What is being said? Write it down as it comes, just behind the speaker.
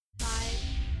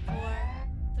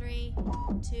3,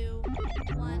 2,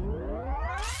 1.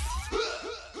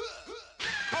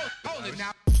 Hold it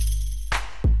now.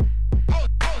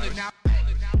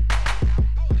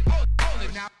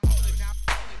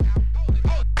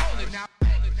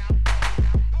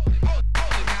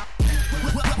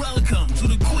 Welcome to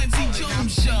the Quincy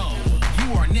Jones Show.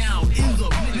 You are now in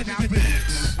the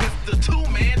mix with the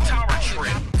two-man tower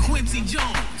trip, Quincy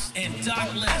Jones and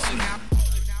Doc Leslie.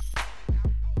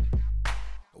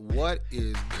 What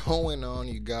is going on,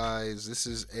 you guys? This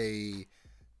is a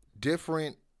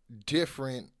different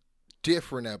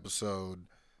episode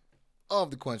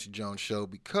of the Quincy Jones Show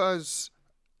because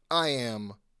I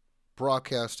am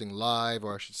broadcasting live,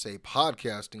 or I should say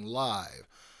podcasting live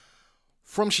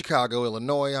from Chicago,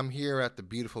 Illinois. I'm here at the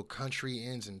beautiful Country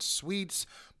Inns and Suites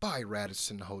by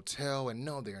Radisson Hotel, and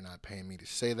no, they're not paying me to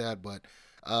say that, but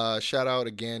shout out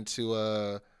again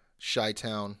to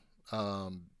Chi-Town.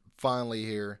 Finally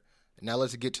here. Now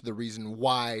let's get to the reason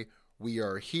why we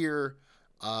are here.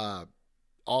 All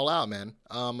out, man.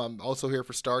 I'm also here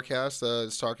for StarCast,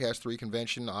 StarCast 3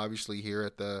 convention, obviously here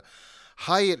at the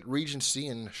Hyatt Regency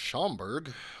in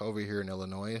Schaumburg over here in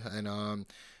Illinois. And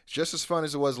it's just as fun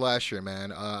as it was last year,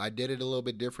 man. I did it a little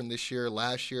bit different this year.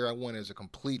 Last year, I went as a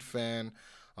complete fan,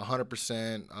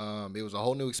 100%. It was a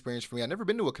whole new experience for me. I've never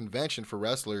been to a convention for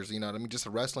wrestlers, you know what I mean? Just a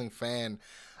wrestling fan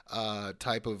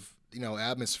type of,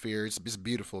 atmosphere. It's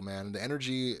beautiful, man. The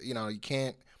energy, you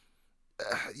can't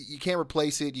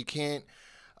replace it. You can't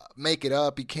make it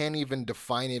up. You can't even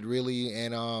define it, really.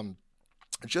 And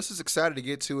just as excited to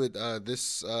get to it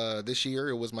this year.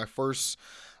 It was my first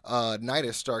night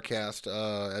at StarCast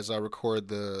as I record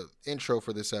the intro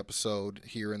for this episode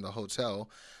here in the hotel.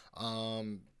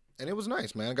 And it was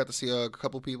nice, man. I got to see a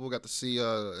couple people. Got to see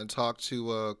and talk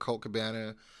to Colt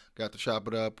Cabana. Got to chop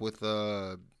it up with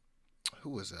who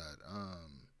was that?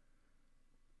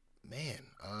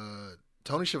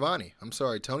 Tony Schiavone. I'm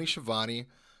sorry, Tony Schiavone.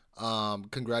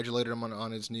 Congratulated him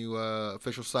on his new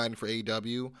official signing for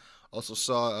AEW. Also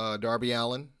saw Darby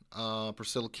Allin,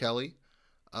 Priscilla Kelly.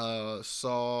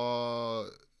 Saw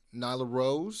Nyla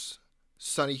Rose,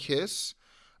 Sunny Kiss.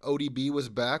 ODB was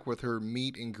back with her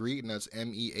meet and greet, and that's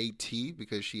MEAT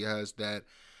because she has that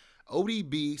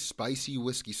ODB spicy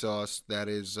whiskey sauce that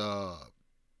is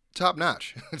top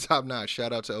notch. Top notch.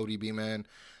 Shout out to ODB, man.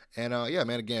 And yeah,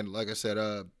 man, again, like I said,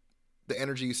 the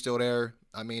energy is still there.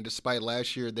 I mean, despite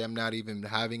last year them not even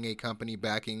having a company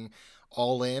backing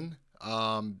All In,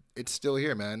 it's still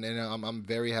here, man. And I'm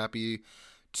very happy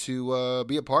to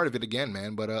be a part of it again,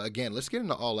 man. But again, let's get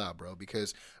into All Out, bro,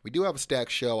 because we do have a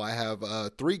stacked show. I have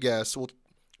 3 guests. Well,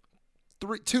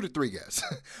 2 to 3 guests.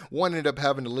 One ended up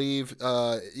having to leave,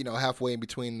 halfway in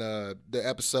between the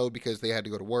episode because they had to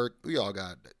go to work. We all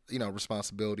got,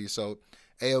 responsibilities. So,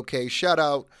 A-OK. Shout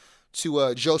out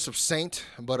to Joseph Saint.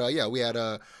 But, yeah, we had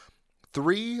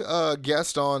 3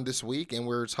 guests on this week, and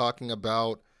we're talking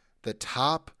about the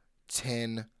top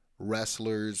 10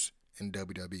 wrestlers in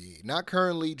WWE. Not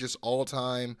currently, just all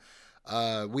time.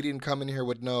 We didn't come in here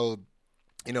with no,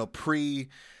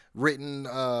 pre-written,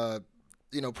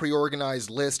 pre-organized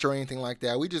list or anything like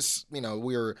that. We just, we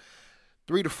were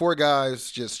 3 to 4 guys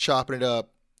just chopping it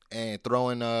up and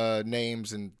throwing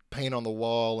names and paint on the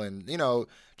wall and,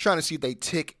 trying to see if they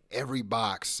tick every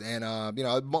box. And,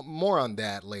 more on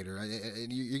that later.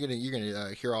 And you're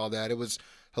gonna hear all that. It was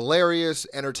hilarious,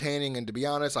 entertaining, and to be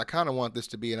honest, I kind of want this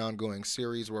to be an ongoing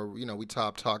series where, we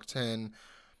talk 10,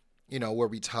 where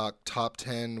we talk top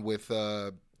 10 with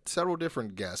several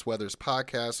different guests, whether it's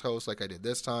podcast hosts like I did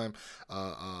this time,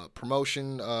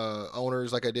 promotion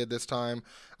owners like I did this time.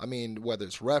 I mean, whether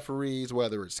it's referees,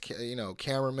 whether it's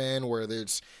cameramen, whether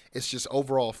it's just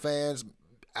overall fans,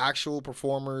 actual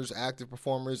performers, active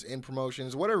performers in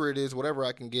promotions, whatever it is, whatever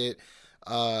I can get.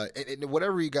 And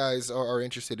whatever you guys are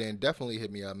interested in, definitely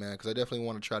hit me up, man, because I definitely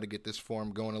want to try to get this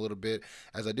forum going a little bit,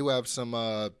 as I do have some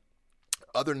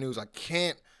other news I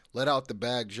can't let out the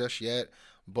bag just yet.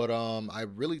 But I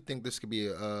really think this could be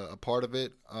a part of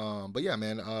it. But yeah,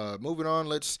 man. Moving on,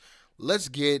 let's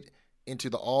get into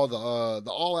the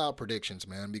all out predictions,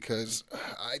 man. Because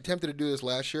I attempted to do this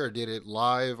last year. I did it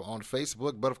live on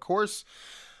Facebook, but of course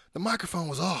the microphone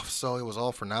was off, so it was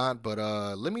all for naught. But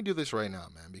let me do this right now,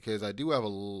 man, because I do have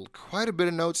quite a bit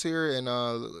of notes here, and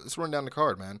let's run down the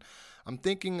card, man. I'm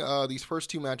thinking these first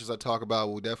 2 matches I talk about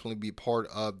will definitely be part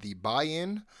of the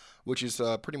buy-in, which is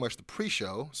pretty much the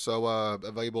pre-show, so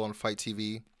available on Fight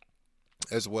TV,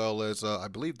 as well as I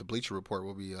believe the Bleacher Report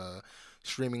will be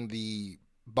streaming the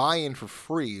buy-in for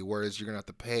free, whereas you're going to have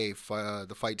to pay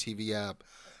the Fight TV app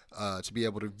to be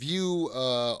able to view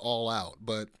All Out.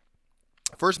 But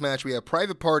first match, we have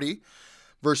Private Party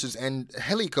versus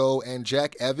Angelico and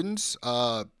Jack Evans,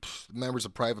 members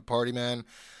of Private Party, man.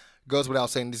 Goes without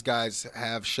saying, these guys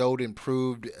have showed and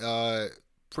proved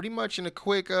pretty much in a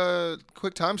quick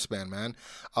time span, man.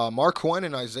 Mark Quinn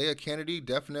and Isaiah Kennedy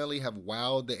definitely have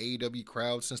wowed the AEW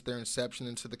crowd since their inception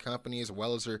into the company, as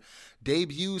well as their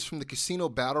debuts from the Casino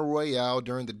Battle Royale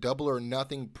during the Double or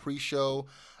Nothing pre-show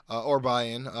or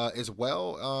buy-in as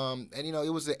well. And, you know,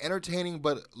 it was an entertaining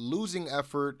but losing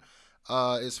effort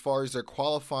as far as their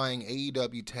qualifying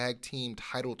AEW Tag Team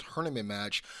Title Tournament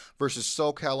match versus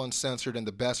SoCal Uncensored and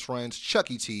the Best Friends,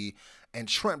 Chucky T and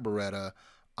Trent Beretta.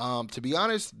 To be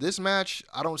honest, this match,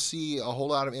 I don't see a whole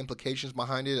lot of implications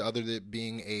behind it other than it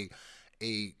being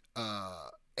a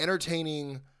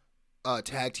entertaining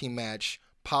tag team match,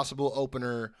 possible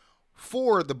opener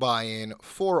for the buy-in,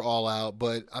 for All Out.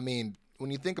 But, I mean,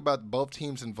 when you think about both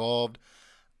teams involved,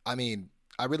 I mean,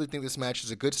 I really think this match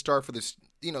is a good start for this,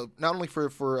 you know, not only for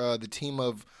the team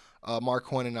of Mark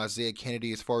Quinn and Isaiah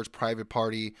Kennedy as far as Private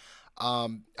Party.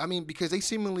 I mean, because they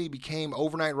seemingly became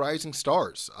overnight rising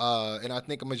stars. And I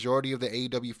think a majority of the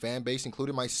AEW fan base,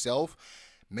 including myself,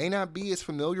 may not be as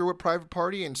familiar with Private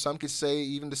Party. And some could say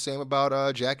even the same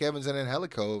about Jack Evans and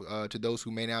Angelico to those who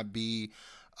may not be,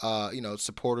 you know,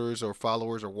 supporters or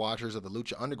followers or watchers of the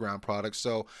Lucha Underground products.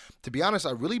 So, to be honest,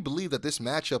 I really believe that this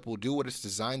matchup will do what it's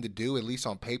designed to do, at least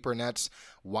on paper, and that's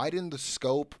widen the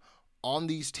scope on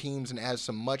these teams and add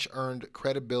some much-earned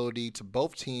credibility to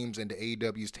both teams and to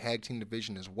AEW's tag team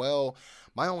division as well.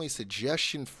 My only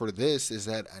suggestion for this is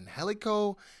that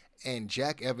Angelico and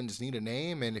Jack Evans need a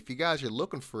name, and if you guys are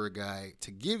looking for a guy to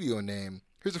give you a name,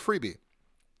 here's a freebie.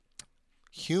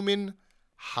 Human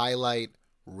Highlight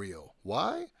Reel.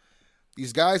 Why?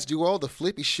 These guys do all the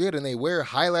flippy shit and they wear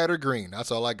highlighter green.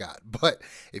 That's all I got. But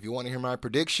if you want to hear my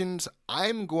predictions,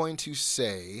 I'm going to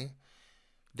say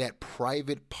that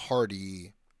Private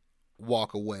Party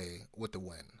walk away with the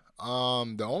win.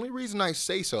 The only reason I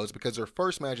say so is because their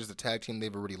first match is the tag team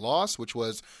they've already lost, which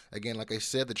was, again, like I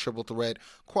said, the triple threat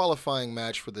qualifying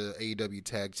match for the AEW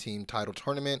Tag Team Title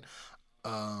Tournament.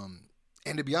 And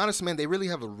to be honest, man, they really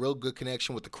have a real good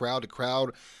connection with the crowd. The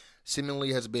crowd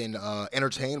seemingly has been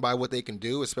entertained by what they can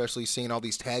do, especially seeing all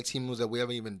these tag team moves that we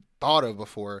haven't even thought of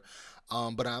before.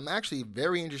 But I'm actually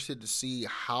very interested to see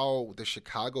how the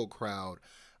Chicago crowd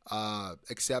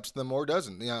accepts them or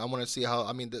doesn't. You know, I want to see how.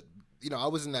 I mean, I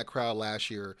was in that crowd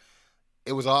last year.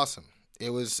 It was awesome.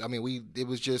 It was. I mean, it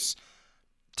was just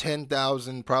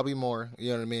 10,000, probably more.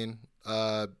 You know what I mean?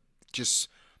 Just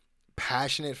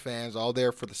passionate fans, all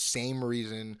there for the same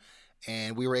reason,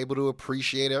 and we were able to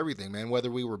appreciate everything, man.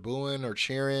 Whether we were booing or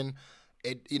cheering,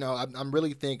 I'm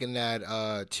really thinking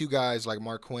that two guys like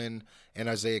Mark Quinn and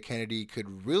Isaiah Kennedy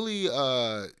could really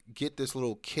get this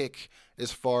little kick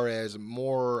as far as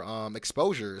more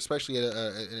exposure, especially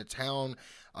in a town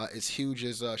as huge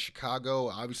as Chicago.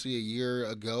 Obviously, a year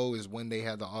ago is when they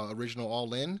had the original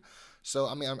All In. So,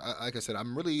 I mean, like I said,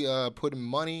 I'm really putting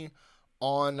money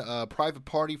on Private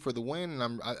Party for the win.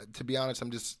 And to be honest,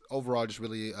 I'm just overall just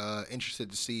really interested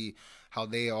to see how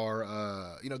they are,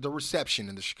 the reception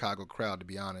in the Chicago crowd, to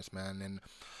be honest, man. And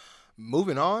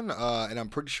moving on, and I'm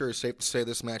pretty sure it's safe to say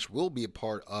this match will be a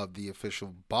part of the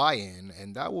official buy-in,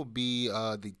 and that will be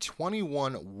the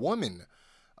 21-woman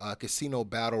Casino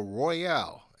Battle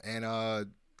Royale. And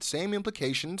same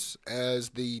implications as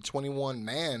the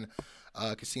 21-man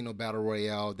Casino Battle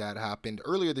Royale that happened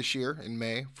earlier this year in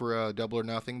May for Double or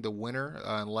Nothing. The winner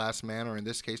and last man, or in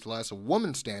this case, the last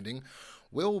woman standing,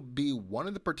 will be one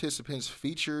of the participants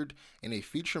featured in a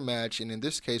feature match, and in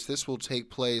this case, this will take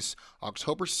place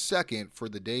October 2nd for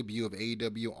the debut of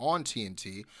AEW on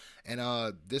TNT,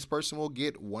 and this person will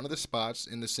get one of the spots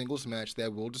in the singles match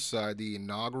that will decide the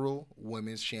inaugural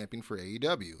women's champion for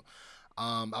AEW.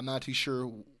 I'm not too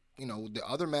sure, the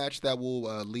other match that will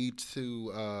lead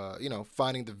to,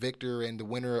 finding the victor and the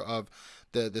winner of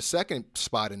the second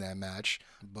spot in that match,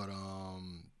 but,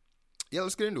 yeah,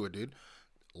 let's get into it, dude.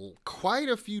 Quite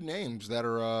a few names that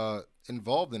are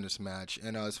involved in this match,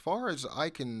 and as far as I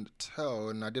can tell,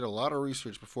 and I did a lot of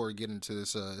research before we get into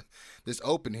this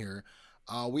open here,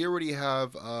 we already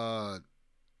have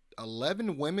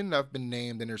 11 women that have been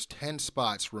named, and there's 10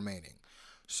 spots remaining.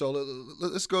 So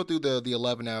let's go through the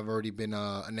 11 that have already been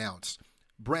announced.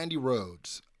 Brandy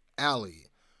Rhodes, Ali,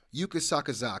 Yuka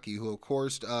Sakazaki, who of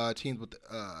course teamed with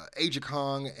Aja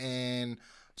Kong and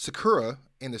Sakura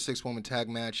in the 6-woman tag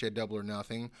match at Double or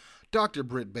Nothing, Dr.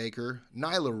 Britt Baker,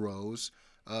 Nyla Rose,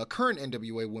 current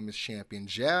NWA Women's Champion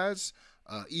Jazz,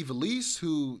 Eva Lise,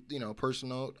 who,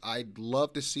 personal, I'd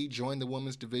love to see join the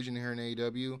women's division here in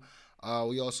AEW.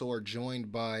 We also are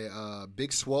joined by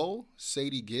Big Swole,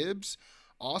 Sadie Gibbs,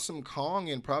 Awesome Kong,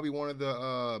 and probably one of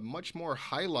the much more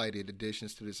highlighted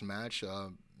additions to this match,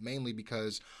 mainly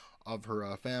because of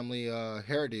her family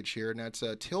heritage here, and that's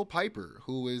Till Piper,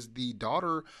 who is the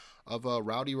daughter of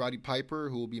Roddy Piper,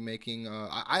 who will be making.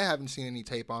 I haven't seen any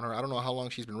tape on her. I don't know how long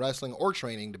she's been wrestling or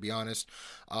training, to be honest.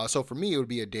 So for me, it would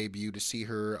be a debut to see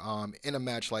her in a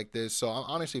match like this. So I'm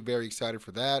honestly very excited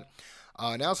for that.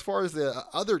 Now, as far as the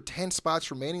other 10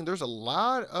 spots remaining, there's a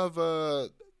lot of a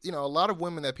lot of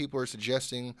women that people are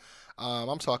suggesting.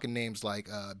 I'm talking names like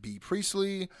B.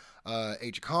 Priestley,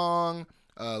 H. Kong,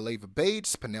 Leva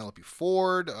Bates, Penelope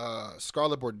Ford,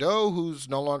 Scarlett Bordeaux, who's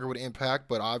no longer with Impact,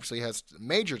 but obviously has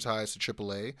major ties to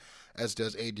AAA, as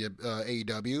does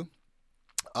AEW.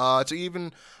 To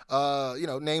even,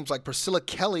 names like Priscilla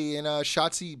Kelly and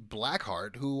Shotzi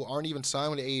Blackheart, who aren't even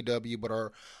signed with AEW, but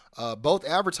are both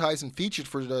advertised and featured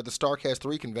for the StarCast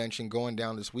 3 convention going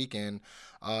down this weekend,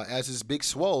 as is Big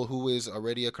Swole, who is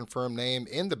already a confirmed name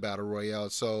in the Battle Royale.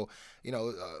 So,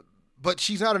 but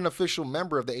she's not an official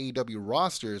member of the AEW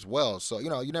roster as well. So,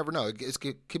 you never know. It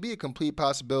could be a complete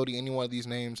possibility, any one of these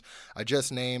names I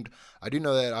just named. I do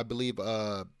know that I believe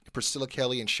Priscilla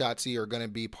Kelly and Shotzi are going to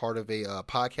be part of a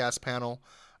podcast panel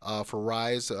for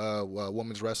Rise,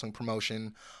 women's wrestling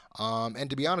promotion. And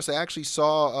to be honest, I actually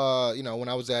saw, when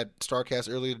I was at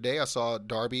StarCast earlier today, I saw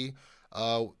Darby,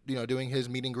 doing his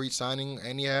meet and greet signing,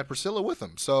 and he had Priscilla with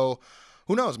him. So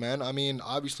who knows, man? I mean,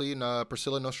 obviously,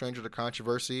 Priscilla, no stranger to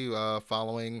controversy,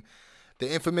 following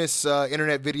the infamous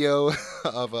internet video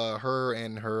of her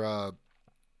and her,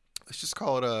 let's just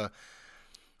call it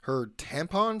her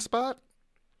tampon spot.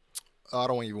 I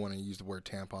don't even want to use the word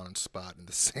tampon and spot in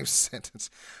the same sentence.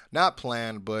 Not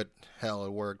planned, but hell,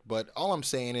 it worked. But all I'm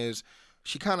saying is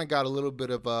she kind of got a little bit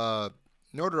of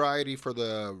notoriety for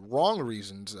the wrong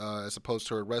reasons as opposed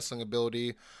to her wrestling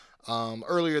ability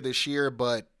earlier this year.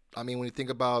 But, I mean, when you think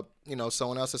about,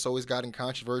 someone else that's always gotten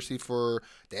controversy for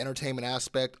the entertainment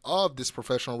aspect of this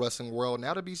professional wrestling world,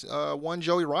 now to be one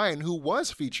Joey Ryan, who was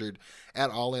featured at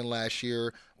All In last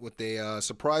year with a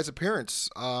surprise appearance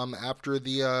after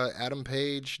the Adam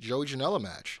Page Joey Janela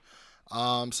match.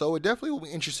 So it definitely will be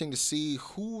interesting to see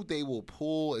who they will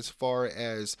pull as far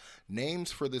as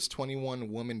names for this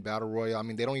 21-woman Battle Royale. I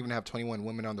mean, they don't even have 21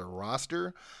 women on their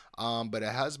roster, but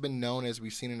it has been known, as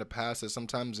we've seen in the past, that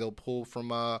sometimes they'll pull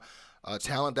from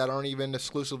talent that aren't even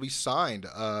exclusively signed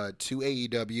to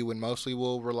AEW, and mostly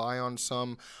will rely on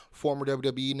some former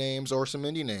WWE names or some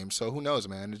indie names. So who knows,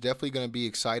 man? It's definitely going to be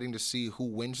exciting to see who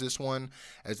wins this one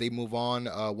as they move on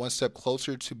one step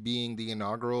closer to being the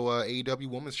inaugural AEW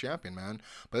Women's Champion, man.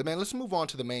 But, man, let's move on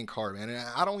to the main card, man. And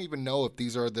I don't even know if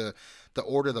these are the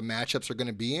order the matchups are going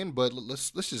to be in, but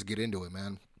let's just get into it,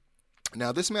 man.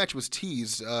 Now, this match was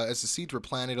teased as the seeds were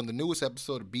planted on the newest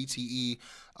episode of BTE,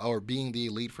 or Being the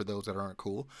Elite for those that aren't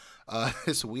cool,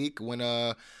 this week when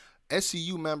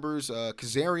SCU members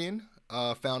Kazarian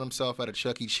found himself at a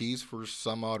Chuck E. Cheese for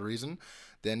some odd reason.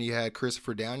 Then you had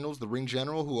Christopher Daniels, the ring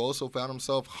general, who also found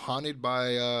himself haunted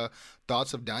by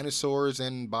thoughts of dinosaurs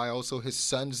and by also his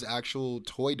son's actual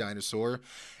toy dinosaur.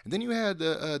 And then you had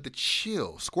the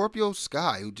chill, Scorpio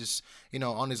Sky, who just,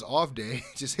 on his off day,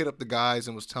 just hit up the guys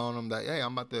and was telling them that, hey,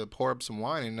 I'm about to pour up some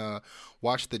wine and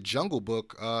watch The Jungle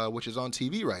Book, which is on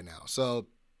TV right now. So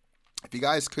if you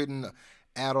guys couldn't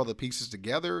add all the pieces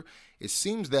together, it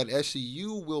seems that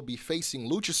SCU will be facing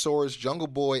Luchasaurus, Jungle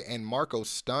Boy, and Marco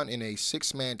Stunt in a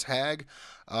 6-man tag.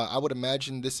 I would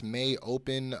imagine this may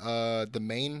open the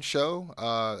main show.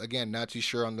 Again, not too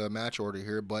sure on the match order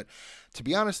here, but to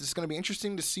be honest, it's going to be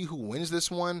interesting to see who wins this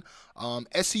one.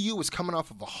 SCU is coming off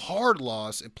of a hard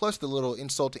loss, and plus the little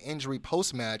insult to injury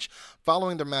post-match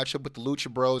following their matchup with the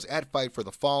Lucha Bros at Fight for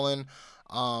the Fallen.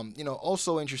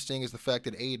 Also interesting is the fact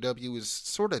that AEW is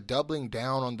sort of doubling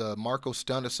down on the Marco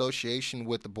Stunt association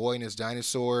with the boy and his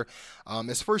dinosaur.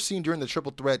 It's first seen during the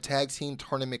Triple Threat Tag Team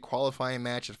Tournament qualifying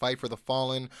match at Fight for the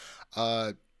Fallen.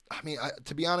 To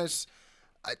be honest,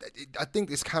 I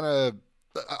think it's kind of,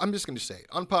 I'm just going to say it,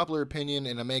 unpopular opinion,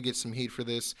 and I may get some heat for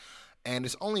this, and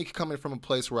it's only coming from a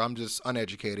place where I'm just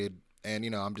uneducated and,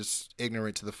 I'm just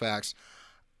ignorant to the facts.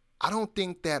 I don't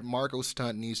think that Marco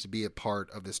Stunt needs to be a part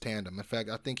of this tandem. In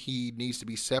fact, I think he needs to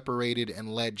be separated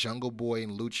and let Jungle Boy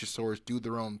and Luchasaurus do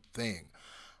their own thing.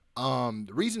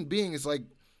 The reason being is, like,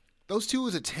 those two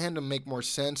as a tandem make more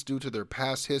sense due to their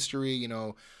past history.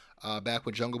 Back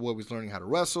when Jungle Boy was learning how to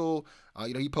wrestle,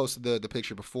 he posted the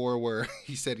picture before where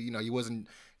he said, he wasn't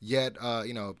yet,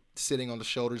 sitting on the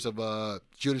shoulders of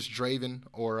Judas Draven,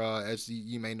 or as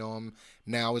you may know him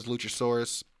now as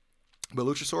Luchasaurus. But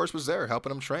Luchasaurus was there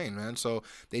helping him train, man. So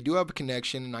they do have a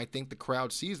connection, and I think the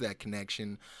crowd sees that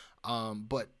connection.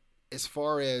 But as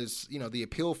far as, the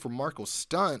appeal for Marco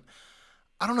Stunt,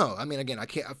 I don't know. I mean, again, I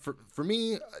can't. For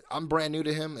me, I'm brand new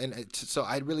to him, and so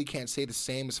I really can't say the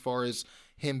same as far as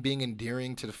him being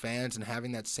endearing to the fans and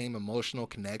having that same emotional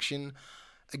connection.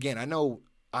 Again, I know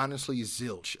honestly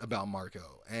zilch about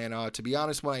Marco, and to be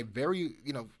honest, when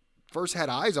I first had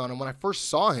eyes on him, when I first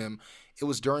saw him, it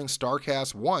was during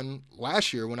StarCast 1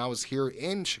 last year when I was here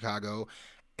in Chicago,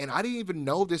 and I didn't even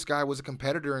know this guy was a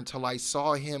competitor until I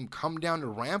saw him come down the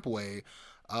rampway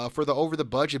for the Over the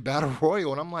Budget Battle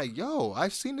Royal, and I'm like, yo,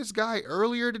 I've seen this guy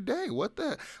earlier today. What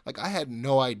the? Like, I had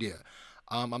no idea.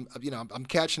 I'm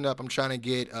catching up. I'm trying to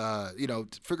get, to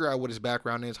figure out what his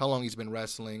background is, how long he's been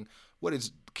wrestling, what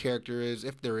his character is,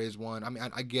 if there is one. I mean,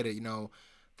 I get it,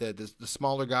 the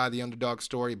smaller guy, the underdog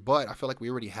story, but I feel like we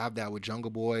already have that with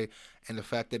Jungle Boy, and the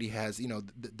fact that he has,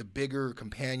 the bigger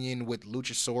companion with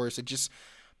Luchasaurus. It just,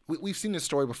 we've seen this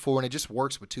story before, and it just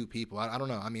works with two people. I don't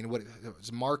know. I mean, what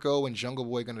is Marco and Jungle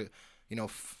Boy going to,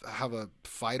 have a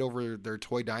fight over their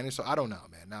toy dinosaur? I don't know,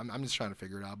 man. I'm just trying to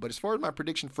figure it out. But as far as my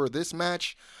prediction for this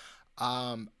match,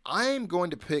 I'm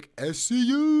going to pick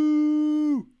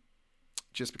SCU,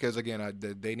 just because, again,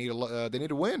 they need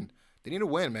to win. They need to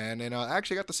win, man. And I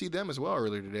actually got to see them as well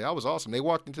earlier today. That was awesome. They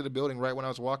walked into the building right when I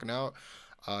was walking out.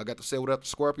 I got to say what up to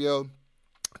Scorpio.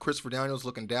 Christopher Daniels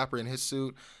looking dapper in his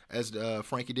suit, as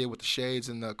Frankie did with the shades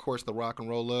and, of course, the rock and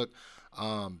roll look.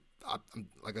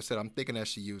 Like I said, I'm thinking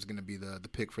SCU is going to be the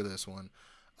pick for this one.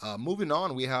 Moving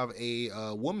on, we have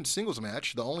a women's singles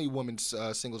match, the only women's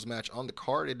singles match on the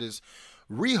card. It is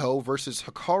Riho versus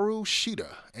Hikaru Shida.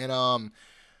 And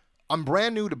I'm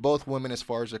brand new to both women as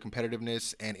far as their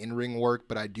competitiveness and in-ring work,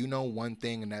 but I do know one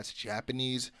thing, and that's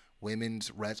Japanese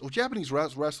women's wrestlers, Japanese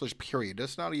wrestlers, period.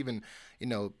 That's not even,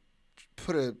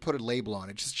 put a label on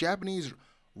it. Just Japanese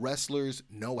wrestlers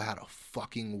know how to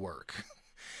fucking work.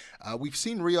 We've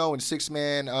seen Riho in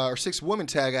six-woman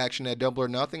tag action at Double or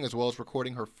Nothing, as well as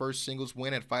recording her first singles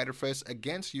win at Fyter Fest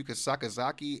against Yuka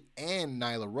Sakazaki and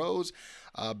Nyla Rose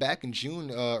back in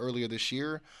June earlier this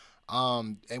year.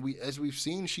 And we've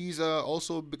seen, she's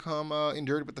also become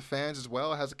endeared with the fans as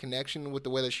well. Has a connection with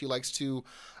the way that she likes to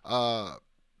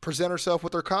present herself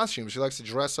with her costumes. She likes to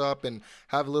dress up and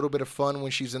have a little bit of fun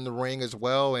when she's in the ring as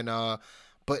well. And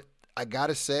but I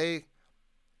gotta say,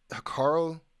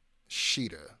 Hikaru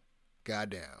Shida,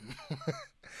 goddamn.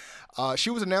 She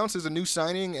was announced as a new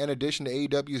signing in addition to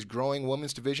AEW's growing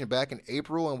women's division back in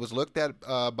April, and was looked at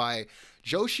by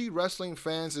Joshi wrestling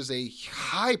fans as a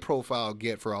high-profile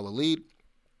get for All Elite.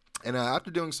 And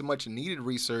after doing some much-needed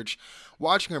research,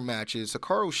 watching her matches,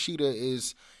 Hikaru Shida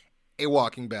is a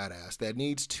walking badass that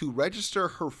needs to register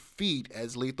her feet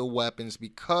as lethal weapons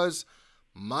because,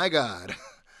 my God,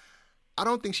 I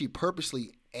don't think she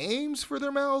purposely aims for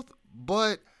their mouth,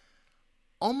 but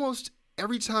almost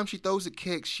every time she throws a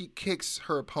kick, she kicks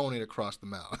her opponent across the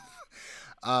mouth.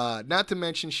 Not to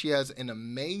mention, she has an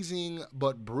amazing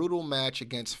but brutal match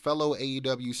against fellow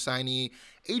AEW signee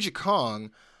Aja Kong,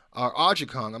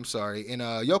 in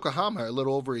Yokohama a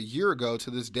little over a year ago to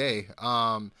this day.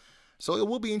 So it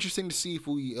will be interesting to see if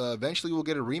we eventually will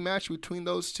get a rematch between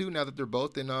those two now that they're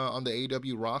both on the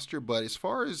AEW roster. But as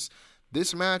far as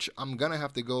this match, I'm going to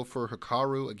have to go for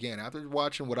Hikaru. Again, after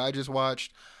watching what I just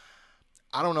watched,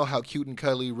 I don't know how cute and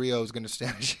cuddly Riho is going to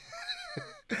stand a chance.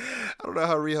 I don't know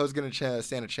how Riho is going to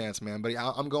stand a chance, man. But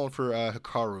I'm going for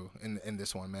Hikaru in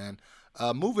this one, man.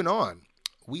 Moving on,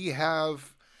 we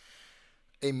have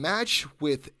a match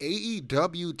with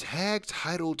AEW Tag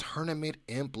Title Tournament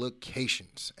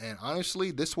implications. And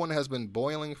honestly, this one has been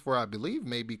boiling for, I believe,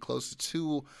 maybe close to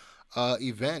 2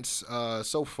 events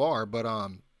so far. But,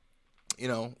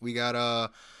 we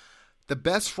got the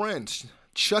best friends,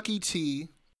 Chucky T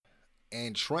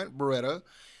and Trent Beretta,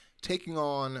 taking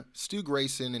on Stu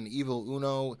Grayson and Evil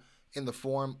Uno in the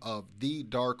form of the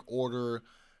Dark Order.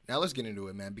 Now let's get into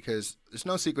it, man, because there's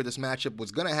no secret this matchup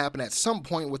was going to happen at some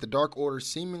point, with the Dark Order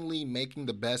seemingly making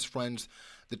the best friends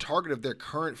the target of their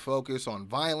current focus on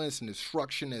violence and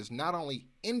destruction, as not only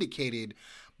indicated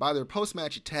by their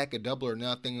post-match attack at Double or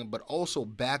Nothing, but also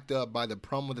backed up by the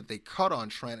promo that they cut on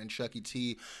Trent and Chucky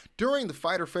T during the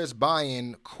Fyter Fest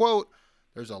buy-in. Quote,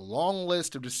 "There's a long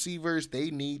list of deceivers they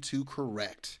need to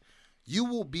correct. You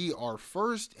will be our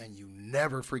first, and you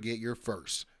never forget your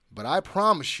first. But I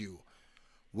promise you,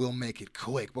 we'll make it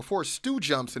quick." Before Stu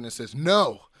jumps in and says,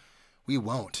 "No, we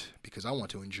won't, because I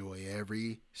want to enjoy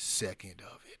every second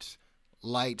of it."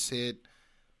 Lights hit.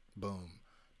 Boom.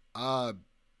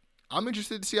 I'm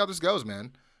interested to see how this goes,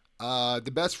 man.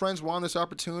 The best friends won this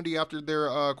opportunity after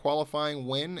their qualifying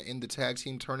win in the tag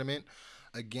team tournament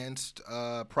against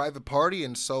Private Party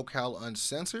and SoCal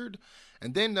Uncensored.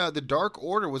 And then the Dark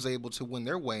Order was able to win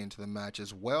their way into the match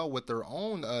as well with their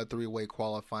own three-way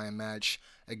qualifying match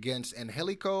against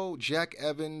Angelico, Jack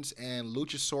Evans, and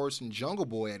Luchasaurus and Jungle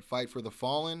Boy at Fight for the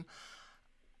Fallen.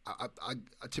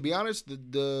 To be honest,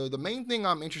 the main thing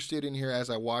I'm interested in here as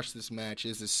I watch this match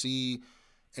is to see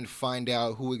and find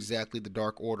out who exactly the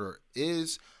Dark Order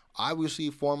is. Obviously,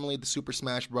 formerly the Super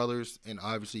Smash Brothers, and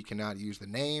obviously cannot use the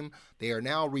name. They are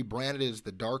now rebranded as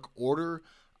the Dark Order.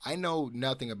 I know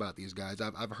nothing about these guys.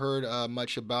 I've heard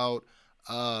much about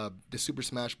the Super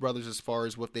Smash Brothers as far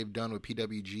as what they've done with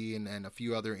PWG and a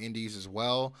few other indies as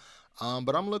well.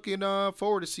 But I'm looking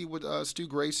forward to see what Stu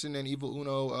Grayson and Evil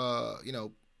Uno,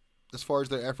 as far as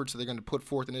their efforts that they're going to put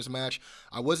forth in this match.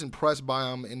 I was impressed by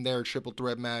them in their triple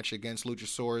threat match against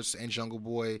Luchasaurus and Jungle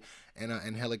Boy and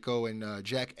Angelico and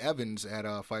Jack Evans at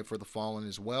Fight for the Fallen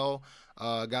as well.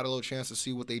 Got a little chance to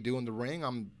see what they do in the ring.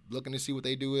 I'm looking to see what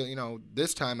they do,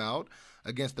 this time out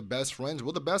against the Best Friends.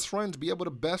 Will the Best Friends be able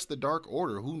to best the Dark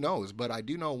Order? Who knows? But I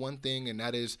do know one thing, and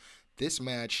that is this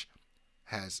match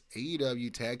has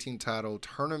AEW Tag Team Title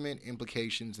tournament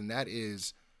implications, and that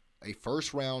is a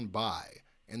first round bye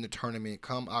in the tournament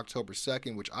come October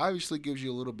 2nd, which obviously gives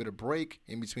you a little bit of break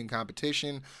in between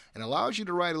competition and allows you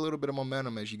to ride a little bit of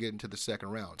momentum as you get into the second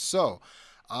round. So,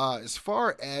 as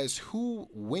far as who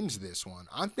wins this one,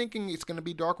 I'm thinking it's going to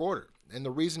be Dark Order. And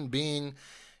the reason being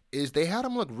is they had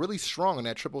them look really strong in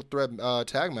that triple threat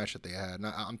tag match that they had. And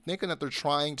I'm thinking that they're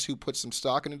trying to put some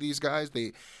stock into these guys.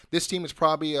 This team is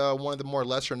probably one of the more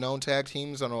lesser known tag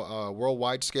teams on a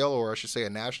worldwide scale, or I should say a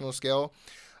national scale.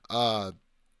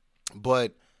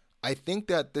 But I think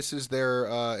that this is their,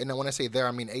 and when I say their,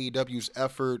 I mean AEW's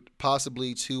effort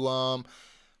possibly to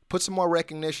put some more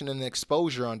recognition and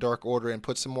exposure on Dark Order and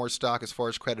put some more stock as far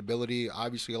as credibility.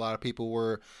 Obviously, a lot of people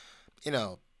were,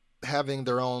 having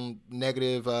their own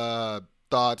negative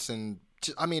thoughts. And,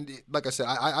 like I said,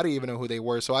 I didn't even know who they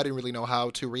were, so I didn't really know how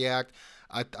to react.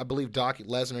 I believe Doc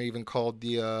Lesnar even called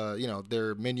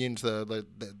their minions the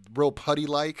real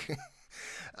putty-like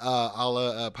a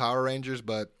la Power Rangers.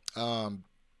 But,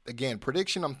 again,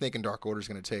 prediction, I'm thinking Dark Order is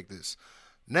going to take this.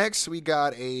 Next, we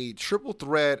got a triple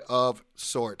threat of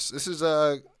sorts. This is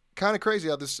kind of crazy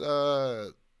how this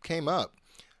came up.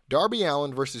 Darby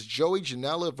Allin versus Joey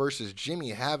Janela versus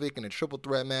Jimmy Havoc in a triple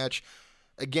threat match.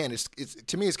 Again, it's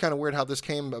to me, it's kind of weird how this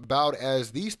came about,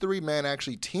 as these three men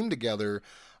actually teamed together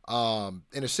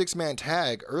in a six-man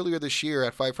tag earlier this year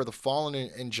at Fight for the Fallen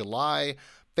in July,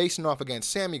 facing off against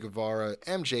Sammy Guevara,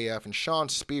 MJF, and Shawn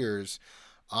Spears.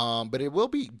 But it will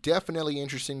be definitely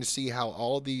interesting to see how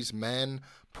all of these men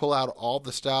pull out all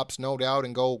the stops, no doubt,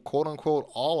 and go quote-unquote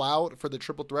all out for the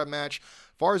triple threat match.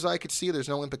 As far as I could see, there's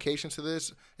no implications to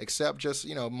this except just,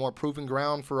 more proven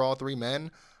ground for all three men.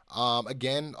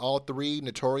 Again, all three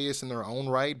notorious in their own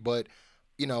right, but,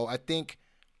 I think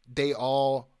they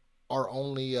all are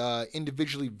only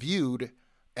individually viewed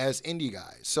as indie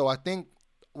guys. So I think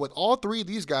with all three of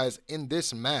these guys in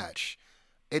this match,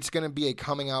 it's going to be a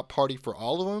coming out party for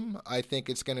all of them. I think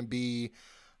it's going to be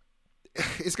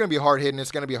hard hitting.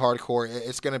 It's going to be hardcore.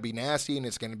 It's going to be nasty, and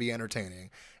it's going to be entertaining.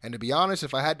 And to be honest,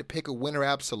 if I had to pick a winner,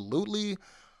 absolutely,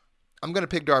 I'm going to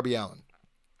pick Darby Allin.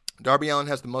 Darby Allin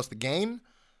has the most to gain.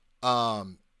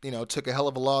 Took a hell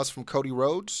of a loss from Cody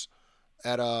Rhodes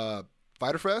at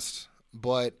Fyter Fest,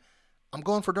 but I'm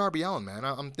going for Darby Allin, man.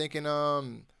 I'm thinking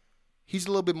he's a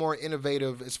little bit more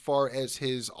innovative as far as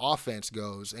his offense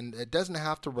goes, and it doesn't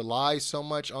have to rely so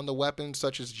much on the weapons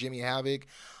such as Jimmy Havoc.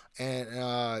 And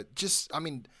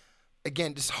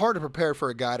again, it's hard to prepare for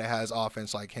a guy that has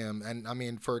offense like him.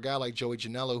 And for a guy like Joey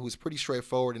Janela, who's pretty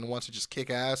straightforward and wants to just kick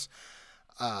ass,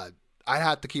 I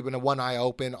have to keep one eye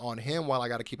open on him while I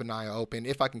got to keep an eye open,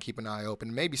 if I can keep an eye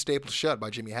open, maybe stapled shut by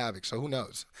Jimmy Havoc. So who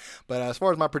knows? But as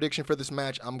far as my prediction for this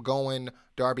match, I'm going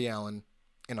Darby Allin,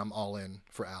 and I'm all in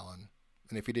for Allin.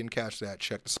 And if you didn't catch that,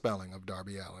 check the spelling of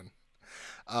Darby Allin.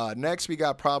 Next, we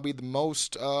got probably the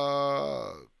most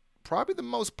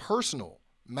personal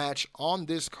match on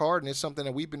this card, and it's something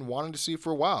that we've been wanting to see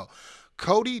for a while.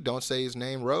 Cody, don't say his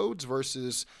name, Rhodes,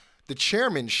 versus the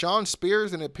chairman, Shawn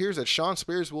Spears, and it appears that Shawn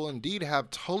Spears will indeed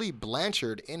have Tully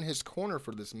Blanchard in his corner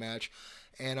for this match.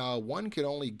 And one could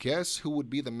only guess who would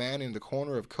be the man in the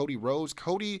corner of Cody Rhodes.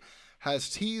 Cody has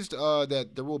teased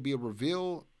that there will be a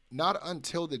reveal not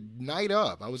until the night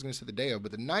of, I was going to say the day of,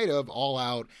 but the night of All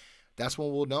Out. That's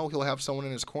when we'll know he'll have someone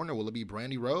in his corner. Will it be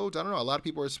Brandy Rhodes? I don't know. A lot of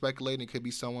people are speculating it could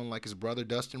be someone like his brother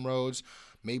Dustin Rhodes,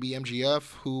 maybe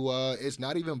MGF, who is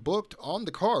not even booked on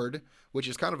the card, which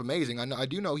is kind of amazing. I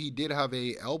do know he did have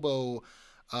a elbow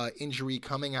injury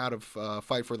coming out of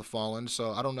Fight for the Fallen,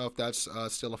 so I don't know if that's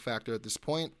still a factor at this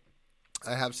point.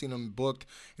 I have seen him booked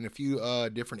in a few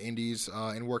different indies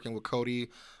and working with Cody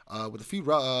with a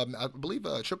few, I believe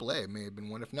AAA may have been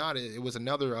one. If not, it was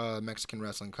another Mexican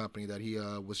wrestling company that he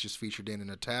was just featured in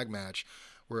a tag match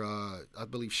where I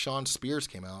believe Sean Spears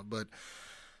came out. But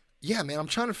yeah, man, I'm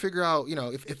trying to figure out,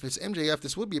 if it's MJF,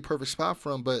 this would be a perfect spot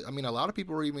for him. But I mean, a lot of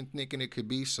people are even thinking it could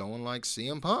be someone like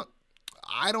CM Punk.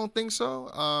 I don't think so,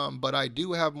 but I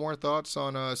do have more thoughts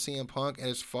on CM Punk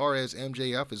as far as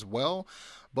MJF as well.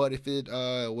 But if it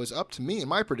was up to me and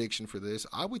my prediction for this,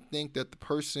 I would think that the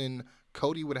person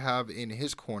Cody would have in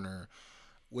his corner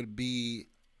would be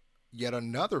yet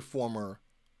another former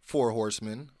Four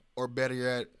Horseman, or better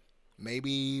yet,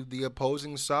 maybe the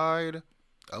opposing side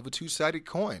of a two-sided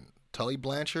coin. Tully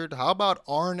Blanchard. How about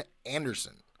Arn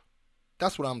Anderson?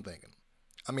 That's what I'm thinking.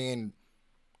 I mean,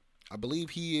 I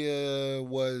believe he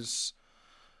was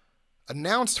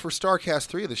announced for StarCast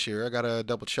 3 this year. I got to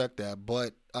double check that.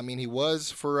 But, I mean, he was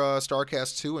for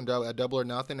StarCast 2 and at Double or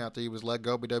Nothing after he was let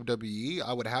go by WWE.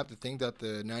 I would have to think that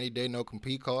the 90-day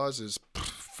no-compete clause is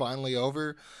finally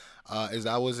over, as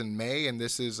that was in May, and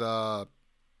this is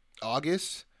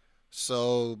August.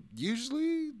 So,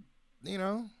 usually,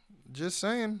 just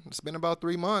saying, it's been about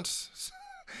 3 months.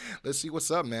 Let's see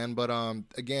what's up, man. But,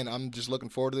 again, I'm just looking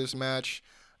forward to this match.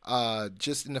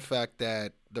 Just in the fact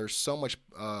that there's so much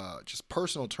just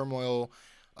personal turmoil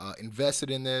invested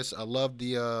in this. I love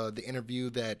the interview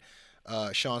that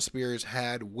Sean Spears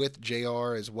had with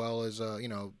JR, as well as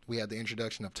we had the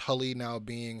introduction of Tully now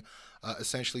being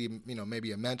essentially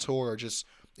maybe a mentor, or just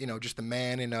the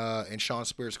man in Sean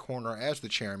Spears' corner as the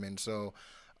chairman. So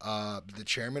the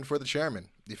chairman for the chairman,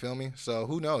 you feel me? So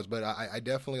who knows? But I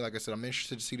definitely, like I said, I'm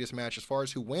interested to see this match. As far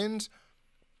as who wins,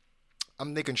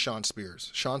 I'm thinking Sean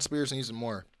Spears. Sean Spears needs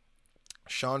more.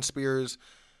 Sean Spears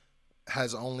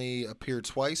has only appeared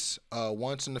twice.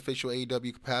 Once in official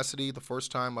AEW capacity. The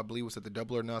first time, I believe, was at the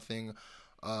Double or Nothing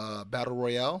Battle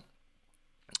Royale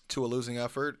to a losing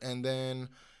effort. And then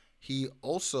he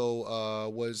also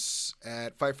was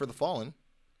at Fight for the Fallen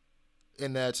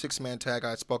in that six-man tag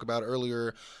I spoke about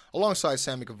earlier, alongside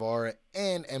Sammy Guevara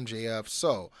and MJF.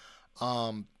 So,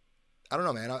 I don't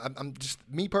know, man. I'm just,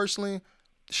 me personally,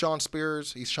 Sean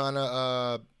Spears, he's trying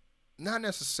to not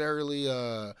necessarily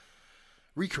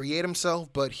recreate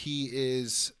himself, but he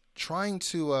is trying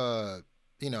to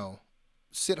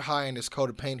sit high in his coat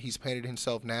of paint he's painted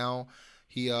himself now.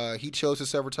 He chose to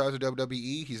sever ties with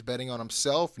WWE. He's betting on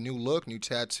himself. New look, new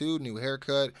tattoo, new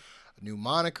haircut, new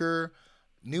moniker,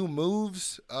 new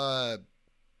moves. I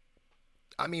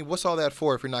mean, what's all that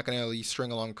for if you're not going to at least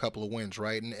string along a couple of wins,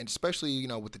 right? And especially,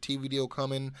 with the TV deal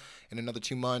coming in another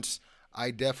 2 months,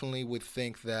 I definitely would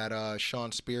think that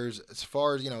Sean Spears, as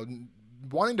far as,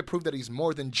 wanting to prove that he's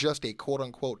more than just a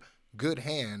quote-unquote good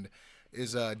hand,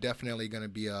 is definitely going to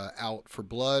be out for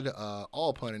blood,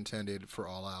 all pun intended, for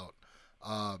All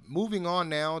Out. Moving on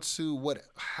now to what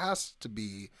has to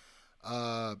be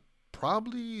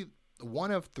probably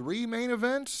one of 3 main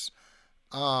events.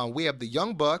 We have the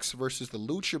Young Bucks versus the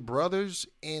Lucha Brothers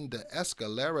in the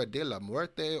Escalera de la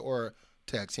Muerte, or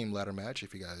tag team ladder match,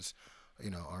 if you guys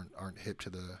aren't hip to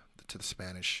the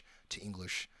Spanish to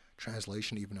English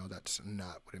translation, even though that's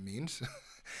not what it means.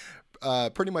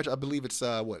 Pretty much, I believe it's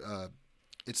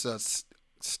it's a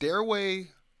stairway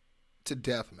to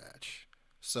death match.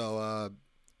 So,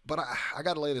 but I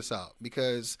got to lay this out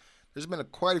because there's been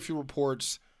quite a few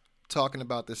reports talking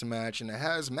about this match, and it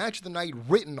has match of the night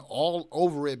written all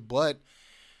over it. But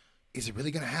is it really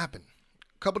going to happen?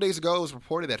 A couple days ago, it was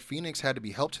reported that Phoenix had to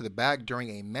be helped to the back during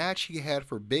a match he had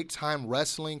for Big Time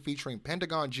Wrestling, featuring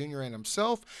Pentagon Jr. and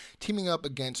himself, teaming up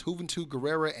against Juventud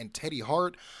Guerrera and Teddy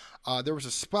Hart. There was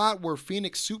a spot where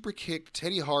Phoenix super kicked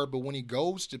Teddy Hart, but when he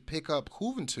goes to pick up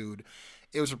Juventud,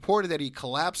 it was reported that he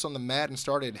collapsed on the mat and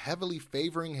started heavily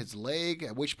favoring his leg,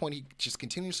 at which point he just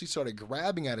continuously started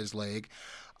grabbing at his leg.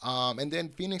 And then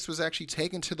Phoenix was actually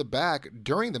taken to the back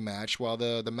during the match, while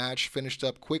the match finished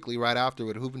up quickly right after,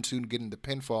 with Juventud getting the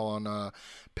pinfall on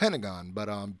Pentagon. But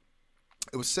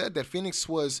it was said that Phoenix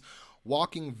was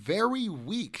walking very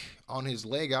weak on his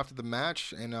leg after the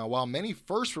match, and while many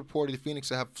first reported Phoenix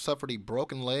to have suffered a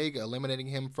broken leg, eliminating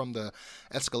him from the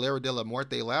Escalera de la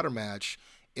Muerte ladder match,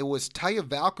 it was Taya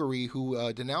Valkyrie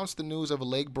who denounced the news of a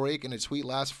leg break in a tweet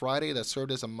last Friday that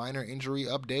served as a minor injury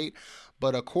update.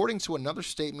 But according to another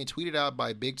statement tweeted out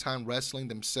by Big Time Wrestling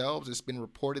themselves, it's been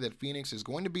reported that Phoenix is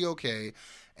going to be okay,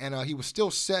 and he was still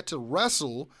set to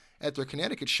wrestle at their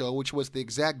Connecticut show, which was the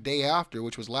exact day after,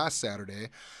 which was last Saturday.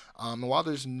 And while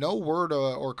there's no word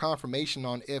or confirmation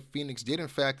on if Phoenix did in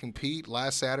fact compete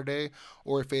last Saturday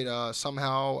or if it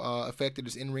somehow affected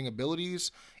his in-ring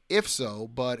abilities, if so,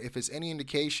 but if it's any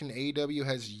indication, AEW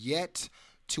has yet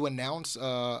to announce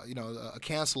a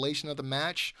cancellation of the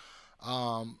match.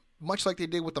 Much like they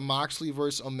did with the Moxley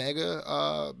versus Omega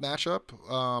matchup.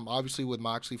 Obviously, with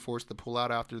Moxley forced to pull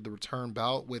out after the return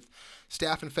bout with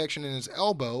staph infection in his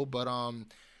elbow. But I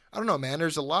don't know, man.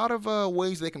 There's a lot of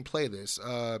ways they can play this.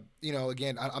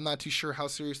 Again, I'm not too sure how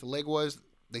serious the leg was.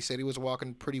 They said he was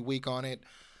walking pretty weak on it.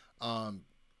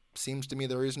 Seems to me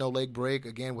there is no leg break.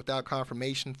 Again, without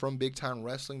confirmation from Big Time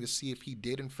Wrestling to see if he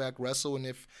did, in fact, wrestle and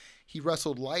if he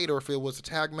wrestled light or if it was a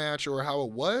tag match or how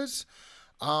it was.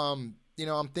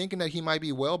 I'm thinking that he might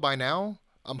be well by now.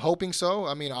 I'm hoping so.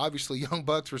 I mean, obviously, Young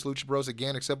Bucks versus Lucha Bros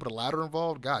again, except with a ladder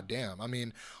involved. God damn. I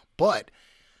mean, but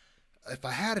if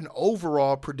I had an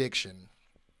overall prediction,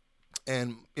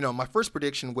 and, my first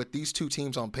prediction with these two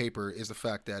teams on paper is the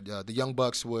fact that the Young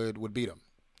Bucks would beat them.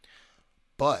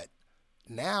 But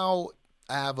now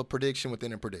I have a prediction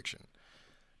within a prediction,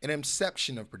 an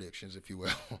inception of predictions, if you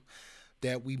will,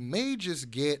 that we may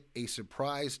just get a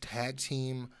surprise tag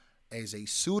team as a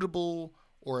suitable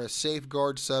or a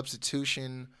safeguard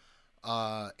substitution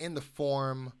in the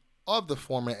form of the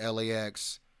former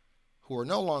LAX, who are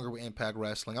no longer with Impact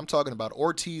Wrestling. I'm talking about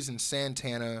Ortiz and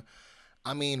Santana.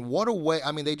 I mean, what a way.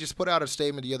 I mean, they just put out a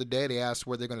statement the other day. They asked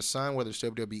where they're going to sign, whether it's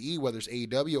WWE, whether it's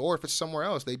AEW, or if it's somewhere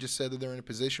else. They just said that they're in a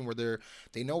position where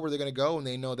they know where they're going to go, and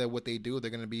they know that what they do,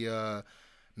 they're going to be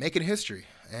making history.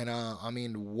 And,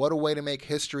 what a way to make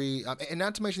history. And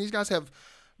not to mention, these guys have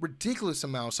ridiculous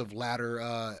amounts of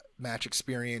ladder match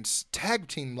experience, tag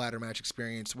team ladder match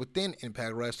experience within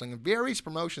Impact Wrestling and various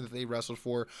promotions that they wrestled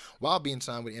for while being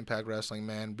signed with Impact Wrestling,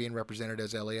 man, being represented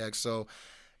as LAX. So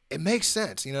it makes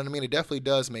sense. You know what I mean? It definitely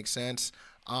does make sense.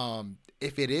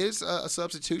 If it is a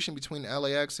substitution between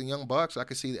LAX and Young Bucks, I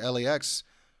could see the LAX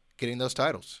getting those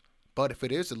titles. But if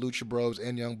it is the Lucha Bros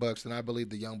and Young Bucks, then I believe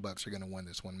the Young Bucks are going to win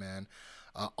this one, man.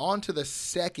 On to the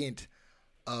second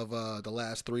of the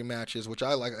last three matches, which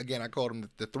I like. Again, I called them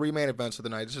the three main events of the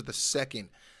night. This is the second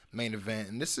main event,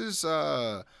 and this is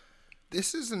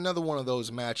another one of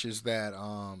those matches that,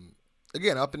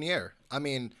 again, up in the air. I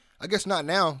mean, I guess not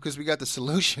now because we got the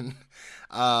solution,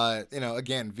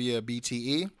 again, via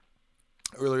BTE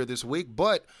earlier this week.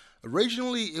 But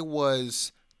originally it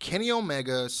was Kenny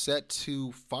Omega set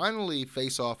to finally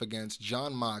face off against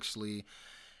Jon Moxley.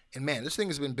 And, man, this thing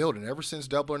has been building ever since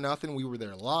Double or Nothing. We were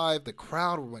there live. The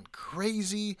crowd went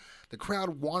crazy. The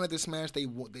crowd wanted this match. They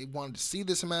wanted to see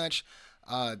this match.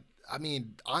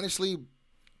 Honestly,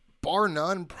 bar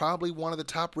none, probably one of the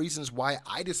top reasons why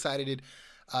I decided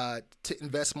to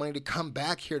invest money to come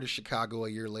back here to Chicago a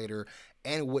year later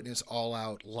and witness All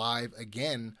Out live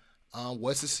again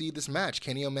was to see this match,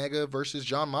 Kenny Omega versus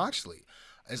Jon Moxley,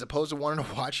 as opposed to wanting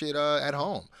to watch it at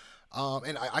home.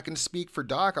 And I can speak for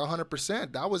Doc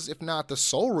 100%. That was, if not the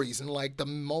sole reason,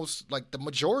 the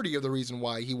majority of the reason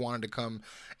why he wanted to come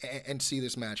and see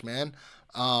this match, man.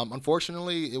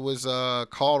 Unfortunately, it was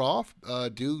called off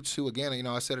due to, again,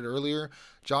 I said it earlier,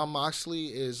 Jon Moxley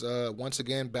is once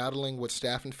again battling with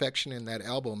staph infection in that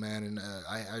elbow, man. And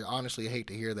I honestly hate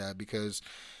to hear that because,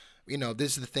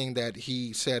 this is the thing that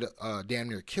he said damn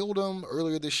near killed him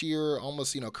earlier this year,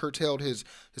 almost, curtailed his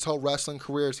whole wrestling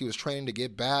career as he was training to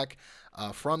get back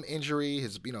from injury.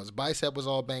 His bicep was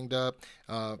all banged up.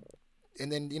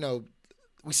 And then,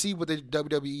 we see what the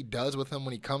WWE does with him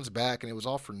when he comes back, and it was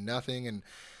all for nothing. And,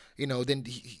 then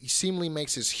he seemingly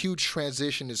makes this huge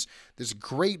transition, this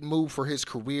great move for his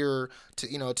career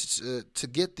to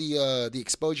get the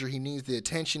exposure he needs, the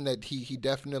attention that he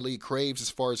definitely craves as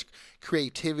far as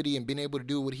creativity and being able to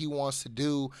do what he wants to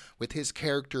do with his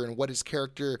character and what his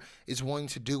character is willing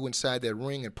to do inside that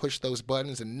ring and push those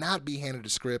buttons and not be handed a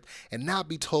script and not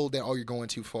be told that, oh, you're going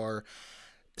too far.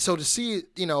 So to see,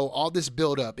 all this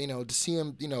build up, to see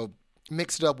him,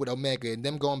 mixed up with Omega and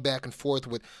them going back and forth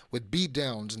with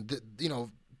beatdowns and,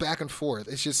 back and forth.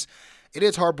 It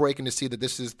is heartbreaking to see that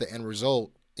this is the end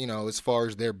result, as far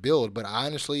as their build. But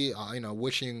honestly,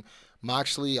 wishing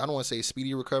Moxley, I don't want to say a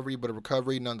speedy recovery, but a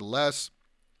recovery nonetheless.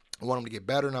 I want him to get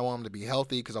better and I want him to be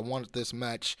healthy because I wanted this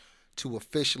match to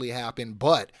officially happen.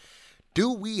 But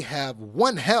do we have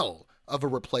one hell of a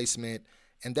replacement?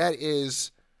 And that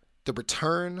is the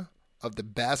return of the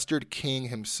Bastard King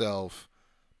himself,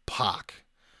 Pac.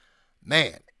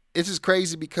 Man, this is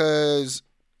crazy because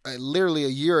literally a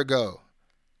year ago,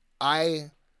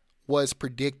 I was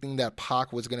predicting that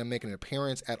Pac was going to make an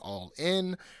appearance at All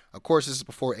In. Of course, this is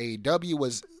before AEW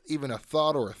was even a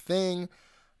thought or a thing.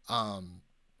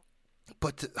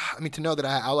 But to know that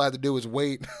all I had to do was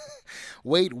wait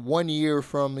 1 year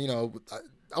from,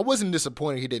 I wasn't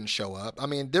disappointed he didn't show up. I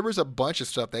mean, there was a bunch of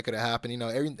stuff that could have happened.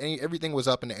 Everything was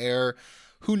up in the air.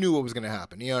 Who knew what was going to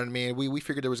happen? You know what I mean? We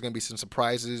figured there was going to be some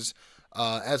surprises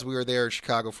as we were there in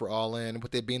Chicago for All In,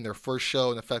 with it being their first show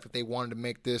and the fact that they wanted to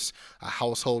make this a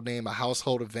household name, a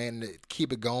household event, and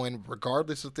keep it going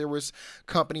regardless if there was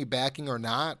company backing or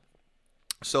not.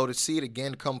 So to see it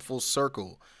again come full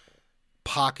circle,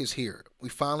 Pac is here. We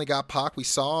finally got Pac. We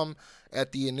saw him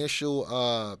at the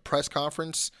initial press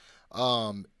conference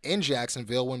in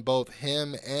Jacksonville when both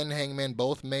him and Hangman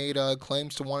both made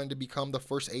claims to wanting to become the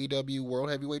first AEW World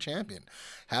Heavyweight Champion.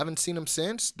 Haven't seen him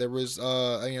since. There was,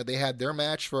 they had their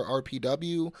match for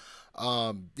RPW,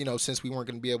 since we weren't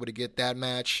going to be able to get that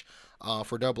match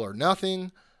for Double or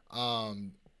Nothing.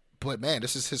 But, man,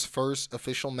 this is his first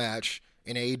official match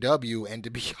in AEW, and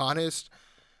to be honest,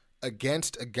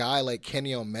 against a guy like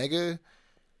Kenny Omega,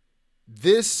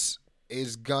 this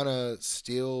is gonna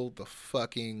steal the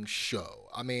fucking show.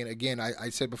 I mean, again, I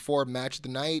said before, match of the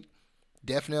night,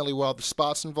 definitely while the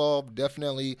spots involved,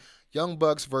 definitely Young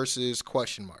Bucks versus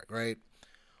question mark, right?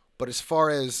 But as far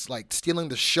as like stealing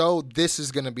the show, this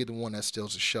is gonna be the one that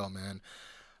steals the show, man.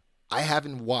 I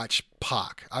haven't watched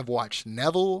Pac. I've watched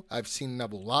Neville. I've seen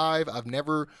Neville live. I've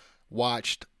never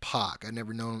watched Pac. I've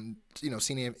never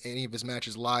seen any of his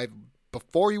matches live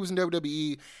before he was in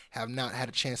WWE. Have not had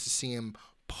a chance to see him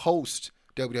post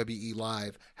WWE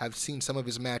live. Have seen some of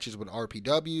his matches with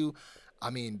RPW. I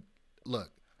mean, look,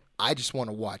 I just want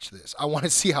to watch this. I want to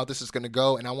see how this is going to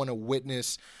go, and I want to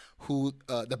witness who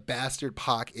the bastard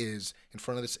Pac is in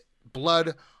front of this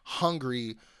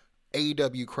blood-hungry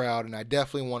AEW crowd, and I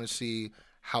definitely want to see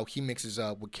how he mixes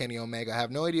up with Kenny Omega. I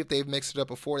have no idea if they've mixed it up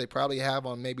before. They probably have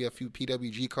on maybe a few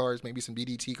PWG cards, maybe some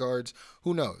DDT cards.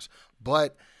 Who knows?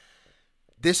 But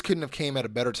this couldn't have came at a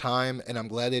better time, and I'm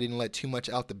glad they didn't let too much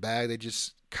out the bag. They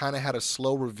just kind of had a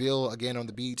slow reveal again on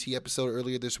the BET episode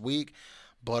earlier this week.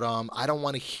 But I don't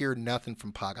want to hear nothing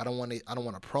from Pac. I don't want a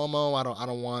promo. I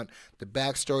don't want the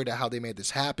backstory to how they made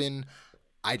this happen.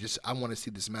 I want to see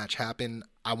this match happen.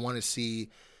 I want to see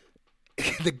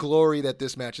the glory that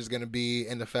this match is going to be,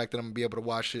 and the fact that I'm going to be able to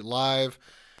watch it live.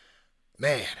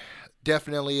 Man,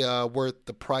 definitely worth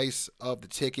the price of the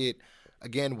ticket.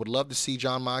 Again, would love to see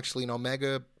Jon Moxley and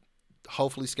Omega,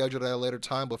 hopefully scheduled at a later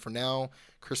time. But for now,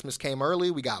 Christmas came early.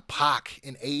 We got Pac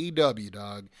in AEW,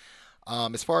 dog.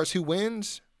 As far as who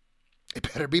wins, it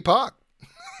better be Pac.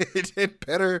 It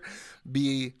better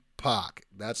be Pac.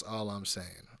 That's all I'm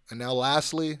saying. And now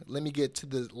lastly, let me get to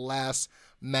the last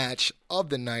match of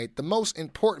the night, the most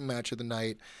important match of the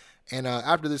night. And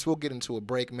after this, we'll get into a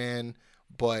break, man.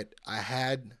 But I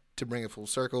had to bring it full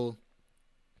circle.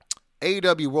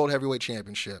 AEW World Heavyweight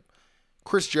Championship.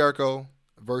 Chris Jericho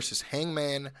versus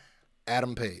Hangman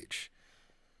Adam Page.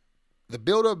 The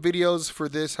build-up videos for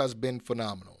this has been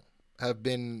phenomenal. Have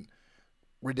been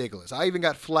ridiculous. I even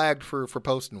got flagged for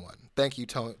posting one. Thank you,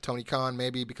 Tony Khan,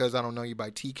 maybe because I don't know you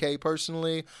by TK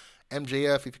personally.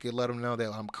 MJF, if you could let him know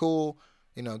that I'm cool,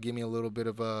 give me a little bit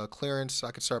of clearance so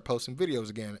I could start posting videos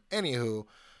again. Anywho,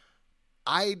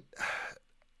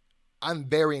 I'm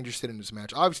very interested in this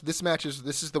match. Obviously,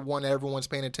 this is the one everyone's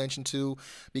paying attention to,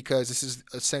 because this is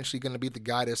essentially going to be the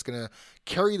guy that's going to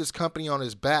carry this company on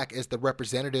his back as the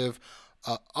representative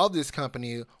of this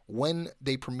company when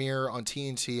they premiere on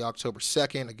TNT October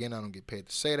 2nd. Again, I don't get paid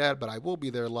to say that, but I will be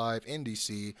there live in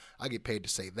DC. I get paid to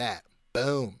say that.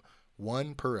 Boom.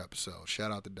 One per episode.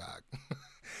 Shout out to Doc.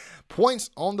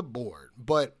 Points on the board.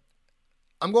 But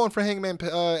I'm going for Hangman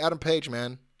Adam Page,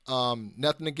 man.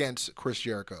 Nothing against Chris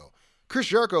Jericho. Chris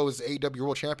Jericho is AEW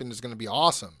World Champion, is going to be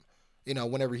awesome,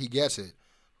 whenever he gets it.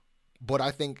 But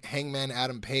I think Hangman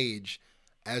Adam Page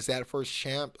as that first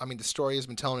champ, I mean, the story has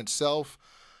been telling itself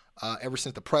ever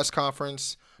since the press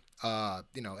conference,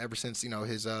 ever since,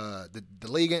 his the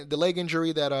leg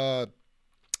injury that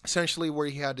essentially where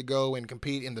he had to go and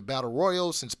compete in the Battle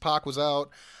Royal since Pac was out.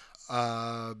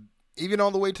 Even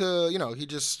all the way to, he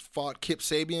just fought Kip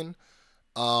Sabian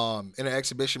in an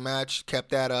exhibition match,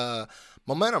 kept that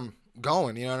momentum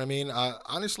going, you know what I mean?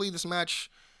 Honestly, this match,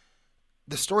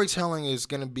 the storytelling is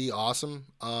going to be awesome.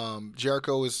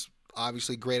 Jericho is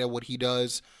obviously great at what he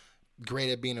does,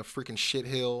 great at being a freaking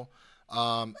shithill.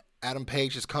 Adam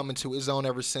Page has come into his own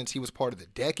ever since he was part of the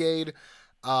Decade.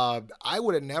 I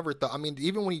would have never thought, I mean,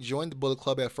 even when he joined the Bullet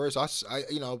Club at first, I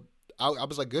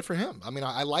was like, good for him. I mean,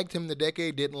 I liked him in the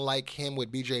Decade, didn't like him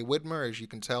with BJ Whitmer, as you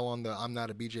can tell on the I'm Not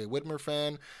a BJ Whitmer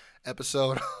Fan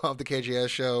episode of the KJS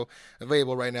show,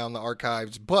 available right now in the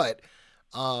archives. But,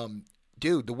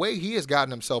 dude, the way he has gotten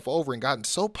himself over and gotten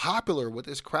so popular with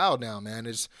this crowd now, man,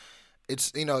 is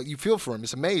it's, you feel for him.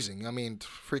 It's amazing. I mean,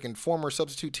 freaking former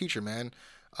substitute teacher, man.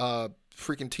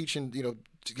 Freaking teaching,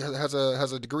 has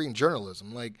a degree in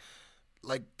journalism. Like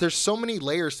there's so many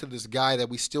layers to this guy that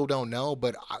we still don't know,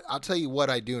 but I'll tell you what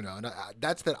I do know. And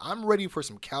that's that I'm ready for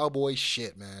some cowboy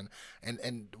shit, man.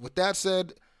 And with that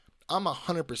said, I'm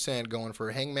 100% going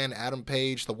for Hangman Adam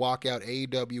Page, the walkout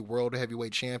AEW World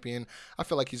Heavyweight Champion. I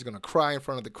feel like he's going to cry in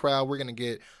front of the crowd. We're going to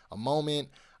get a moment.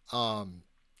 I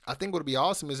think what would be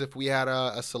awesome is if we had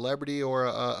a celebrity or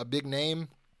a big name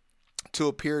to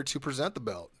appear to present the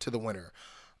belt to the winner.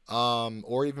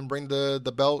 Or even bring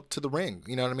the belt to the ring.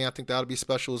 You know what I mean? I think that would be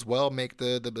special as well. Make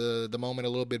the moment a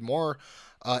little bit more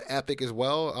epic as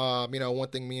well. One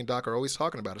thing me and Doc are always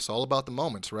talking about, it's all about the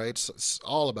moments, right? It's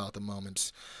all about the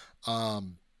moments.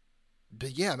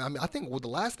 But yeah, I mean, I think the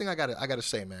last thing I gotta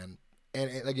say, man,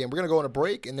 and again, we're gonna go on a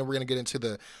break, and then we're gonna get into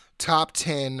the top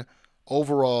 10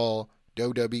 overall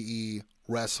WWE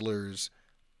wrestlers.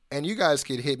 And you guys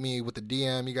could hit me with the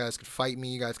DM. You guys could fight me.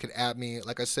 You guys could at me.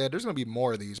 Like I said, there's gonna be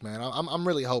more of these, man. I'm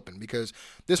really hoping, because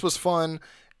this was fun,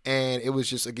 and it was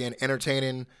just, again,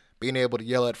 entertaining. Being able to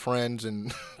yell at friends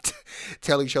and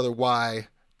tell each other why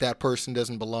that person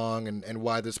doesn't belong and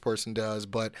why this person does.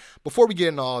 But before we get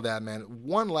into all of that, man,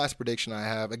 one last prediction I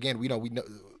have. Again,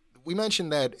 we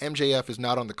mentioned that MJF is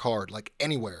not on the card, like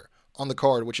anywhere on the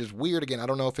card, which is weird. Again, I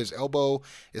don't know if his elbow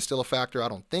is still a factor. I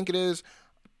don't think it is.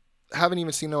 Haven't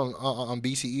even seen him on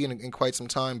BCE in quite some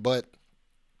time. But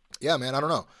yeah, man, I don't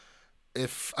know.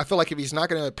 I feel like if he's not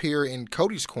going to appear in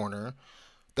Cody's corner,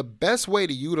 the best way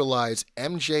to utilize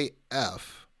MJF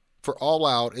for All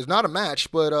Out is not a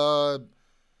match, but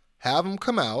have him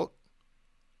come out,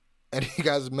 and you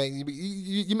guys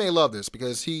you may love this,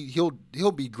 because he'll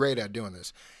be great at doing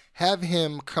this. Have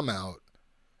him come out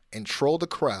and troll the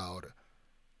crowd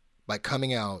by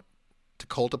coming out to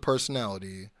Cult of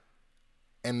Personality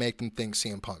and make them think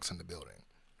CM Punk's in the building.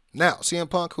 Now, CM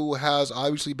Punk, who has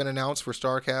obviously been announced for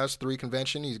StarCast 3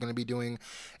 convention, he's going to be doing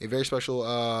a very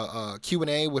special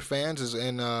Q&A with fans,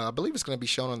 and I believe it's going to be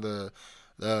shown on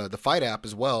the Fight app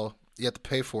as well. You have to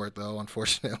pay for it, though,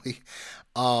 unfortunately.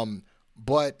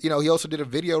 But, he also did a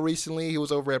video recently. He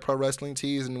was over at Pro Wrestling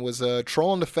Tees and was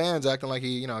trolling the fans, acting like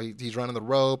he's running the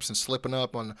ropes and slipping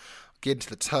up on getting to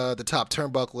the top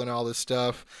turnbuckle and all this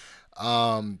stuff.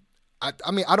 I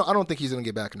don't think he's going to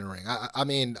get back in the ring. I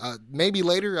mean, maybe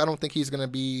later. I don't think he's going to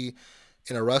be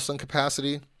in a wrestling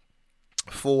capacity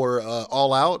for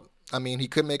All Out. I mean, he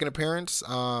could make an appearance.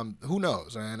 Who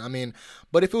knows, man? I mean,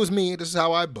 but if it was me, this is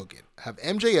how I book it. Have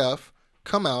MJF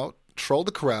come out, troll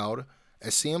the crowd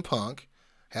as CM Punk,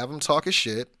 have him talk his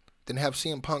shit, then have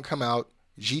CM Punk come out,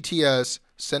 GTS,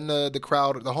 send the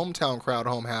crowd, the hometown crowd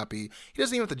home happy. He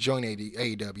doesn't even have to join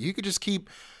AEW. He could just keep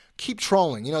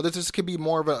trolling. This could be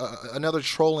more of another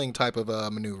trolling type of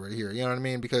maneuver here. You know what I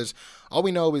mean? Because all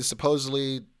we know is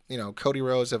supposedly, Cody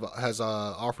Rhodes has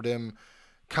offered him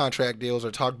contract deals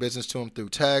or talked business to him through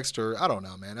text, or I don't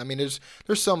know, man. I mean, there's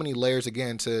so many layers,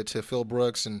 again, to Phil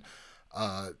Brooks, and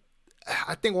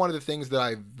I think one of the things that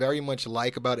I very much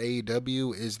like about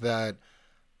AEW is that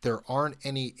there aren't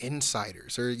any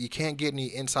insiders, or you can't get any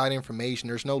inside information.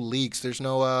 There's no leaks. There's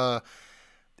no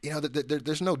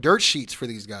there's no dirt sheets for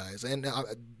these guys, and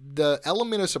the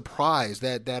element of surprise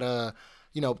that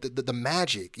the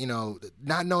magic,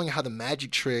 not knowing how the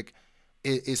magic trick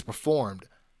is performed,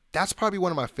 that's probably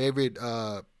one of my favorite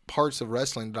parts of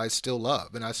wrestling that I still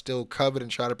love and I still covet and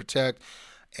try to protect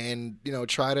and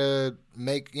try to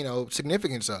make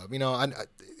significance of.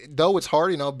 Though it's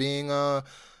hard, being a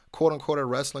quote unquote a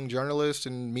wrestling journalist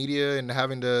and media and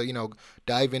having to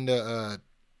dive into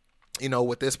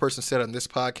what this person said on this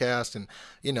podcast and,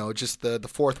 just the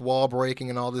fourth wall breaking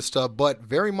and all this stuff. But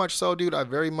very much so, dude, I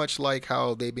very much like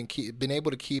how they've been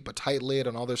able to keep a tight lid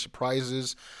on all their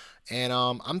surprises. And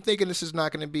I'm thinking this is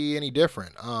not going to be any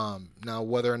different. Now,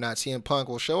 whether or not CM Punk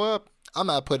will show up, I'm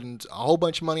not putting a whole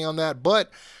bunch of money on that.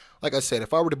 But like I said,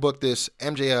 if I were to book this,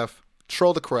 MJF,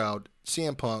 troll the crowd,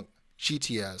 CM Punk,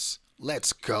 GTS,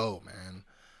 let's go, man.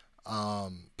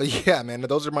 But yeah, man,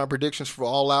 those are my predictions for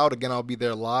All Out. Again, I'll be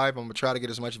there live. I'm gonna try to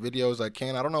get as much video as I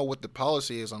can. I don't know what the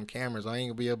policy is on cameras. I ain't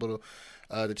gonna be able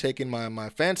to take in my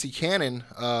fancy Canon,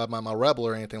 my Rebel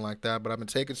or anything like that. But I've been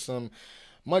taking some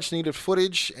much needed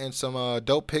footage and some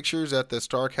dope pictures at the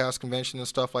StarCast convention and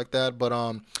stuff like that. But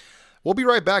we'll be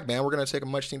right back, man. We're gonna take a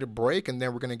much needed break, and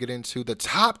then we're gonna get into the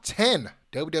top 10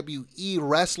 WWE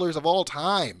wrestlers of all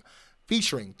time,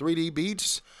 featuring 3D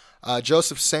Beatz,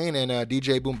 Joseph Sane, and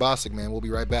DJ Bostick, man. We'll be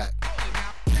right back.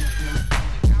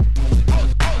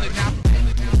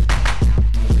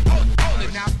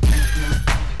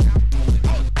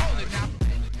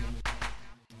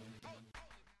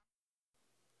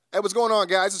 what's going on,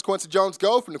 guys? It's Quincy Jones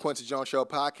Go from the Quincy Jones Show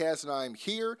podcast, and I am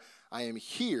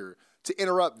here to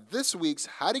interrupt this week's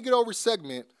How to Get Over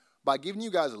segment by giving you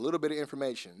guys a little bit of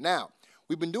information. Now,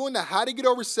 we've been doing the How to Get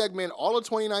Over segment all of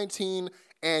 2019,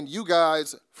 and you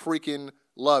guys freaking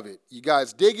love it. You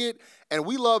guys dig it, and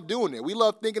we love doing it. We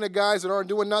love thinking of guys that aren't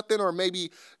doing nothing, or maybe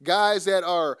guys that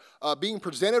are being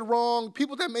presented wrong,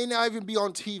 people that may not even be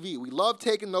on TV. We love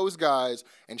taking those guys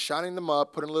and shining them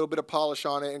up, putting a little bit of polish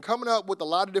on it, and coming up with a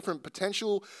lot of different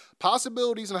potential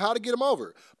possibilities on how to get them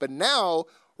over. But now,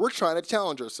 we're trying to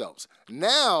challenge ourselves.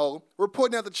 Now, we're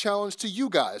putting out the challenge to you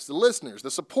guys, the listeners,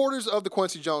 the supporters of the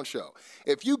Quincy Jones Show.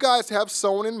 If you guys have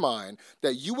someone in mind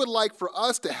that you would like for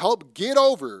us to help get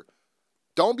over,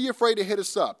 don't be afraid to hit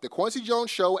us up,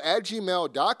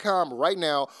 thequincyjoneshow@gmail.com right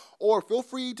now, or feel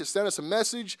free to send us a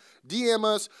message, DM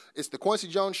us. It's The Quincy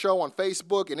Jones Show on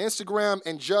Facebook and Instagram,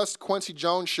 and just Quincy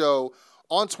Jones Show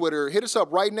on Twitter. Hit us up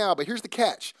right now, but here's the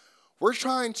catch. We're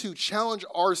trying to challenge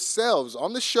ourselves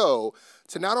on the show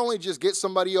to not only just get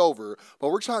somebody over, but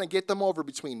we're trying to get them over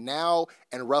between now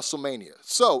and WrestleMania.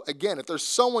 So, again, if there's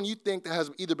someone you think that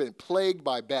has either been plagued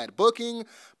by bad booking,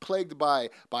 plagued by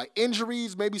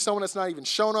injuries, maybe someone that's not even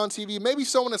shown on TV, maybe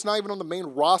someone that's not even on the main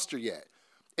roster yet,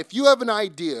 if you have an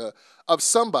idea of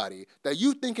somebody that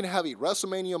you think can have a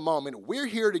WrestleMania moment, we're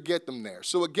here to get them there.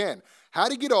 So, again, how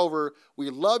to get over. We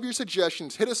love your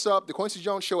suggestions. Hit us up,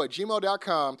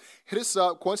 thequincyjoneshow@gmail.com. Hit us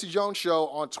up, Quincy Jones Show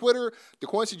on Twitter, The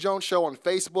Quincy Jones Show on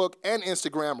Facebook and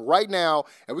Instagram right now,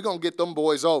 and we're going to get them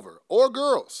boys over. Or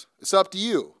girls. It's up to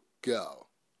you. Go.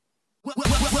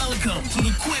 Welcome to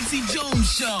the Quincy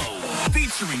Jones Show,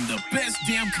 featuring the best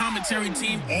damn commentary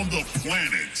team on the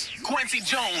planet. Quincy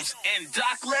Jones and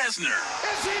Doc Lesnar.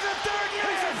 Is he the third man?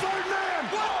 He's the third man.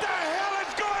 What the hell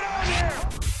is going on here?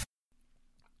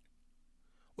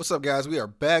 What's up, guys? We are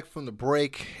back from the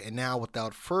break, and now,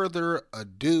 without further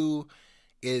ado,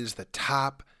 is the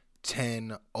top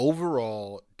 10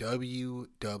 overall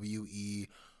WWE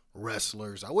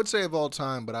wrestlers. I would say of all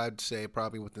time, but I'd say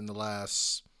probably within the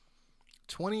last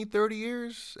 20, 30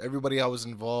 years. Everybody I was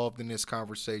involved in this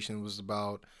conversation was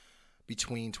about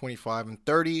between 25 and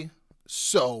 30.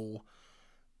 So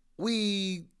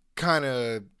we kind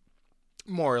of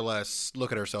more or less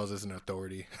look at ourselves as an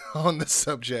authority on the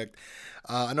subject.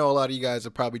 I know a lot of you guys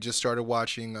have probably just started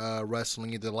watching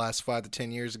wrestling either the last 5 to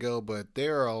 10 years ago, but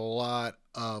there are a lot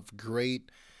of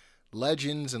great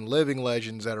legends and living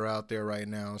legends that are out there right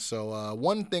now. So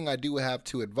one thing I do have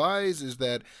to advise is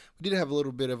that we did have a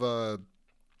little bit of I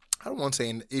don't want to say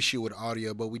an issue with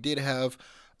audio, but we did have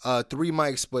 3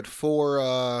 mics, but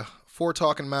four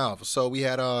talking mouths. So we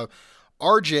had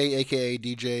RJ, a.k.a.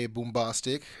 DJ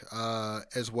Bostick,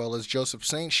 as well as Joseph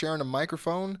Saint sharing a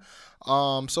microphone.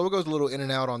 So it goes a little in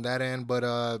and out on that end.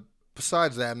 But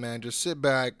besides that, man, just sit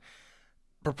back,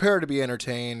 prepare to be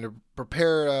entertained,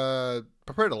 prepare to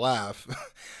laugh,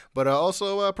 but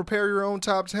also prepare your own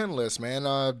top 10 list, man.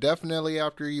 Definitely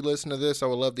after you listen to this, I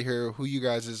would love to hear who you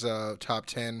guys' top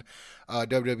 10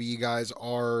 WWE guys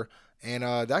are. And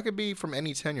that could be from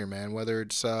any tenure, man, whether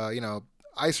it's, I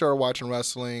started watching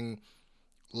wrestling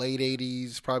late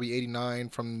 80s, probably 89,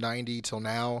 from 90 till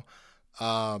now.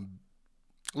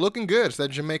 Looking good. It's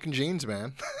that Jamaican jeans,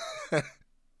 man.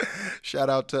 Shout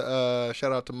out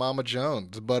to Mama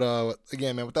Jones. But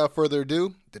again, man, without further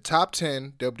ado, the top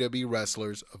 10 WWE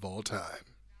wrestlers of all time.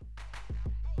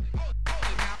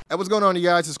 Hey, what's going on, you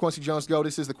guys? It's Quincy Jones Go.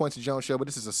 This is the Quincy Jones Show, but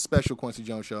this is a special Quincy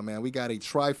Jones Show, man. We got a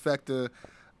trifecta,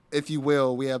 if you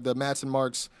will. We have the Mats and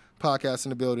Marks podcast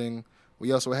in the building.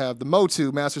 We also have the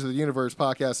Motu Masters of the Universe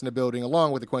podcast in the building,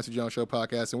 along with the Quincy Jones Show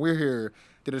podcast. And we're here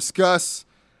to discuss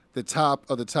the top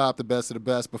of the top, the best of the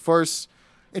best. But first,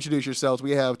 introduce yourselves.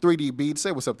 We have 3D Beatz.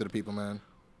 Say what's up to the people, man.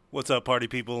 What's up, party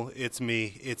people? It's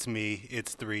me. It's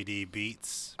 3D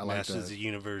Beatz. I like Masters that. of the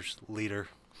Universe leader.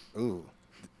 Ooh.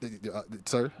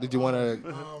 Sir, did you want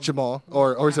to Jamal?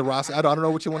 Or is it Ross? I don't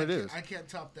know which one it is. I can't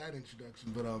top that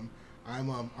introduction, but I'm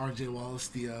RJ Wallace,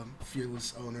 the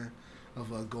fearless owner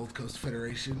of Gold Coast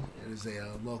Federation. It is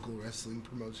a local wrestling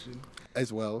promotion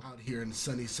As well. out here in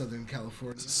sunny Southern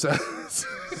California.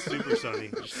 Super sunny.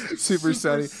 Super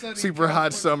sunny, sunny super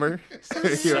hot summer.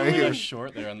 Here.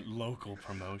 Short there on local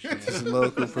promotion. It's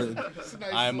local for. It's a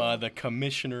nice I'm little- the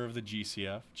commissioner of the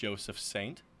GCF, Joseph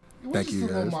Saint. we're Thank just you, a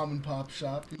little guys. mom and pop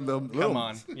shop. you know. Come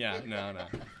on. Yeah, no.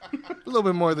 A little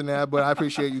bit more than that, but I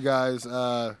appreciate you guys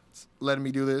letting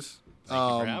me do this. Thank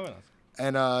you for having us.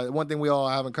 And one thing we all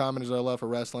have in common is our love for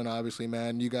wrestling, obviously,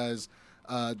 man. You guys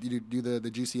you do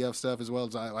the GCF stuff as well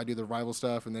as I do the rival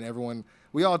stuff, and then everyone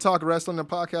we all talk wrestling and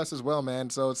podcast as well, man.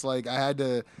 So it's like I had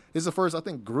to. This is the first, I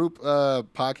think, group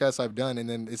podcast I've done, and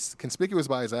then it's conspicuous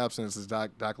by his absence is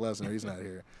Doc Lesnar. He's not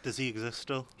here. Does he exist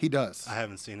still? He does. I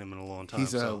haven't seen him in a long time.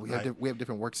 He's so we have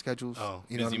different work schedules. Oh,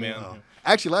 you know what I mean? man. Oh.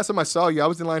 Actually, last time I saw you, I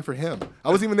was in line for him. I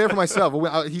wasn't even there for myself.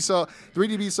 He saw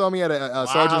 3DB saw me at a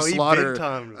Sergeant he Slaughter. big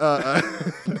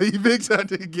timed. He big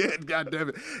timed again. God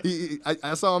damn it.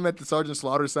 I saw him at the Sergeant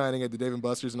Slaughter signing at the Dave &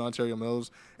 Buster's in Ontario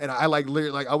Mills, and I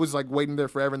literally I was waiting there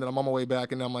forever, and then I'm on my way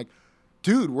back, and I'm like,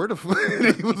 dude, where the fuck?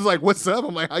 He was like, what's up?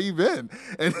 I'm like, how you been?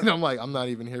 And then I'm like, I'm not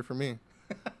even here for me.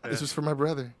 This was for my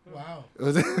brother. Wow. It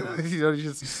was,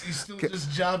 You're still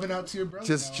just jobbing out to your brother.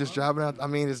 just jobbing out. I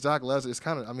mean, it's Doc Lesnar. It's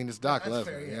kind of. I mean, it's Doc That's Lesnar.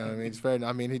 fair, You yeah. know what I mean? It's fair.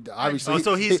 I mean, he obviously. Oh,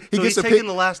 so he's gets to taking pick,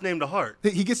 the last name to heart.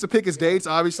 he gets to pick his dates.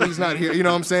 Obviously, he's not here. You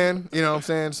know what I'm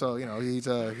saying? So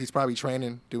he's probably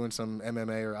training, doing some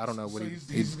MMA or I don't know what So he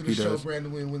he's going to show does.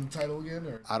 Brandon Wayne win the title again?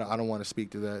 Or? I don't want to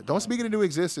speak to that. Don't speak it into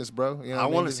existence, bro. You know I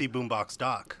what want mean? to see Boombox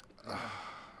Doc.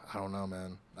 I don't know,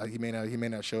 man. He may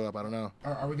not show up. I don't know.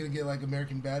 Are we going to get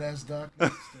American Badass Doc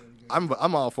next?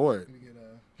 I'm all for it.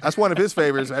 That's one of his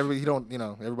favorites.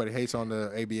 Everybody hates on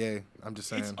the ABA. I'm just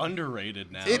saying. It's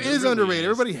underrated now. It is really underrated. is.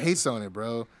 Everybody hates on it,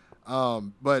 bro.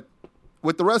 But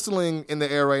with the wrestling in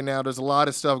the air right now, there's a lot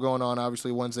of stuff going on.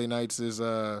 Obviously, Wednesday nights is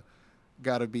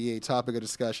got to be a topic of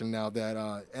discussion now that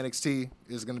NXT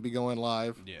is going to be going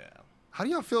live. Yeah. How do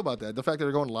y'all feel about that? The fact that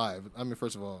they're going live. I mean,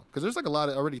 first of all, because there's a lot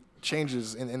of already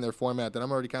changes in their format that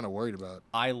I'm already kind of worried about.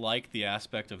 I like the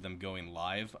aspect of them going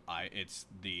live. It's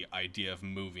the idea of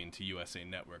moving to USA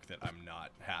Network that I'm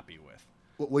not happy with.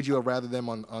 Would you have rather them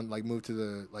on move to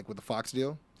the with the Fox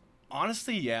deal?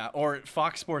 Honestly, yeah. Or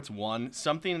Fox Sports 1,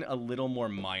 something a little more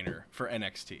minor for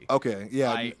NXT. Okay,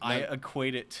 yeah. I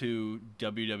equate it to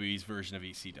WWE's version of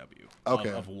ECW.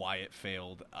 Okay. Of why it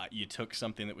failed. You took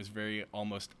something that was very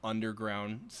almost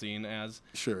underground, seen as,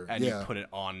 Sure, and yeah. you put it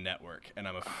on network. And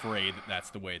I'm afraid that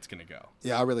that's the way it's going to go.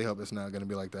 Yeah, I really hope it's not going to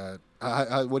be like that.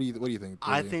 What do you think?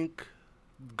 I Brady? think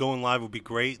going live would be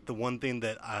great. The one thing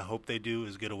that I hope they do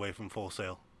is get away from Full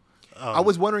Sail. I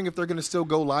was wondering if they're going to still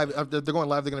go live. If they're going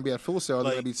live, they're going to be at Full Sail. Or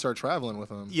they're going to start traveling with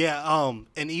them. Yeah,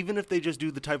 and even if they just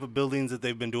do the type of buildings that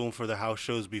they've been doing for their house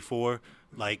shows before,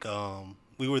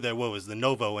 we were there, what was the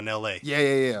Novo in L.A.?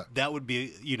 Yeah. That would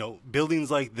be,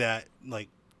 buildings like that,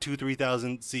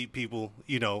 2,000-3,000 seat people,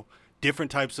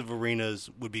 different types of arenas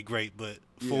would be great, but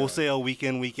Full Sail week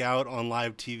in, week out on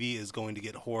live TV is going to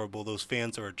get horrible. Those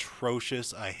fans are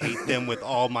atrocious. I hate them with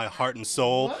all my heart and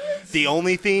soul. What? The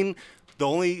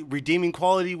only redeeming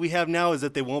quality we have now is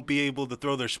that they won't be able to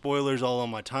throw their spoilers all on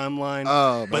my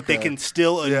timeline, but they okay. can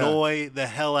still Yeah. annoy the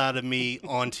hell out of me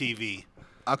on TV.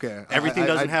 Okay. Everything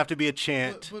doesn't have to be a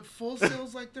chant. But Full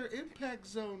Sail's like their impact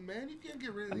zone, man. You can't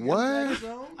get rid of the What? impact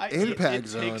zone. Impact it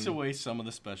Zone. takes away some of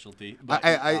the specialty. But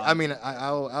I mean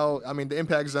the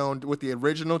Impact Zone with the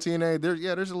original TNA.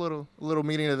 There's a little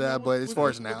meaning to that, but as far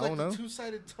as now, with no. the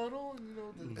two-sided tunnel,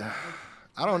 and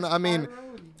I don't know. I mean,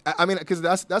 because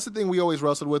that's the thing we always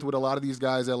wrestled with a lot of these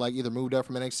guys that either moved up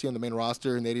from NXT on the main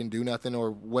roster and they didn't do nothing or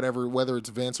whatever, whether it's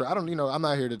Vince or I'm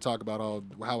not here to talk about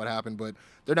how it happened, but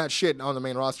they're not shit on the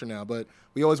main roster now. But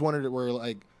we always wondered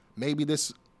where maybe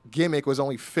this gimmick was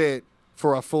only fit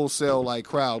for a Full Sail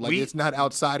crowd. It's not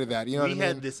outside of that. You know what I mean? We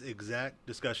had this exact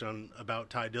discussion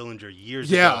about Ty Dillinger years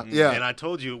Yeah, ago. yeah. And I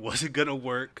told you it wasn't going to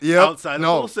work Yep. outside of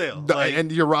Full Sail.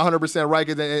 And you're 100% right.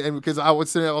 And because I was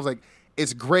sitting there, I was like,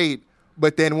 it's great.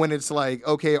 But then when it's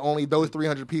okay, only those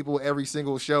 300 people every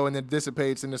single show, and then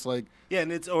dissipates, and it's yeah,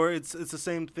 and it's the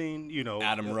same thing,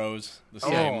 Adam Rose, the oh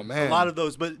same. man, a lot of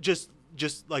those, but just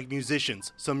like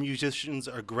musicians. Some musicians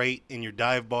are great in your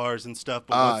dive bars and stuff,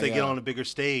 but once they get on a bigger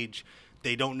stage,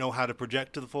 they don't know how to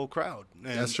project to the full crowd.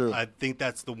 And that's true. I think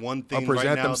that's the one thing present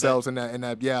right now themselves in that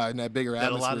bigger that atmosphere.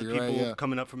 a lot of people right?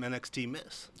 coming up from NXT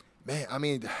miss. Man, I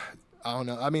mean, I don't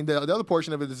know. I mean, the other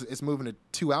portion of it is it's moving to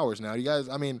 2 hours now. You guys,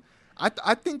 I mean,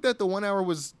 I think that the 1 hour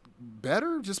was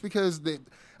better just because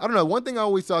I don't know. One thing I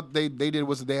always thought they did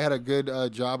was they had a good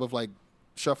job of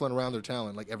shuffling around their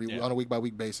talent on a week by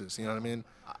week basis. You know what I mean?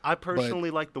 I personally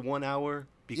like the 1 hour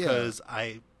because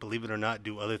I, believe it or not,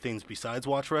 do other things besides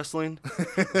watch wrestling.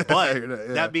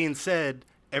 But that being said,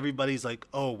 everybody's like,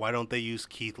 oh, why don't they use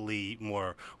Keith Lee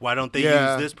more? Why don't they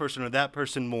use this person or that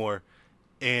person more?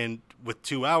 And with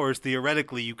 2 hours,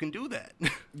 theoretically, you can do that.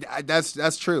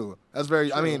 That's true. That's very.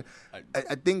 True. I mean,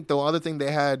 I think the other thing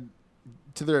they had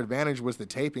to their advantage was the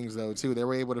tapings, though. Too, they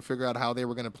were able to figure out how they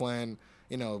were going to plan.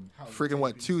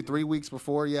 2-3 weeks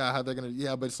before. Yeah, how they're gonna.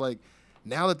 Yeah, but it's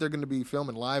Now that they're going to be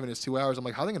filming live and it's 2 hours, I'm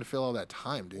like, how are they going to fill all that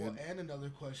time, dude? Well, and another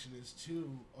question is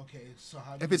too. Okay, so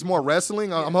how? If it's more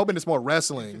wrestling, I'm hoping it's more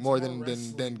wrestling it's more more than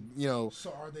wrestling, you know.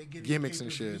 So are they getting gimmicks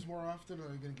and pay-per-views shit. more often? Or are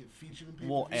they going to get featured in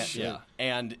Well, pay-per-views?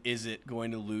 and is it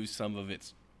going to lose some of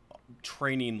its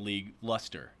training league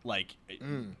luster? Like,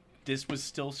 this was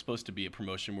still supposed to be a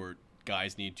promotion where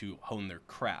guys need to hone their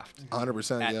craft.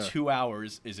 100%. At Yeah. 2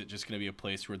 hours, is it just going to be a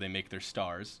place where they make their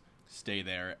stars, stay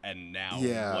there, and now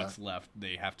what's left,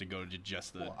 they have to go to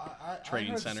just the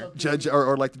training center? Judge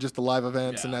or like just the live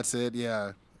events and Yeah. that's it.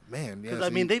 Yeah, man. Yeah. Because I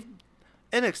mean,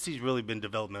 NXT's really been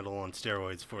developmental on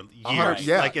steroids for years. 100,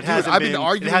 yeah. Like it Dude, hasn't I've been. been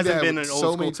arguing it hasn't that been an old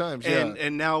so many school- times,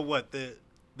 And now what the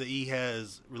E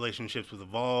has relationships with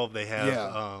Evolve. They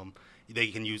have they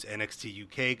can use NXT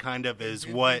UK kind of as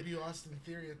what Austin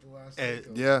Theory at the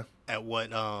last at what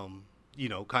you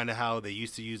know, kind of how they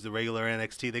used to use the regular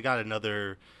NXT. They got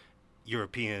another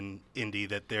European indie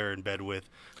that they're in bed with.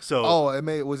 So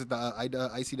was it the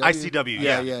ICW?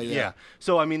 ICW, yeah.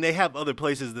 So I mean, they have other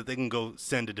places that they can go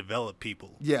send to develop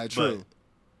people. Yeah, true.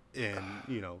 And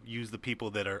you know, use the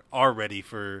people that are ready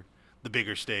for the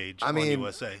bigger stage. I mean, on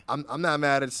USA. I'm not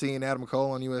mad at seeing Adam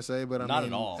Cole on USA, but Not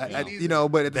at all, no. you know,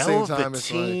 but at the same time, it's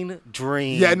Velveteen like,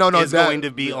 Dream Yeah, no, is that- going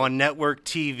to be on network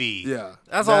TV. Yeah,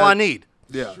 That's all I need.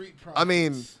 Yeah, Street I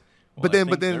mean. Profits. But Well, I then,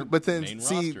 think their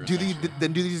see, main roster do is do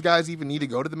these guys even need to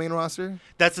go to the main roster?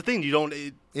 That's the thing. You don't.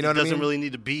 It, You know it what I doesn't mean? really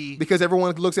need to be. Because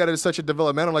everyone looks at it as such a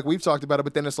developmental, like we've talked about it.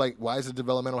 But then it's like, why does the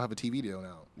developmental have a TV deal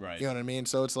now? Right. You know what I mean?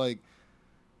 So it's like,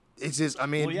 it's just, I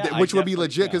mean, Well, yeah, which I would be definitely-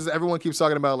 legit yeah. because everyone keeps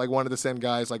talking about like wanted to send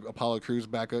guys like Apollo Crews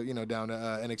back, down to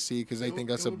NXT because they think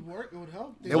that's it would work. It would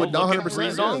help. It would Look at 100%,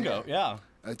 Breezango, yeah.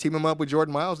 team them up with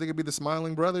Jordan Miles. They could be the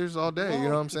Smiling Brothers all day. You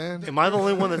know what I'm saying? Am I the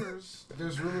only one that?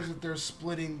 There's rumors that they're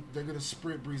splitting. They're going to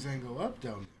split Breezango up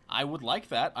down. I would like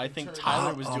that. I think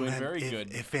Tyler was doing man, very if,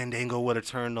 good. If Fandango would have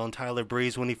turned on Tyler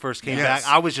Breeze when he first came Yes.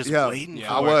 back, I was just Yeah. waiting Yeah.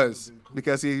 for I it. was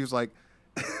because he was like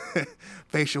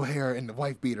facial hair and the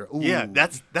wife beater. Ooh. Yeah,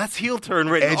 that's heel turn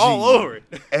written Edgy. all over it.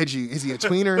 Edgy. Is he a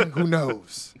tweener? Who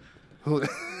knows? Who?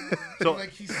 So,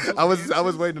 Like he's so I was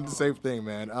handsome. waiting the same thing,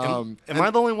 man. am I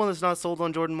the only one that's not sold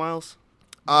on Jordan Miles?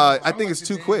 I I think like it's the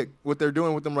too name. quick what they're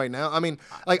doing with them right now. I mean,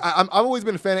 like I've always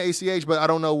been a fan of ACH, but I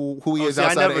don't know who he is I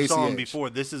outside never of ACH. saw him before.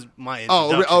 This is my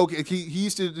Oh, introduction. okay. He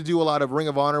used to do a lot of Ring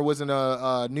of Honor. Was in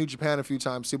New Japan a few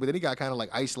times too, but then he got kind of like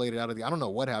isolated out of the. I don't know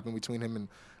what happened between him and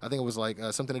I think it was like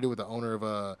something to do with the owner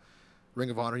of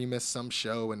Ring of Honor. He missed some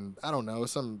show and I don't know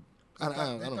some. I They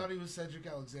don't know. thought he was Cedric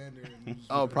Alexander. And he was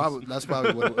Oh, probably that's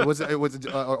probably what it was. It was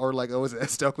was it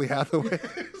Stokely Hathaway? they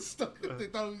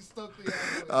thought he was Stokely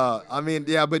Hathaway. I mean,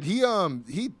 yeah, but he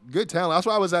good talent. That's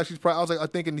why I was actually surprised. I was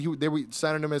like, thinking they were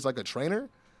signing him as like a trainer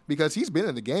because he's been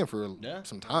in the game for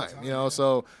some time,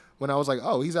 So when I was like,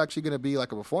 oh, he's actually gonna be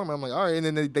like a performer, I'm like, all right. And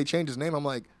then they changed his name. I'm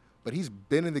like, but he's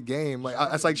been in the game. Like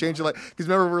that's like changing like because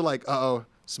remember we're like, oh,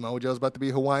 Samoa Joe's about to be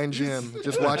Hawaiian Jim.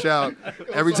 Just watch out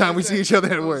every time we see each other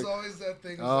at work.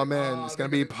 Oh man, it's gonna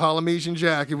be Polynesian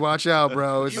Jack. You watch out,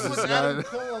 bro. It's You just was not- Adam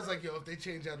Cole. I was like, yo, if they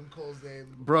change Adam Cole's name,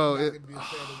 Bro, I'm not it- gonna be a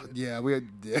fan of it. yeah,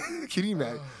 we. Can you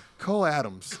imagine? Cole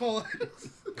Adams. Cole.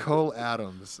 Cole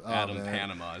Adams. Oh, Adam man.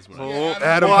 Panama is what Well, Yeah,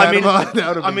 Adam well, I mean, Panama, that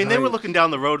would've I been mean, they were great. looking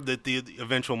down the road that the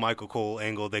eventual Michael Cole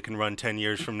angle they can run 10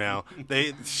 years from now.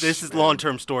 This is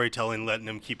long-term storytelling, letting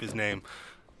him keep his name.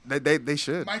 They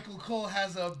should. Michael Cole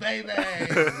has a baby.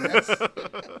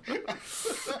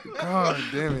 God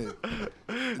damn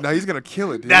it. No, he's gonna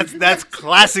kill it, dude. That's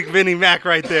classic Vinnie Mac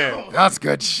right there. That's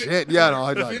good shit. Yeah, no,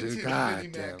 I thought, dude. Vintage God Vinnie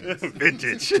damn. Mac.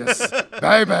 Vintage. Just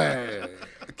baby.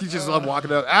 You just love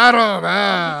walking up, Adam.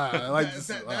 Like,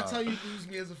 That's how you lose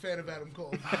me as a fan of Adam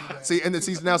Cole. see, and then,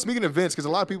 see, now speaking of Vince, because a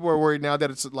lot of people are worried now that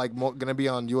it's like gonna be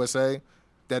on USA,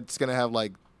 that's gonna have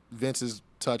like Vince's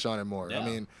touch on it more. Yeah.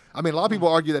 I mean, a lot of people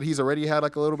argue that he's already had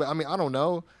like a little bit. I mean, I don't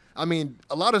know. I mean,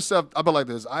 a lot of stuff. I'll be like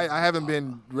this. I haven't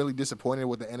been really disappointed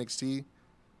with the NXT,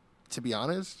 to be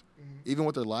honest. Even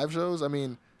with their live shows. I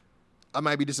mean, I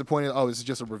might be disappointed. Oh, it's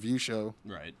just a review show.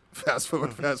 Right. Fast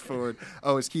forward.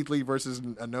 Oh, it's Keith Lee versus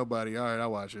a nobody. All right,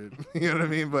 I'll watch it. You know what I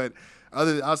mean? But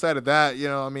outside of that,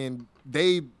 I mean,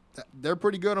 they're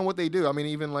pretty good on what they do. I mean,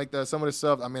 even like some of the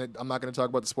stuff. I mean, I'm not going to talk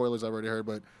about the spoilers I've already heard,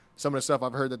 but some of the stuff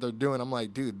I've heard that they're doing, I'm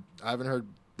like, dude, I haven't heard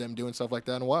them doing stuff like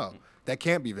that in a while. That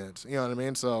can't be Vince. You know what I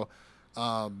mean? So,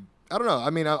 I don't know. I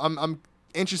mean, I'm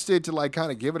interested to like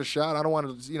kind of give it a shot. I don't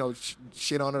want to,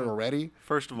 shit on it already.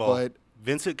 First of all, But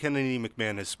Vincent Kennedy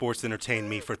McMahon has sports entertained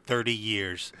me for 30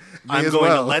 years. Me I'm as going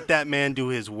well. to let that man do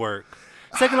his work.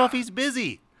 Second off, he's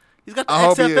busy. He's got the I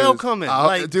hope he XFL is.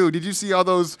 coming. Dude, did you see all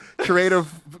those creative,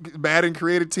 bad and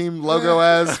creative team logo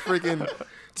as freaking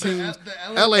team,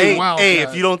 The LA Hey, Wildcats. hey,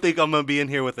 if you don't think I'm gonna be in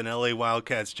here with an LA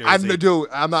Wildcats jersey, Dude,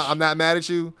 I'm not mad at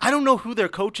you. I don't know who their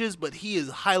coach is, but he is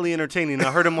highly entertaining.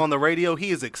 I heard him on the radio.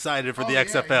 He is excited for the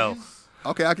XFL.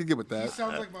 Okay, I can get with He that.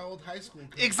 sounds like my old high school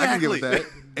coach. Exactly. I can get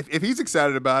with that. If he's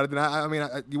excited about it, then I mean,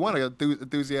 you want an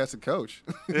enthusiastic coach.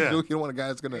 Yeah. You don't want a guy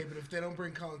that's gonna. Hey, but if they don't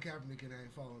bring Colin Kaepernick in, I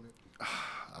ain't following it.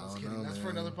 I was don't kidding. know, That's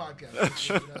for man. another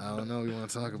podcast. I don't know. You want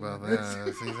to talk about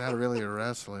that? He's not really a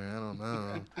wrestler. I don't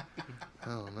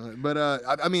know. But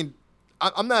I mean,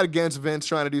 I'm not against Vince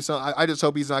trying to do something. I just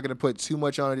hope he's not going to put too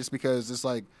much on it, just because it's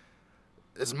like,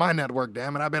 it's my network,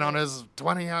 damn it. I've been on this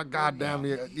 20 goddamn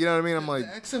year. You know what I mean? I'm like,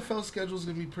 the XFL schedule is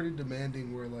gonna be pretty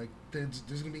demanding. Where like there's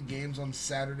gonna be games on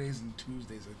Saturdays and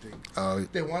Tuesdays. I think. oh.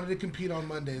 They wanted to compete on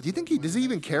Mondays. Do you think does he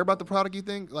even care about the product? You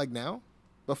think like now?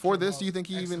 Before this, do you think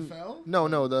he even? XFL?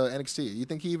 No, the NXT. You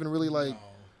think he even really like?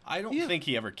 I don't think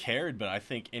he ever cared, but I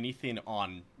think anything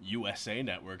on USA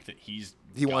Network that he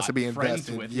wants to be friends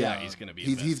invested. with, yeah, he's going to be.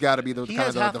 He's got to be the He kind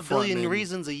has of half the a front billion man.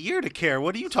 reasons a year to care.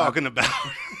 What are you talking about?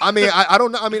 I mean, I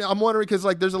don't know. I mean, I'm wondering because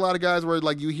like there's a lot of guys where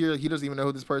like you hear he doesn't even know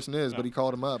who this person is, but he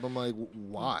called him up. I'm like,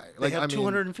 why? They Like have I mean,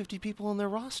 250 people on their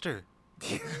roster.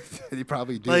 He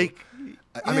probably do. Like,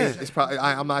 I mean, it's probably.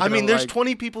 I'm not. I Gonna, mean, there's like,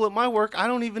 20 people at my work. I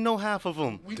don't even know half of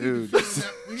them. We Dude. need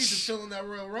to fill in that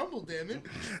Royal Rumble. Damn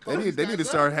it. They need to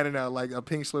start handing out like a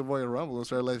pink slip Royal Rumble and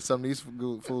start letting some of these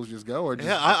fools just go. Or just,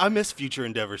 Yeah, I miss Future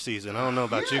Endeavor season. I don't know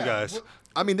about you guys.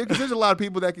 I mean, because there's a lot of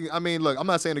people that can. I mean, look, I'm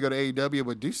not saying to go to AEW,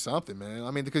 but do something, man.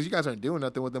 I mean, because you guys aren't doing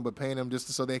nothing with them but paying them just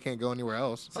so they can't go anywhere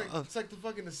else. It's like the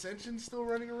fucking Ascension still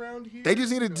running around here. They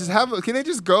just need to just have. Can they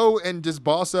just go and just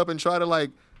boss up and try to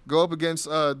like go up against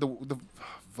the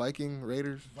Viking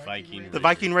Raiders? The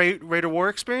Viking Raider War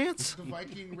experience? The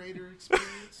Viking Raider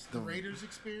experience. The Raiders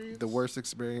experience. The worst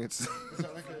experience. Is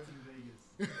that like a?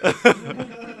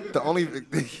 The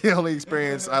only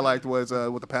experience I liked was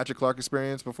with the Patrick Clark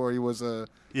experience before he was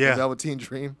Yeah. Velveteen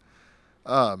Dream.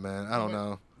 Oh man, I don't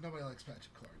know. Nobody likes Patrick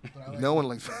Clark. But I like No one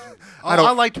likes.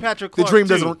 I liked Patrick The Clark, dream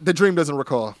too. The dream doesn't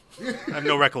recall. I have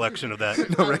no recollection of that.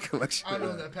 No recollection. I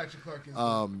know that Patrick Clark is.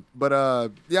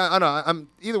 But yeah, I know. I'm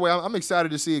either way. I'm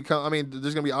excited to see it come. I mean,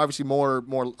 there's gonna be obviously more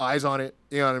eyes on it.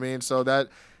 You know what I mean? So that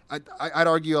I'd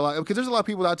argue a lot because there's a lot of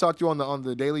people that I talk to on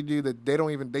the daily do that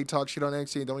they talk shit on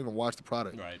NXT and don't even watch the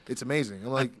product. Right. It's amazing.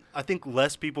 I'm like, I think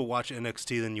less people watch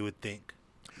NXT than you would think.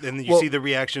 Then you see the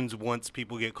reactions once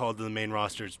people get called to the main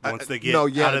rosters. Once they get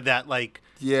out of that, like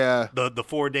yeah, the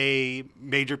 4-day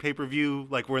major pay-per-view,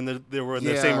 like they were in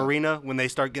the same arena. When they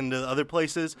start getting to the other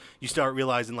places, you start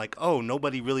realizing like, oh,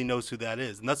 nobody really knows who that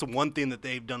is, and that's the one thing that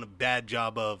they've done a bad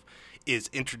job of.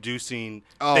 Is introducing.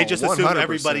 They just assume 100%.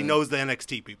 everybody knows the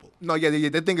NXT people. No, yeah,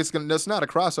 they think it's not a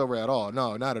crossover at all.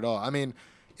 No, not at all. I mean,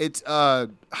 it's I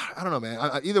don't know, man.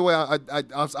 Either way, I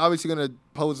was obviously gonna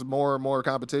pose more and more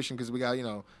competition because we got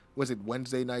was it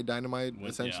Wednesday Night Dynamite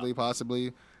essentially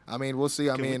possibly. I mean, we'll see.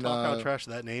 Can we talk how trash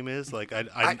that name is? Like,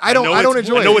 I don't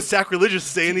enjoy it. I know it's sacrilegious to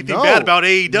say anything No. bad about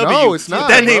AEW. No, it's not,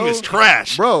 That name bro. is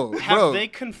trash, bro. Have they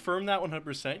confirmed that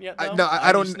 100% yet? Though? No,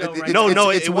 I don't. just know It, right it, now. No,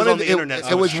 it's it one was of on the the internet,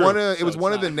 so It was it's one true. of. It was So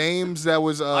one it's of the not. names that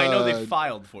was. I know they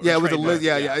filed for it. Yeah, it was a trademark, list.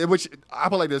 Yeah. Which I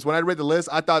put like this. When I read the list,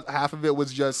 I thought half of it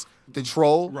was just the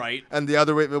troll, Right. and the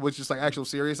other it was just like actual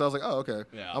serious. I was like, oh, okay.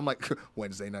 Yeah. I'm like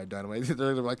Wednesday Night Dynamite.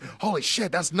 They're like, holy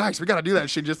shit, that's nice. We gotta do that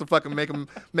shit just to fucking make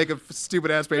a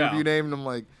stupid ass pay per view Yeah. name. And I'm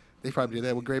like, they probably did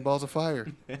that with Great Balls of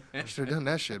Fire. I should have done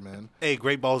that shit, man. Hey,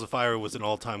 Great Balls of Fire was an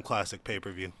all-time classic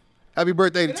pay-per-view. Happy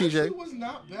birthday to it TJ. actually was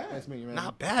not bad. Nice meeting you, man.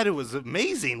 Not bad. It was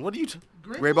amazing. What are you?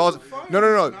 Great Balls. of Fire No.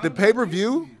 was not The a bad pay per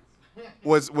view pay-per-view.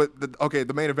 was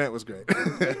the main event was great.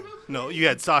 No, you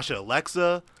had Sasha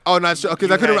Alexa. Oh, not sure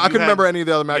because I couldn't remember any of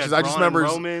the other matches. I just remember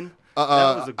Roman. That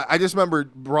was I just remember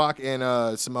Brock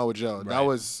and Samoa Joe. That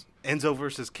was Enzo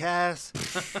versus Cass.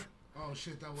 Oh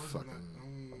shit, that wasn't.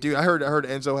 dude. I heard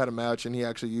Enzo had a match and he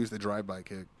actually used the drive-by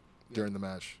kick during the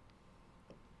match.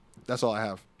 That's all I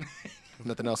have.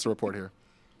 Nothing else to report here.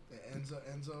 Enzo.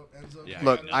 Yeah.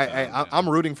 Look, Yeah. I'm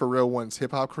rooting for Real One's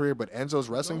hip hop career, but Enzo's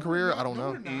wrestling career, I don't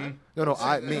No, know. we're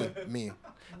not. No, me.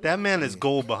 That man is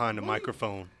gold behind a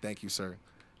microphone. Thank you, sir.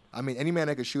 I mean, any man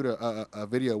that could shoot a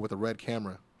video with a red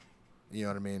camera, you know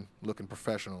what I mean, looking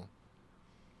professional,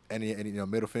 and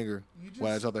middle finger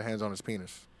while his other hand's on his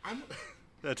penis.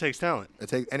 That takes talent.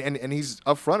 And he's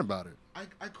upfront about it.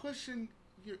 I question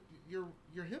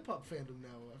your hip hop fandom now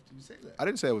after you say that. I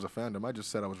didn't say it was a fandom. I just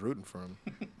said I was rooting for him.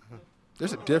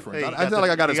 There's a difference. Hey, It's not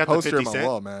like I got his you the poster in 50 my Cent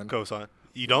wall, man. Cosign.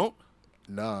 You don't?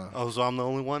 Nah. Oh, so I'm the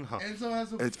only one? Huh. Enzo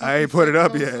has a I ain't put it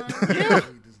up 50% yet. cosign? Yeah. No, he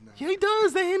does not. Yeah, he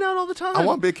does. They hang out all the time. I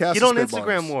want Big Cass Get to on spit Instagram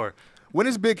bars. more. When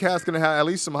is Big Cass gonna have at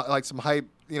least some hype?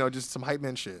 Just some hype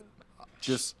man shit.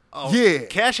 Just Oh, yeah.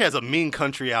 Cash has a Mean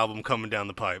Country album coming down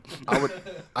the pipe.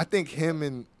 I think him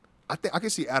and I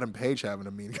could see Adam Page having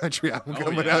a Mean Country album Oh,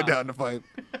 coming yeah. out down the pipe.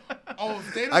 Oh,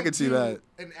 if they don't I could see do that.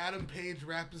 An Adam Page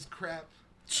rap is crap.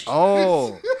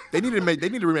 Oh, they need to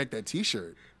remake that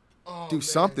T-shirt. Oh, Do man.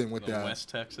 something with The that. West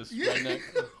Texas Yeah. redneck.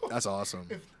 That's awesome.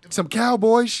 If Some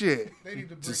cowboy shit. they need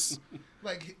to bring, Just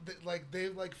like they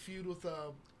feud with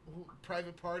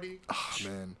Private Party. oh,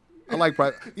 man. I like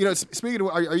private. You know, speaking of,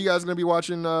 are you guys gonna be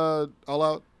watching All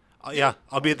Out? Yeah,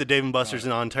 I'll be at the Dave & Buster's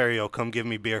in Ontario. Come give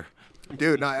me beer.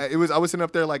 Dude, no, I was sitting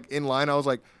up there like in line. I was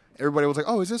like, everybody was like,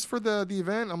 "Oh, is this for the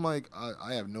event?" I'm like,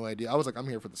 I have no idea. I was like, "I'm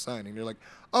here for the signing." They're like,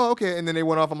 "Oh, okay." And then they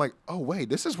went off. I'm like, "Oh, wait,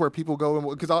 this is where people go."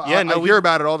 Because I hear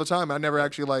about it all the time. I never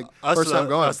actually like first time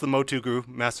going. Us, the Motu Group,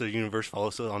 Master of the Universe. Follow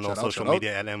us on all social shout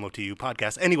media at MOTU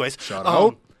Podcast. Anyways, Shout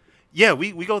out. yeah,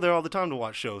 we go there all the time to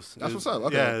watch shows. That's what's up.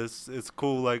 Okay. Yeah, it's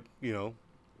cool. Like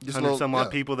Just 100 some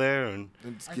odd people there and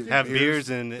have beers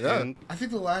and I think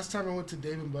the last time I went to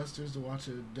Dave & Buster's to watch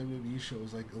a WWE show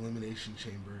was like Elimination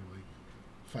Chamber, like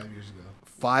 5 years ago.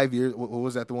 5 years. What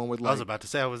was that? The one with like? I was about to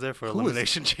say I was there for Who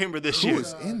Elimination Chamber this Who year.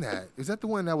 was in that? Is that the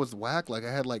one that was whack? Like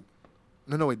I had like,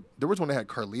 no, wait. There was one that had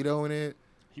Carlito in it.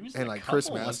 He was And, in a like, Chris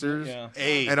couple, Masters. wasn't he? Yeah.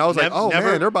 Hey, And I was like, oh,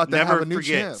 man, they're about to never have a new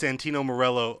forget, champ. Santino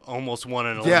Morello almost won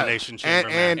an Elimination Chamber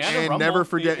and match. And a and Rumble. never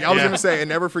forget. I was Yeah. gonna say, and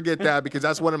never forget that because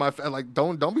that's one of my like.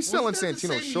 Don't be selling Wasn't that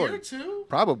the Santino same short. year, too?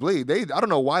 Probably I don't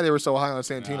know why they were so high on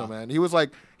Santino, Yeah. man. He was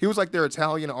like their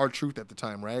Italian R-Truth at the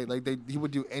time, right? Like he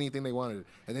would do anything they wanted,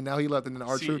 and then now he left, and then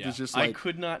R-Truth is just like I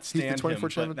could not he's the stand him,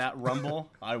 24/7 but that Rumble,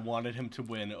 I wanted him to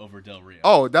win over Del Rio.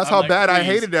 Oh, that's I'm how like, bad I please,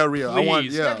 hated Del Rio. I want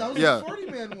please. Yeah, that was yeah. a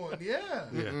 40-man one. Yeah.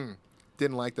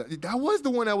 Didn't like that. That was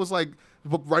the one that was like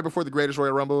right before the Greatest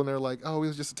Royal Rumble, and they're like, "Oh, it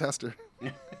was just a tester.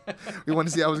 We wanted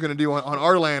to see how I was going to do on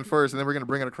our land first, and then we're going to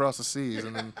bring it across the seas,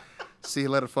 and then see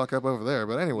let it fuck up over there."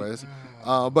 But anyways,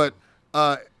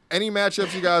 any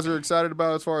matchups you guys are excited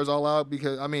about as far as All Out?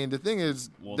 Because I mean, the thing is,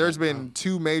 there's been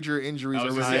two major injuries I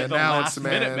was over gonna the say the announced, last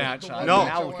minute man. match. I'm No,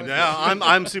 now looking yeah, forward.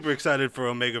 I'm super excited for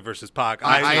Omega versus Pac.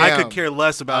 I I am. could care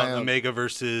less I about am. Omega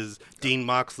versus Dean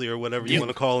Moxley or whatever you want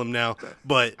to call him now.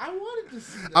 But I wanted to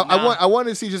see that. I wanted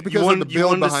to see just because of the you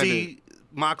build wanted to behind see it.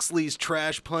 Moxley's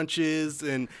trash punches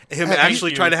and him Hey,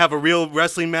 actually you- try to have a real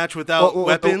wrestling match without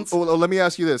weapons. Let me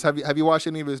ask you this: Have you watched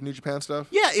any of his New Japan stuff?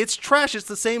 Yeah, it's trash. It's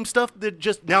the same stuff that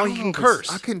just now he can curse.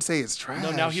 I couldn't say it's trash.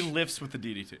 No, now he lifts with the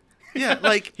DDT. Yeah,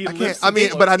 like He I lifts can't. I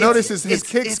mean, the but I floor. noticed his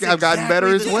kicks have gotten better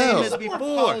as exactly the well. same as More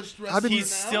before. polished wrestler He's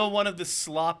now. still one of the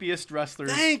sloppiest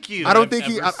wrestlers. Thank you. I don't I've think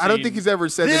he. ever I don't seen. think he's ever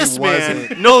said This that he wasn't.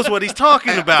 man knows what he's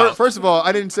talking about. First of all,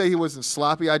 I didn't say he wasn't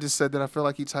sloppy. I just said that I feel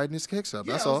like he tightened his kicks up.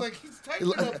 Yeah, That's I was all. like, he's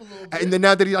tightening up a little bit. And then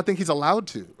now that I think he's allowed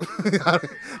to,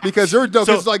 because they're no,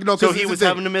 So, cause like no, so cause he it's was the thing.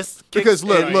 having to miss kicks Because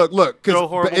look, and look, throw because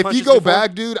horrible if you punches go before?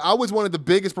 back, dude, I was one of the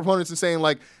biggest proponents in saying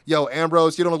like, yo,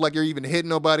 Ambrose, you don't look like you're even hitting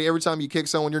nobody. Every time you kick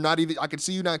someone, you're not even. I can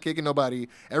see you not kicking nobody.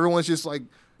 Everyone's just like,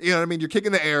 you know what I mean? You're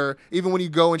kicking the air. Even when you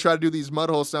go and try to do these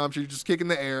mud hole stomps, you're just kicking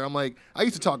the air. I'm like, I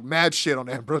used to talk mad shit on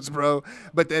Ambrose, bro.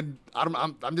 But then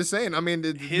I'm just saying. I mean,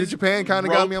 New His Japan kind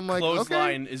of got me. I'm like, okay.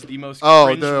 clothesline is the most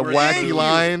Oh, the cringeworthy wacky move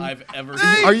line? I've ever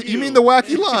Are seen. you mean the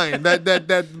wacky line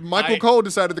that Michael I- Cole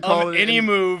decided to call Of it? any and-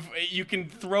 move, you can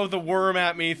throw the worm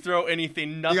at me, throw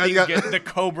anything. Nothing you got- gets the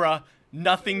Cobra.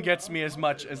 Nothing gets me as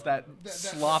much as that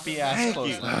sloppy ass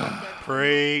clothesline.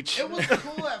 Preach. It was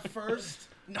cool at first.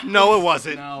 No, it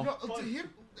wasn't. No. No, to him,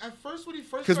 at first when he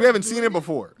first Because we started haven't seen doing it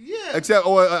before. Yeah. Except,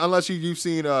 unless you've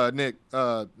seen Nick,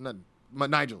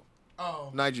 Nigel.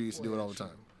 Oh. Nigel used to do it all the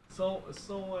time. So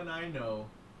someone I know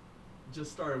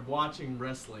just started watching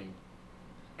wrestling,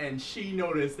 and she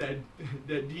noticed that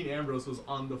Dean Ambrose was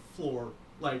on the floor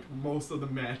like most of the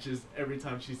matches every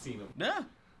time she's seen him. Yeah.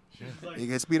 She's like, He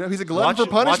gets beat up. He's a glutton for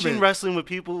punishment. Watching wrestling with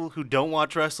people who don't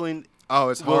watch wrestling Oh,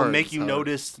 it's will hard. make It's you hard.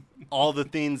 notice all the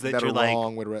things that that you're are like,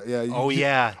 wrong with yeah. oh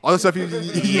yeah, All the stuff you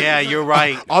yeah, you're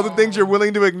right. all the things you're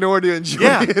willing to ignore to enjoy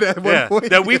Yeah, it at one yeah. point.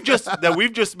 That we've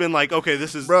just been like, okay,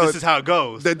 this is Bro, how it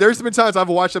goes. There's been times I've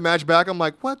watched a match back. I'm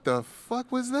like, what the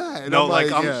fuck was that? And No, I'm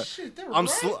like, I'm- yeah. Shit, they were I'm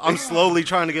right. I'm slowly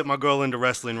trying to get my girl into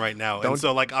wrestling right now, Don't- and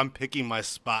so like I'm picking my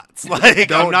spots. Like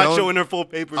I'm not don't- showing her full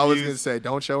pay per I was gonna views. say,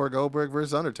 don't show her Goldberg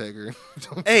versus Undertaker.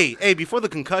 Hey, before the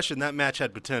concussion, that match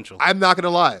had potential. I'm not gonna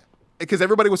lie, because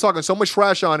everybody was talking so much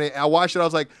trash on it. I watched it. I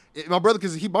was like, my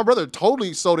brother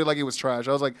totally sold it like it was trash.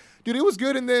 I was like, dude, it was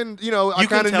good. And then I You can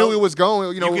kind of tell- knew it was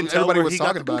going. you can tell everybody where was he got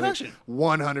talking the about it. concussion.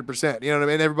 100%. You know what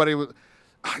I mean? Everybody was.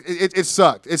 It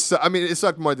sucked. I mean, it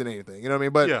sucked more than anything. You know what I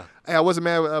mean? But Yeah. hey, I wasn't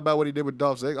mad about what he did with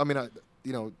Dolph Ziggler. I mean,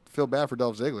 feel bad for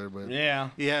Dolph Ziggler, but Yeah.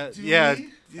 Yeah.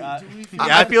 We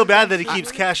I feel bad that he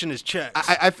keeps cashing his checks.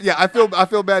 I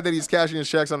feel bad that he's cashing his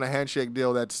checks on a handshake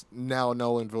deal that's now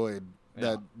null and void.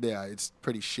 It's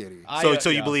pretty shitty. So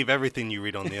you believe everything you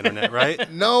read on the internet,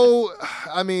 right? No,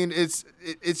 I mean it's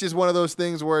just one of those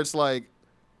things where it's like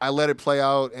I let it play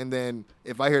out, and then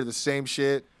if I hear the same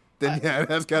shit, then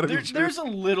that's gotta be true. There's a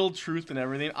little truth in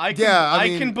everything. I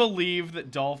can believe that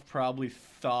Dolph probably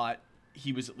thought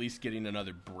he was at least getting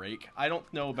another break. I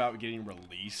don't know about getting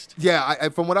released. Yeah,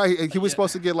 from what he was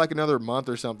supposed to get like another month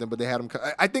or something, but they had him.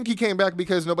 I think he came back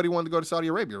because nobody wanted to go to Saudi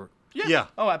Arabia. Yeah.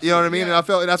 Oh, absolutely. You know what I mean?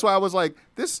 And that's why I was like,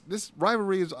 this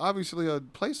rivalry is obviously a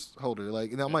placeholder.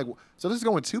 Like, and I'm like, so this is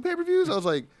going 2 pay-per-views? I was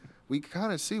like, we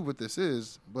kind of see what this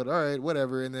is, but all right,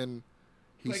 whatever. And then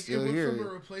he's still here. From a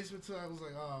replacement to, I was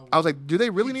like, oh. I was like, do they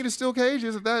really need a steel cage?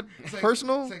 Is it that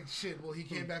personal? It's like, shit, well, he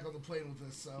came back on the plane with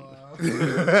us, so.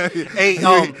 Hey,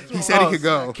 he said he could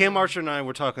go. Cam Archer and I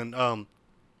were talking.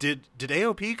 Did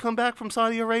AOP come back from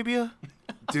Saudi Arabia?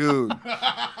 Dude,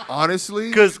 honestly,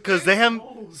 because they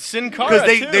haven't. Sin Cara,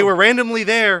 Because they were randomly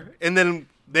there, and then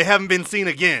they haven't been seen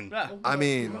again. Yeah. I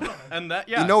mean, And that,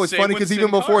 it's funny because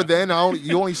even before then,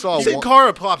 you only saw Sin one.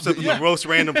 Cara pops up in the most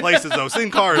random places, though.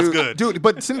 Sin Cara is good. Dude,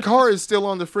 but Sin Cara is still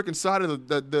on the freaking side of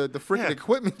the freaking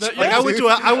equipment. Like, I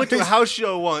went to a house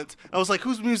show once. I was like,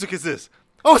 whose music is this?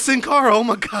 Oh, Sin Cara. Oh,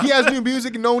 my God. He has new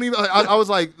music and no one even. I was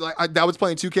like I was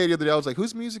playing 2K the other day. I was like,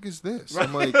 whose music is this?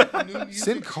 I'm like,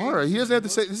 Sin Cara. He doesn't have to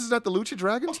say, this is not the Lucha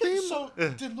Dragons theme? So,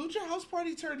 did Lucha House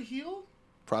Party turn heel?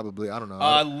 Probably. I don't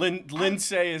know.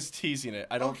 Lindsay is teasing it.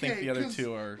 I don't think the other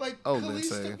two are. Like,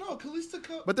 Lindsay.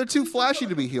 Kalisto. But they're too flashy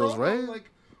to be heels, right?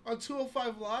 Like, on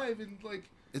 205 Live, and like.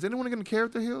 Is anyone going to care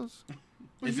if they're heels?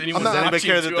 Is anyone Does anybody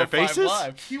care that they're 205 faces?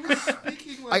 Live? He was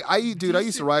speaking like. I used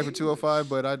to ride for 205,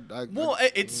 but I Well,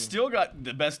 it's still got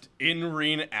the best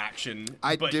in-ring action,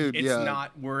 but it's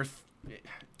not worth.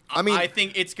 I mean, I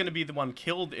think it's going to be the one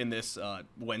killed in this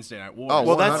Wednesday Night War. Oh,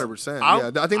 Well, 100%.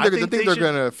 Yeah, I think they're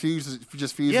going to fuse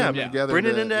them together. Bring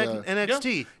it into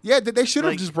NXT. Yeah, they should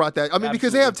have just brought that. I mean,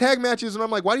 because they have absolutely. tag matches, and I'm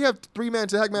like, why do you have 3-man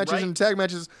tag matches and tag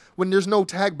matches when there's no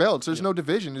tag belts? There's no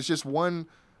division. It's just one.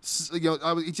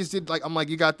 It just did like I'm like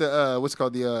you got the what's it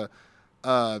called the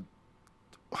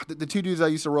 2 dudes I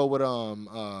used to roll with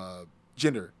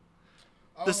Jinder.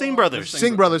 The Singh brothers.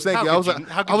 Singh brothers, thank you.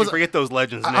 How could you forget those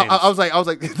legends' names? I was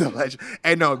like the legend.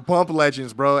 Hey, no, Bump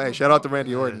Legends, bro. Hey, shout out to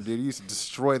Randy Orton, dude. He used to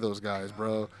destroy those guys,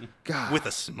 bro. God, with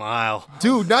a smile,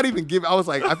 dude. Not even give. I was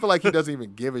like, I feel like he doesn't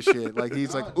even give a shit. Like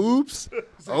he's like, oops.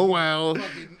 Oh well.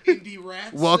 Indie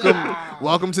rats.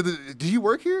 Welcome to the. Did he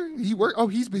work here? He worked. Oh,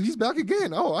 he's back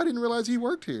again. Oh, I didn't realize he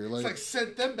worked here. It's like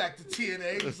sent them back to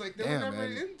TNA. It's like they were never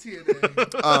man. in TNA.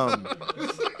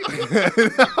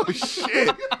 Oh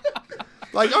shit.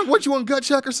 Like, what you want, gut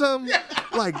check or something?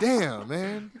 Like, damn,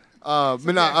 man.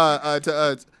 But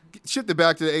to shift it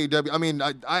back to the AEW. I mean,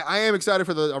 I am excited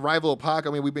for the arrival of Pac. I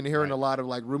mean, we've been hearing a lot of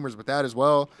like rumors with that as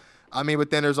well. I mean, but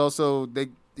then there's also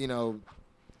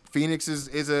Phoenix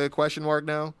is a question mark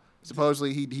now.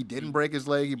 Supposedly he didn't break his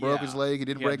leg. He broke his leg. He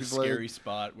didn't break his leg. Scary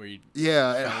spot where he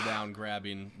fell down,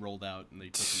 grabbing, rolled out, and they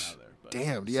took him out of there. But,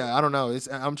 damn, yeah, I don't know.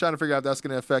 I'm trying to figure out if that's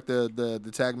going to affect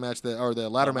the tag match or the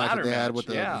ladder match that they had with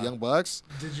the Young Bucks.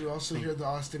 Did you also hear the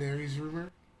Austin Aries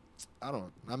rumor?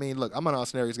 I mean, look, I'm an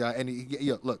Austin Aries guy, and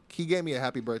he gave me a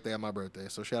happy birthday on my birthday.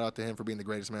 So shout out to him for being the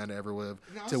greatest man to ever live.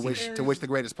 To wish the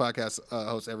greatest podcast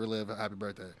host ever live a happy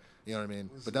birthday. You know what I mean?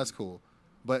 But that's cool.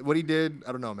 But what he did,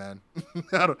 I don't know, man.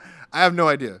 I have no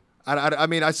idea. I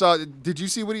mean, I saw. Did you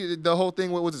see the whole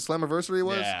thing? What was it? Slammiversary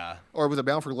was? Yeah. Or was it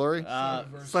Bound for Glory?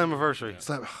 Slammiversary.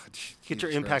 Get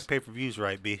your Impact pay-per-views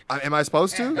right, B. Am I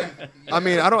supposed to? I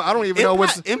mean, I don't even know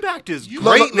what's Impact is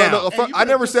great now. I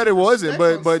never said it wasn't,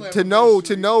 but to know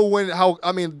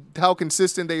how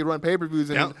consistent they run pay-per-views.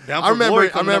 And I remember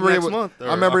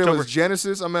it was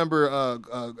Genesis. I remember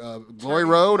Glory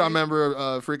Road. I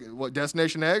remember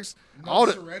Destination X. No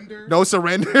surrender. No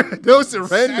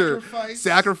surrender.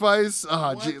 Sacrifice.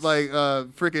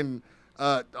 Freaking.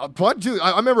 Dude,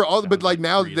 I remember all, but like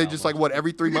now they just like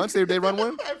every 3 months they run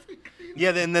one.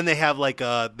 Yeah, and then they have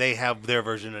their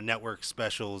version of network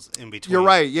specials in between. You're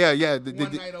right. Yeah. One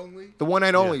night only. The one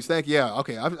night onlys. Thank you. Yeah.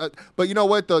 Okay. But you know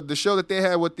what? The show that they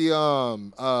had with the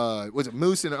was it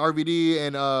Moose and RVD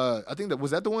and I think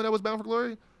was that the one that was Bound for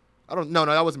Glory? No,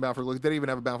 that wasn't Bound for Glory. They didn't even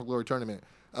have a Bound for Glory tournament.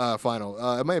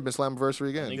 Final. It may have been Slammiversary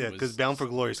again. Yeah, because Bound for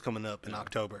Glory is coming up in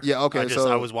October. Yeah, okay.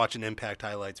 I was watching Impact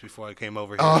highlights before I came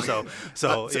over here.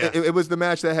 It was the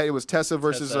match that it was Tessa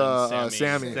versus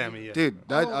Sammy. Sammy, yeah. Dude,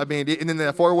 and then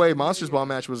that 4-way Monsters Ball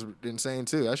match was insane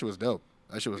too. That shit was dope.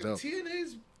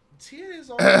 TNA's TNA's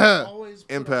always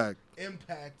put Impact.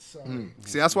 Impact. Sorry.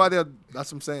 See, that's why that's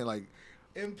what I'm saying. Like,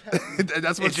 Impact.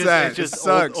 that's what's It's sad. just It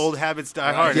sucks. old habits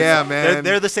die hard. Yeah, man.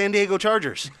 They're the San Diego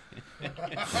Chargers.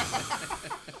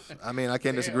 I mean, I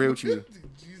can't disagree with you.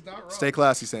 He's not wrong. Stay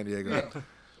classy, San Diego.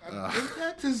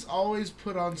 Impact has always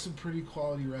put on some pretty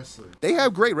quality wrestling. They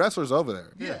have great wrestlers over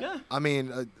there. Yeah. I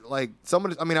mean, like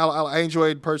someone. I mean, I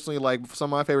enjoyed personally. Like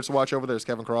some of my favorites to watch over there is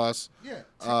Kevin Cross. Yeah.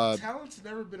 Talent's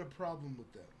never been a problem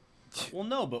with them. Well,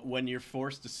 no, but when you're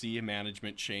forced to see a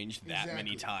management change that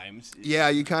many Exactly. times, Yeah,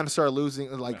 you kind of start losing.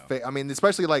 Like, I mean,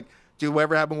 especially like, dude,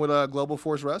 whatever happened with Global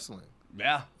Force Wrestling?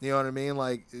 yeah. You know what I mean?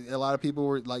 Like, a lot of people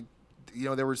were like, you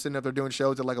know, they were sitting up there doing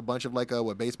shows at like a bunch of like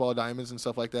baseball diamonds and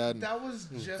stuff like that. And, That was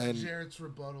Jeff and- Jarrett's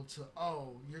rebuttal to,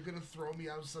 you're gonna throw me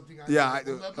out of something I yeah,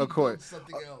 know. Well, let me of course. build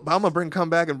something else. But I'm gonna come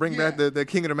back Yeah. the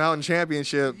King of the Mountain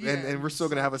Championship, Yeah, and we're still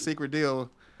gonna have a secret deal.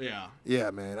 Yeah.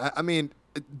 Yeah, man. I mean,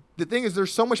 the thing is,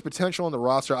 there's so much potential on the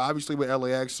roster. Obviously, with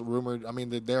LAX rumored, I mean,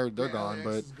 they're gone. LAX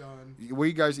But is gone. where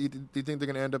you guys, do you think they're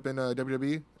gonna end up in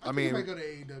WWE? I think mean, he might go to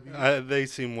AEW. They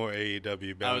seem more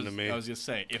AEW I bound was to me. gonna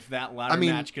say if that ladder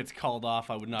mean- match gets called off,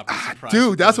 I would not be surprised.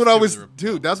 dude, if that's those what I two was. were-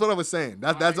 Dude, that's what I was saying.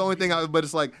 That's the only thing. But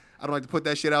it's like I don't like to put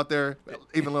that shit out there.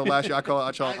 Even though last year I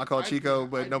called Chico,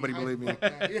 but nobody believed me.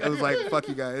 It was like fuck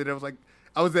you guys. And it was like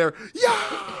I was there.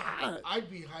 Yeah. I'd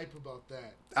be hype about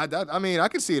that. I mean, I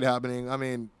could see it happening. I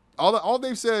mean, all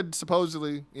they've said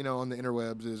supposedly, you know, on the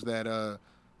interwebs is that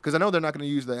because I know they're not going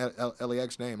to use the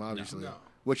LAX name, obviously. No.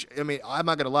 Which I mean, I'm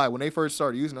not going to lie. When they first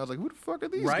started using it, I was like, who the fuck are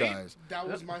these Right? guys? That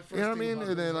was my first You know what I thing mean? about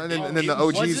And it. then, Like, and then the It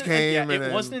OGs wasn't- came. Yeah, and it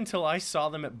then, wasn't until I saw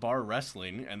them at Bar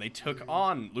Wrestling and they took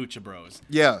on Lucha Bros.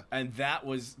 Yeah, And that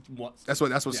was what that's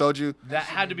what sold you. that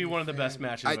had to be one of the best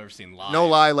matches I've ever seen live. No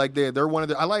lie, like they're one of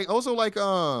the. I like also like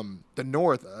the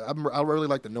North. I really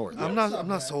like the North. I'm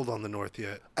not sold on the North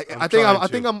yet. I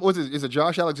think I'm. What's it? Is it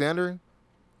Josh Alexander?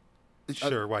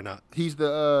 Sure, why not? He's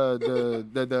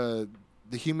the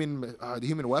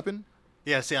human weapon.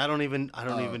 Yeah, see, I don't even yeah, I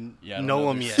don't know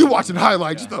know him this. yet. You're watching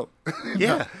highlights though.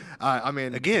 Yeah. I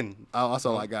mean, Again, that's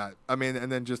all I got. I mean,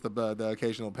 and then just the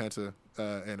occasional Penta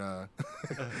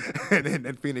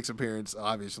and Phoenix appearance,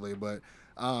 obviously. But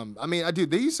I mean,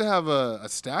 dude, they used to have a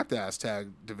stacked ass tag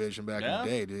division back in Yeah. the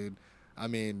day, dude. I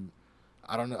mean,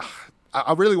 I don't know.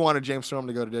 I really wanted James Storm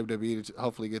to go to WWE to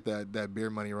hopefully get that beer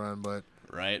money run, but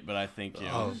Right, but I think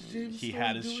James he Storm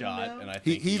had his doing shot, now? and I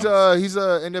he's think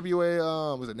a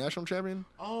NWA was it national champion?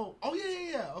 Oh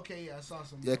yeah. Okay, yeah, I saw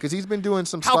some. Yeah, because he's been doing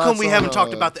some. how come spots we on, haven't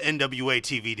talked about the NWA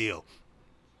TV deal?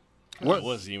 I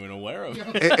wasn't even aware of.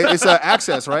 It's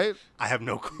Access, right? I have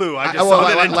no clue. I just well, saw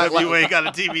that like- NWA got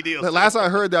a TV deal. The last I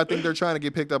heard, that I think they're trying to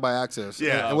get picked up by Access.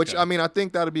 Yeah, And which okay. I mean, I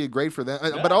think that'd be great for them.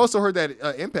 But I also heard that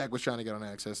Impact was trying to get on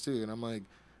Access too, and I'm like,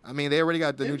 I mean, they already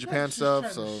got the New Japan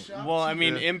stuff, so Well, I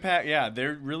mean, Impact,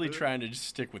 they're really trying to just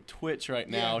stick with Twitch right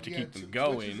now to keep them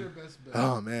going.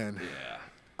 oh man. Yeah.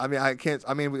 I mean, I can't.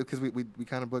 I mean, because we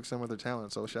kind of booked some of their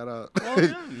talent, so shout out. Well,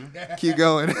 yeah. Keep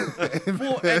going.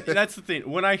 Well, and that's the thing.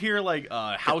 When I hear like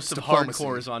House of diplomacy.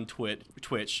 Hardcore is on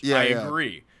Twitch, Yeah, I yeah.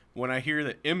 agree. When I hear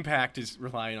that Impact is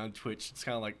relying on Twitch, it's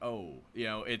kind of like, oh,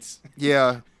 it's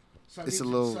Yeah. So It's a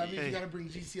little- So I mean, you gotta bring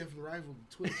GCF and Rival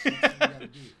to Twitch. That's what you gotta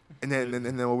do. And then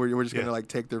we're just gonna Yeah. like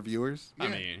take their viewers. I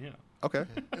mean, Okay.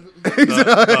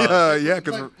 yeah,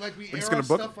 because we're we we're air just gonna our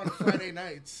book stuff on Friday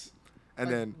nights, and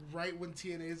like, then right when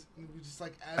TNA is, we just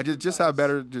like. I just have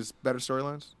advertise. better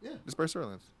storylines. Yeah. Just better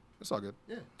storylines. It's all good.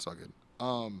 Yeah. It's all good.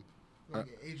 Like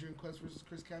Adrian Quest versus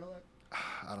Chris Cadillac.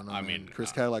 I don't know. I man. mean,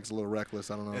 Chris Cadillac's a little reckless.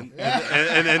 I don't know.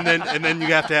 and then you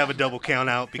have to have a double count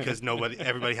out because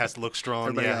everybody has to look strong.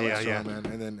 Everybody yeah, got yeah, looks yeah. strong,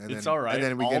 man. And then it's all right. And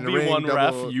then we I'll get in the be ring, one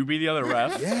double- ref, you be the other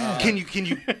ref. Yeah. Can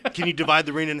you divide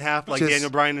the ring in half like Just- Daniel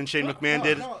Bryan and Shane McMahon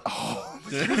did? No,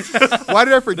 Why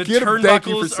did I forget him? Thank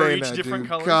you for turnbuckles are saying each that, different dude.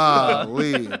 colors.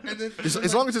 Golly. And then-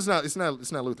 As long as it's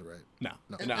not Luther, right? No,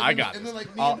 And I then- got and it. then,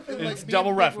 like, me and- and, like, It's me double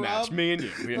and ref Big match, Rob- me and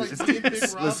you. We- Like me and Big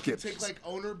Rob let's can skip. take like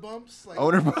owner bumps. Like,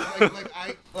 Owner bump.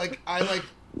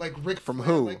 like Rick From Flair,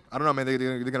 who? Like, I don't know, man.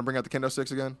 They're gonna bring out the kendo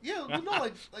sticks again. yeah, well, no,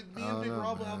 like me and Big know,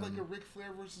 Rob will have man. like a Ric Flair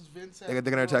versus Vince. They're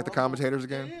gonna attack the commentators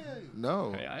again. Yeah.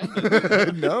 No. Hey,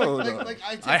 I- No. Like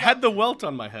I had the welt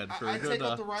on my head for I a take good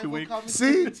out the 2 rival weeks.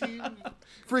 commentating team.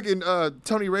 Freaking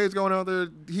Tony Ray's going out there.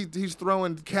 He's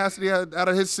throwing Cassidy out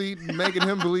of his seat and making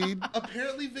him bleed.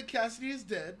 Apparently, Vic Cassidy is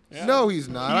dead. No, he's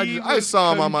not. He I was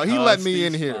saw him on my. He let concussed, me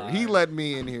in he's here. fine. He let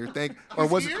me in here. Or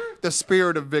He's was here? it the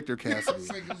spirit of Victor It's Cassidy?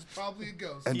 like it was probably a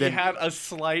ghost. And He then had a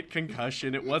slight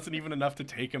concussion. It wasn't even enough to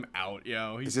take him out.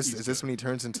 is this when he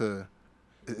turns into?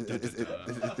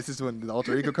 Is this when the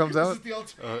alter ego comes This out? is the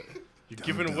alter.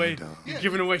 You're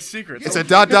giving away secrets. It's a ...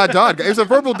 It's a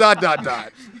verbal ...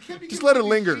 You can't be Just let it giving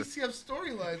linger. GCF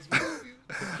storylines, man.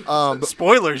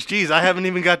 Spoilers, geez, I haven't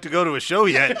even got to go to a show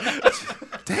yet.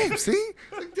 Damn, see?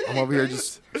 I'm over here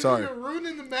just sorry. You're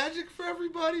ruining the magic for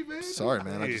everybody, man. Sorry,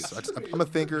 man. I'm a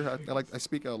thinker. I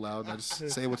speak out loud. I just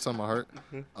say what's on my heart.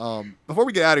 Before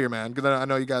we get out of here, man, because I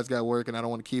know you guys got work and I don't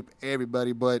want to keep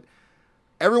everybody, but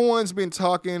everyone's been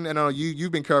talking, and I know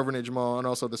you've been covering it, Jamal, and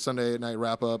also the Sunday night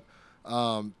wrap up.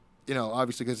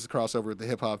 Obviously because it's a crossover with the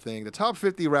hip hop thing. The top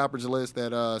 50 rappers list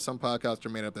that some podcasts are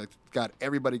made up that got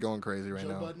everybody going crazy right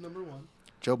now. Joe Budden, number 1.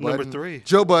 Joe Budden. Number 3.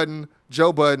 Joe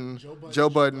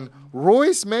Budden.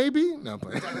 Royce, maybe? No,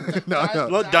 but no.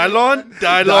 Dylon,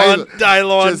 because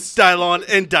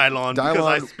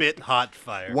I spit hot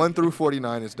fire. 1 through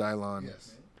 49 is Dylon.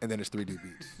 Yes. And then it's 3D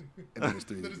Beats. And then it's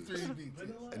 3D Beats.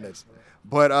 And that's,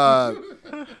 but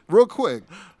real quick,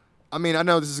 I mean, I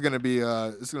know this is gonna be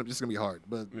it's gonna be hard,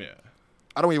 but Yeah.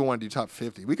 I don't even want to do top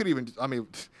 50. We could even, I mean,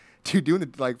 dude, doing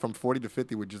it like from 40 to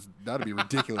 50 that'd be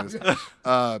ridiculous.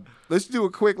 Let's do a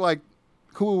quick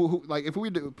who like if we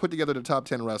put together the top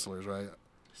 10 wrestlers, right?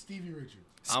 Stevie Richards.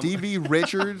 Stevie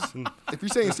Richards. If you're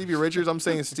saying Stevie Richards, I'm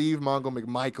saying Steve Mongo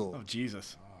McMichael. Oh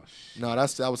Jesus. No,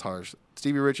 that was harsh.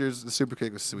 Stevie Richards, the super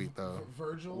kick was sweet though.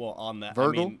 Virgil. Well, on that,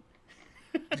 Virgil? I mean,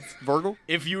 Virgil?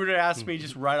 if you were to ask me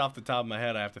just right off the top of my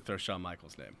head, I have to throw Shawn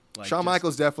Michaels' name. Like, Shawn just-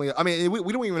 Michaels definitely. I mean,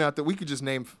 we don't even have to. We could just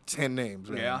name 10 names.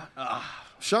 Right? Yeah.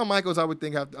 Shawn Michaels, I would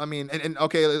think. I mean, and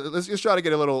okay, let's just try to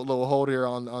get a little hold here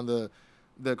on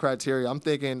the criteria. I'm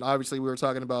thinking. Obviously, we were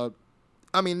talking about.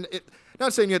 I mean,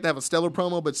 not saying you have to have a stellar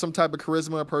promo, but some type of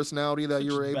charisma or personality that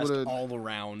you were able Best to. all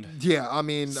around. Yeah, I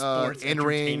mean, Sports in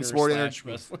ring, entertainer sport slash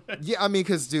entertainer. wrestler. Yeah, I mean,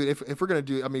 because dude, if we're gonna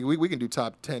do, I mean, we can do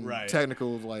top 10 Right.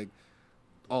 technicals like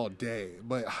all day,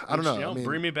 but I don't know. You know, I mean,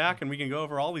 bring me back and we can go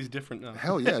over all these different.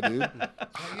 hell yeah, dude.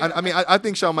 I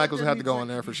think Shawn Michaels would have to go on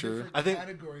there for sure. I think-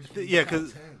 Categories for yeah, the top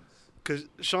 'cause- 10s. Because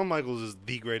Shawn Michaels is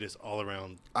the greatest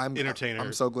all-around entertainer.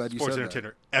 I'm so glad you sports said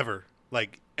entertainer ever.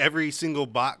 Like every single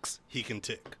box he can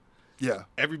tick. that. Yeah.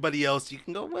 Everybody else, you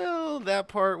can go, well, that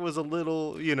part was a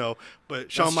little,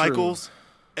 but Shawn That's Michaels,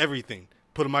 everything.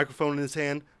 Put a microphone in his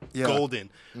hand, Yeah. golden.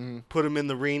 Put him in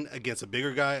the ring against a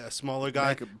bigger guy, a smaller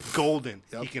guy, golden.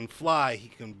 Yep. He can fly, he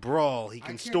can brawl, he I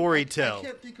can can't- story I tell.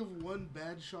 can't think of one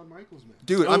bad Shawn Michaels match.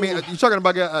 Dude, I mean, you're talking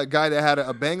about a guy that had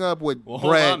a bang up with Well,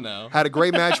 hold Bret, on now. had a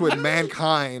great match with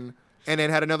Mankind, and then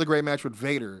had another great match with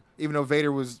Vader, even though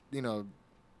Vader was,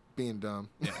 being dumb.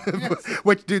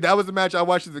 Which, dude, that was the match I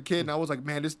watched as a kid, and I was like,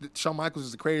 man, this Shawn Michaels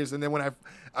is the craziest. And then when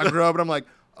I grew up, and I'm like,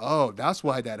 oh, that's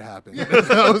why that happened.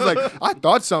 I was like, I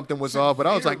thought something was off, but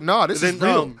I was like, no, this is Then,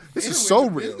 real. This is so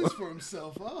real. Business for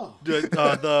himself.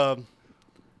 Oh.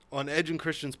 On Edge and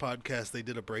Christian's podcast, they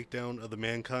did a breakdown of the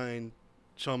Mankind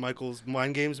Shawn Michaels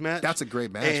Mind Games match. That's a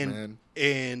great match, man.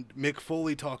 And Mick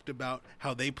Foley talked about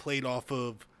how they played off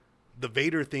of the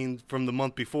Vader theme from the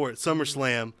month before at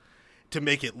SummerSlam to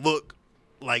make it look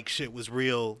like shit was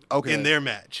real in their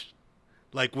match.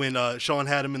 Like when Shawn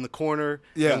had him in the corner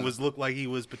and looked like he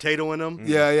was potatoing him.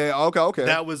 Yeah. Okay.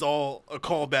 That was all a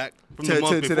callback from the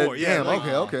month before.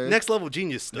 Okay. Next level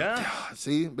genius stuff. Yeah.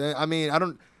 See, man, I mean, I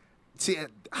don't see.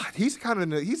 He's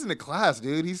kind of he's in the class,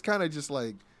 dude. He's kind of just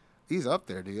like he's up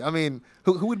there, dude. I mean,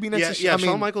 who would be next? to Yeah. I mean,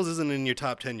 Shawn Michaels isn't in your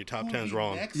top 10. Your top 10 is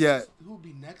wrong. Yeah. Who would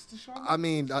be next to Shawn? I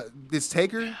mean, this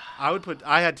Taker.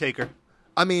 I had Taker.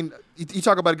 I mean, you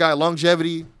talk about a guy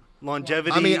longevity.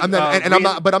 Longevity. I mean, I'm not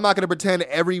going to pretend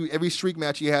every streak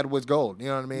match he had was gold. You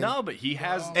know what I mean? No, but he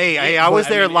has. Hey, I was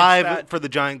there it's live that- for the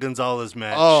Giant Gonzalez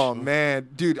match. Oh man,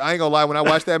 dude, I ain't gonna lie. When I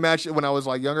watched that match when I was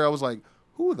like younger, I was like,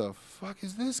 who the fuck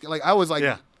is this guy? Like I was like.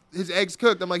 Yeah. His eggs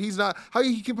cooked. I'm like, he's not. How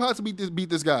he can possibly beat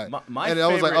this guy? My and I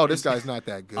was like, favorite oh, this is- guy's not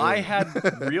that good. I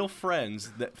had real friends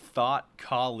that thought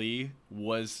Kali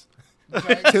was to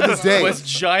this day. was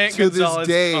Giant to this Gonzalez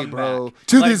day, comeback. bro.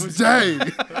 To Like, this was- day,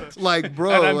 like,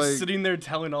 bro. And I'm like, sitting there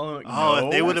telling all of them, Oh, no,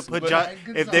 if they would have put but-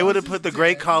 if they would have Gonzalez put the is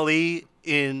Great dead. Khali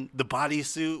in the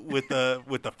bodysuit with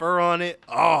the fur on it.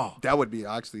 Oh, that would be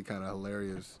actually kind of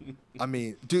hilarious. I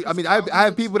mean, dude. I mean, I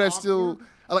have people that still.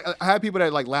 I have people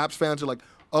that like Laps fans are like,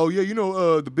 oh yeah,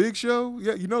 the Big Show.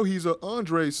 Yeah, he's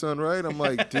Andre's son, right? I'm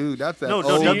like, dude, that's that No,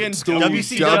 old W- school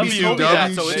WCW told me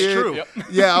that, so it's shit. true. Yep.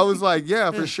 Yeah, I was like,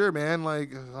 yeah, for sure, man.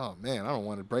 Like, oh man, I don't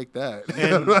want to break that.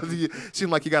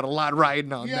 Seemed like you got a lot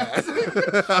riding on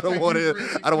that. I don't want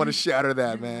to shatter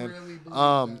that, man. really believe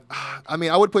that. I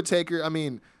mean, I would put Taker. I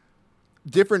mean,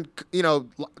 different,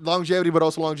 longevity, but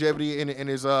also longevity in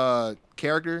his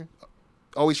character.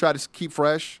 Always try to keep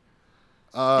fresh.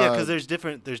 Because there's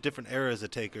different eras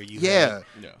of Taker.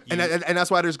 And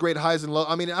that's why there's great highs and lows.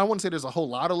 I mean, I wouldn't say there's a whole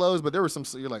lot of lows, but there were some.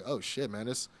 You're like, oh shit,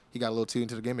 man, he got a little too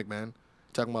into the gimmick, man.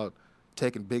 Talking about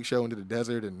taking Big Show into the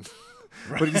desert and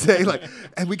what did he say? Like,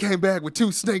 and we came back with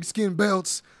 2 snakeskin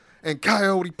belts and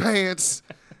coyote pants.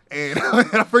 And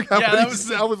I forgot what he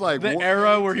said. I was like, the what?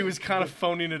 era where he was kind of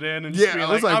phoning it in and just being I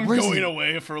was like, like, I'm going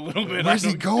away for a little bit. Where's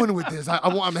he going with this?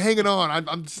 I'm hanging on.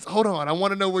 I'm just, hold on. I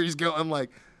want to know where he's going. I'm like,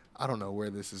 I don't know where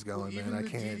this is going, man. I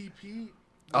can't. DDP,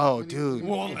 oh, dude.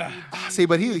 Well, see,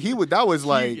 but he would. That was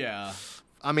like, yeah.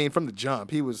 I mean, from the jump,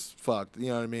 he was fucked. You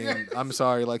know what I mean? I'm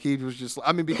sorry. Like, he was just.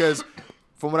 I mean, because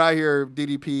from what I hear,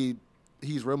 DDP,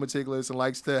 he's real meticulous and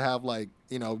likes to have like,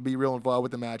 be real involved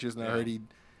with the matches. And I heard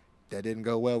that didn't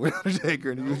go well with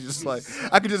Undertaker, and he was just like,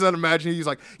 I could just imagine he's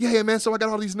like, yeah, man. So I got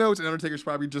all these notes, and Undertaker's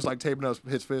probably just like taping up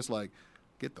his fist, like,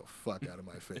 get the fuck out of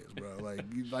my face, bro. Like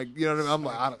you know what I mean? I'm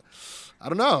like, I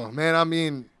don't know, man. I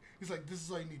mean, he's like, this is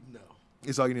all you need to know.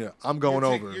 It's all you need to know. I'm going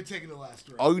over. You're taking the last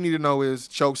round. All you need to know is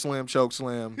choke slam,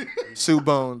 Sue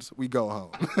Bones, we go home.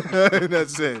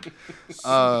 That's it.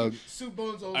 Sue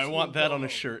Bones. I want that on a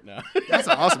shirt now. That's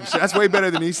an awesome shit. That's way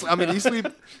better than E Sleep. I mean, E Sleep,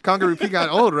 Conquer Repeat got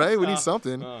old, right? We need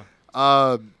something.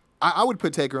 I would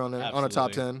put Taker on there. Absolutely. On a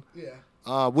top 10.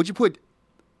 Yeah. Would you put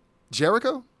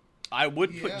Jericho? I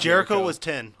would put Jericho was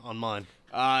 10 on mine.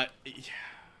 Let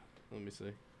me see.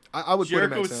 I would Jericho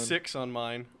put him at was 10. 6 on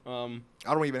mine.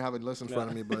 I don't even have a list in front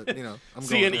of me, but I'm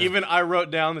See, going and there. even I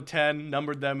wrote down the 10,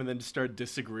 numbered them, and then just started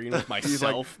disagreeing with He's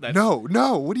like, myself. That's no,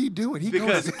 what are you doing?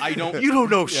 because I don't. You don't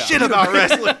know shit about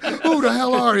wrestling. Who the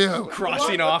hell are you?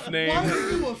 crossing off Why names.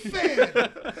 are you a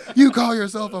fan? You call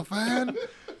yourself a fan?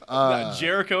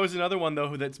 Jericho is another one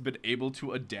though that's been able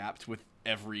to adapt with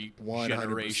every 100%,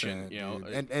 generation.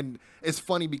 dude. And it's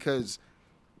funny because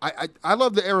I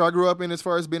love the era I grew up in as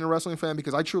far as being a wrestling fan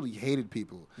because I truly hated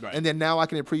people. Right. And then now I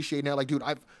can appreciate now, like, dude,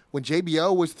 when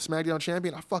JBL was the SmackDown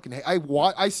champion, I fucking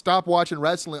I stopped watching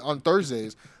wrestling on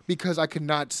Thursdays because I could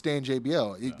not stand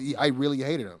JBL. I really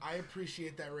hated him. I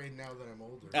appreciate that right now that I'm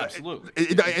older.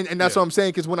 Absolutely. And that's what I'm saying,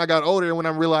 because when I got older and when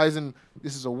I'm realizing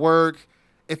this is a work,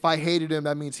 if I hated him,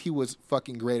 that means he was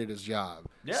fucking great at his job.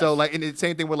 Yes. So, like, and the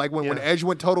same thing with, like, when Edge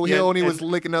went total heel and he was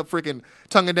licking up freaking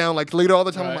tonguing down, like, Toledo all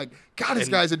the time. Right. I'm like, God, this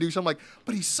guy's a douche. I'm like,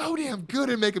 but he's so damn good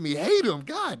at making me hate him.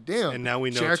 God damn. And now we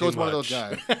know Jericho's too one of those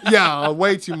much. guys. Yeah,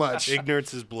 way too much.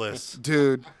 Ignorance is bliss.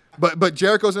 Dude. But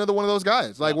Jericho's another one of those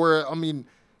guys. Like, where, I mean,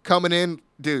 coming in,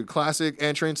 dude, classic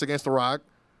entrance against The Rock.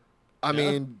 I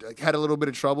mean, had a little bit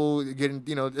of trouble getting,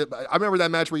 I remember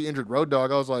that match where he injured Road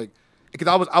Dogg. I was like, because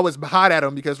I was hot at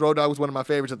him because Road Dogg was one of my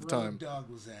favorites at the time. Road Dogg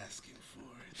was asking for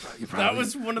it. That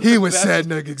was one of the He was best,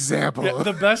 setting an example. Yeah,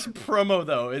 the best promo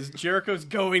though is Jericho's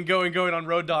going on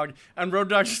Road Dogg, and Road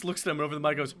Dogg just looks at him over the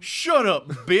mic and goes, "Shut up,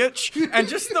 bitch!" And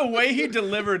just the way he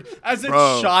delivered as a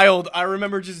child, I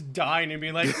remember just dying and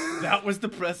being like, "That was the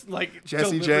best." Like Jesse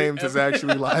delivery James is ever.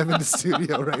 actually live in the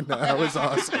studio right now. That was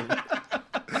awesome.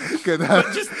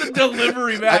 But just the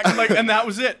delivery back, and that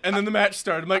was it. And then the match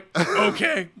started. I'm like,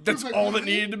 okay, that's all that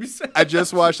needed to be said. I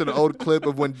just watched an old clip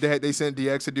of when they sent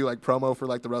DX to do like promo for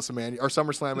like the WrestleMania or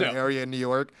SummerSlam in the area in New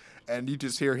York, and you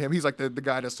just hear him. He's like the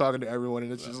guy that's talking to everyone,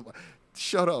 and it's just like,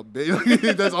 shut up,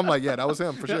 bitch. I'm like, yeah, that was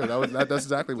him for sure. That's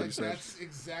exactly what he said. That's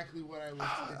exactly what I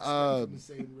was expecting to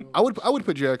say in real life. I would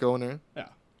put Jericho in there. Yeah.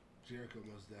 Jericho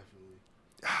most definitely.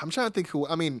 I'm trying to think who.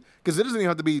 I mean, because it doesn't even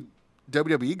have to be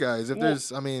WWE guys. If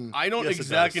there's, I mean, I don't Yes, it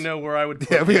exactly does. know where I would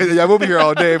put yeah, him. we'll be here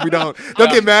all day if we don't. They'll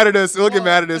get mad at us. We'll get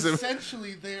mad at us.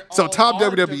 Essentially, they're So all top are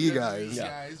WWE guys.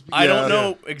 guys I don't Yeah.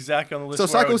 know exactly on the list. So where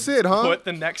I Psycho would Sid, huh? Put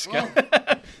the next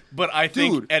guy, but I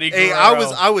think Dude. Eddie Hey,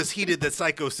 Guerrero. I was heated that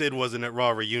Psycho Sid wasn't at Raw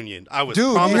reunion. I was Dude,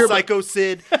 you promised hear about- Psycho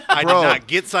Sid. I Bro. did not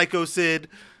get Psycho Sid.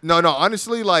 No,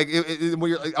 honestly, like,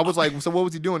 I was like, so what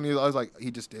was he doing? I was like, he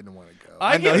just didn't want to go.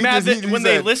 I know, get he mad just- that he when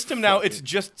they said, list him now, "Fuck it's it."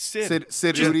 just Sid.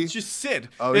 Sid just, Udi? just Sid.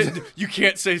 Oh, is it? You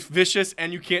can't say Vicious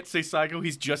and you can't say Psycho.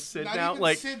 He's just Sid Not now. even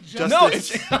Like, Sid, just no,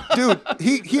 Sid. it's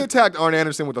Dude, he attacked Arn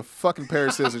Anderson with a fucking pair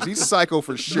of scissors. He's psycho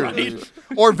for sure, dude.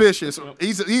 Or vicious.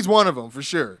 He's one of them for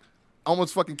sure.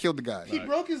 Almost fucking killed the guy. He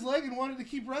broke his leg and wanted to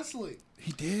keep wrestling.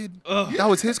 He did. That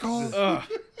was his call.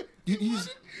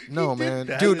 No, man,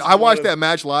 That dude. is I watched one of- that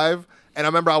match live, and I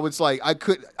remember I was like,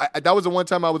 that was the one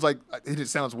time I was like, it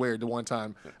just sounds weird. The one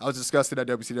time I was disgusted at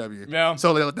WCW. Yeah.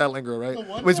 So they let that linger, right? The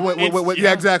one Was time?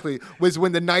 yeah, exactly. Was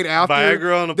when the night after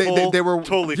Viagra on a pole? they were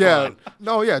Totally yeah. fine.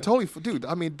 No, yeah, totally. Dude,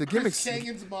 I mean the gimmicks.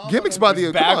 Kagan's mom Gimmicks on by a- the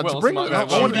come Bagwell's on, bring. mom. I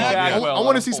Bagwell want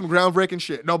on to a see pole. some groundbreaking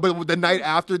shit. No, but the night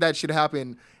after that shit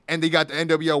happened, and they got the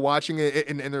NWO watching it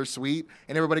in their suite,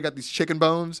 and everybody got these chicken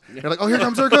bones. They're like, "Oh, here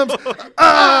comes!"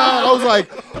 Ah! I was like,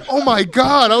 "Oh my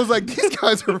god!" I was like, "These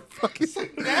guys are fucking."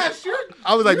 Nash,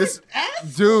 I was like, "This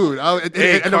dude."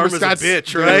 Hey, and karma's a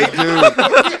bitch, right?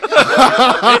 Dude.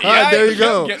 There you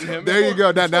go. There you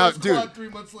go. Now, First dude, squad 3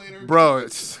 months later. bro,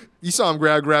 you saw him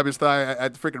grab his thigh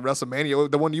at the freaking WrestleMania,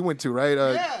 the one you went to, right?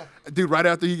 Yeah. Dude, right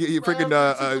after he Right freaking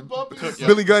after he took the bump, he was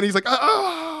Billy Gunn, he's like,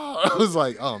 I was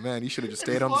like, oh man, you should have just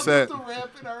stayed on the walked set. up the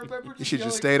ramp, and I remember You just should have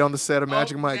just yelling, stayed on the set of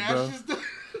Magic "Oh, Mike, Nash bro. is done."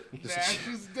 Nash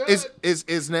is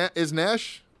done. Is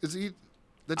Nash? Is he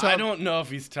the top? I don't know if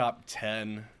he's top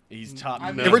 10. He's top. I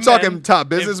mean, nine. If we're talking top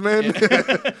businessman,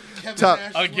 Kevin top-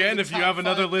 Nash Again, was if the you top have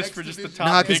another 5 list X for just the division. top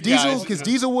nah, big because guys.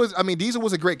 Diesel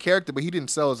was a great character, but he didn't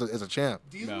sell as a champ.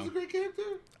 Diesel was a great character.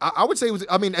 I would say it was.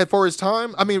 I mean, for his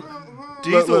time, I mean,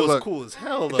 Diesel was look. cool as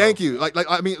hell, though. Thank you.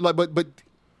 But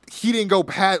he didn't go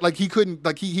he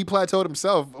couldn't he plateaued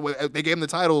himself. They gave him the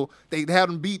title. They had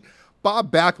him beat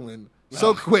Bob Backlund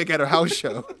so quick at a house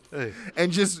show, Hey.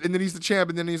 and then he's the champ,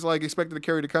 and then he's like expected to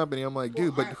carry the company. I'm like,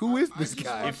 dude, but who is this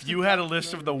guy? If you had a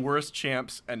list of the worst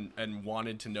champs and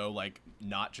wanted to know, like,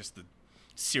 not just the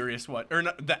serious one, or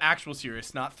not, the actual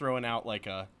serious, not throwing out like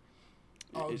a.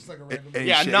 Oh, just like a random. and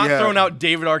Yeah, shit, not yeah. throwing out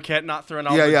David Arquette, not throwing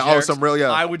out. Yeah, Albert yeah, oh, Jerks. some real,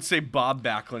 yeah. I would say Bob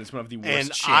Backlund is one of the worst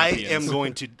And I champions. am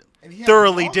going to And he had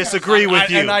thoroughly all kinds of- disagree with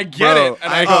you. And I get Bro, it.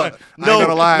 And I I ain't go, gonna- I ain't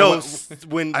gonna lie. No,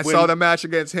 when I saw the match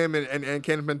against him and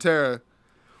Ken Pantera.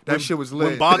 That shit was lit.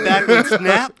 when Bob Backlund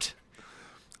snapped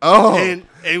oh, and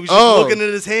he was just looking at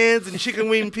his hands and chicken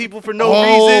winging people for no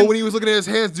reason. when he was looking at his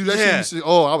hands, dude, that shit. Yeah. Used to,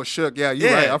 I was shook. Yeah, you're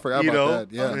Yeah, right. I forgot you about know,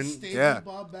 that. Yeah, Unstable yeah.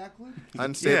 Bob Backlund.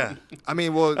 Unstable. Yeah. I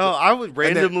mean, well, Oh, I would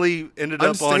randomly ended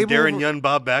up on Unstable- Darren Young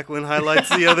Bob Backlund highlights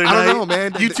the other I night. don't know,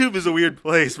 man. YouTube is a weird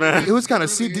place, man. it was kind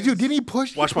of. really Didn't he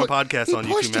push? Watch my podcast he on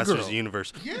pushed YouTube, the Masters girl. of the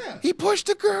Universe. Yeah. He pushed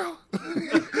a girl.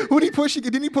 Who did he push?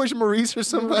 Didn't he push Maurice or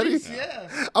somebody?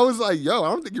 Yeah. I was like, yo, I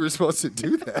don't think you were supposed to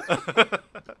do that.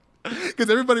 Because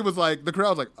everybody was like, the crowd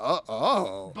was like,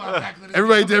 oh. Bob Backlund is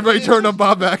Everybody coming turned in. on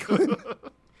Bob Backlund.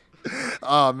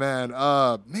 Oh man,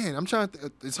 I'm trying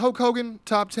to. Is Hulk Hogan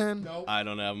top 10? No. I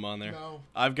don't have him on there. No.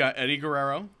 I've got Eddie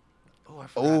Guerrero.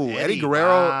 Oh, Eddie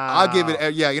Guerrero. I'll give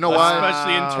it. Yeah, you know why?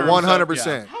 Especially in terms of,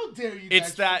 100%. How dare you? It's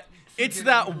guys that. It's forget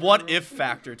that Eddie what Guerrero? if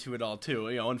factor to it all too.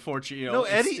 You know, unfortunately, No,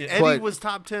 it's- Eddie But- was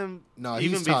top 10 No,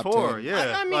 even he's top before. 10.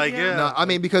 Yeah, I mean, like yeah. yeah. No, I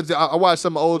mean because I watched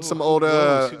some old Who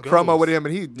goes? promo with him,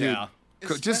 and he dude, Yeah.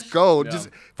 just go Yeah. just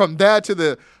from that to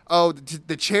the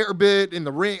chair bit in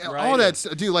the ring, all Right.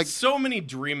 that dude. Like So many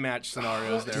dream match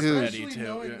scenarios there Dude. for Eddie Especially too.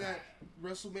 knowing Yeah. that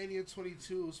WrestleMania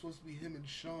 22 was supposed to be him and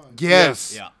Shawn.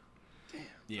 yes, Yeah.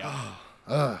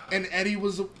 Yeah. And Eddie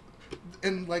was,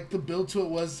 and like the build to it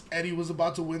was Eddie was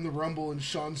about to win the Rumble and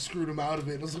Shawn screwed him out of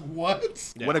it. And I was like,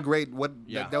 what? Yeah. what a great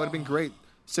Yeah. that would have been great.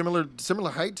 Similar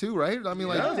height too, right? I mean,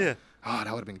 like Yeah. oh,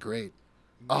 that would have been great.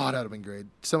 Oh, that would have been great.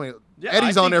 So many. Yeah,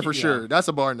 Eddie's I on there think for he- sure. yeah. That's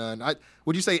a bar none.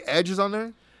 Would you say Edge is on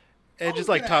there? Edge was is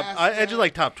like gonna top. ask Edge is that.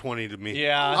 like top 20 to me.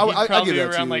 Yeah, I- he'd I give probably that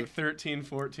to around you. like 13,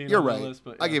 14 You're on right. the list,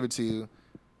 but I yeah. give it to you.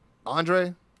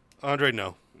 Andre. Andre,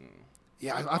 no.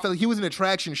 Yeah, I feel like he was an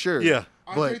attraction, sure. Yeah.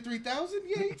 Andre But 3000?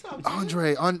 Yeah, he top 10.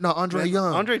 Andre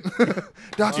Young. Andre.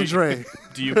 Dr. Dre.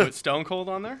 Do you put Stone Cold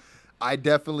on there? I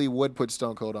definitely would put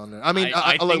Stone Cold on there. I mean,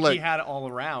 I look, think like, he had it all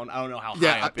around. I don't know how high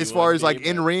yeah, up he as far would as like be,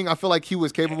 in but- ring, I feel like he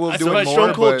was capable of That's doing what more.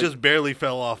 Stone Cold but just barely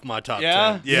fell off my top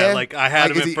Yeah? 10. Yeah, Yeah? like I had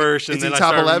Like, him is at he- first, and is then he I top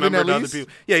started 11 remembering at other least?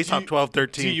 people. Yeah, he's Do top you- 12,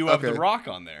 13. Do you have Okay. The Rock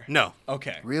on there? No.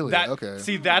 Okay. Really? That, Okay.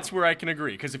 See, that's where I can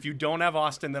agree. Because if you don't have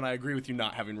Austin, then I agree with you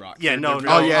not having Rock. Yeah, They're no, very-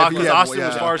 no. Oh, yeah, because yeah, Austin yeah.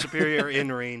 was far superior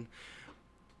in ring.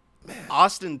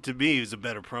 Austin to me was a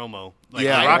better promo. Like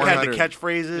Yeah, The Rock had the 100.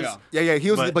 catchphrases. Yeah. yeah, he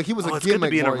was, but he was a it's good to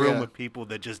gimmick be in a more, room yeah. with people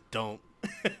that just don't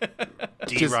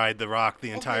deride The Rock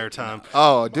the entire time.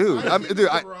 Oh, dude, I think The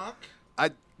Rock,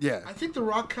 yeah. I think The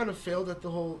Rock kind of failed at the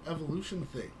whole evolution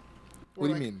thing. What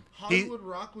do you Like, mean? Hollywood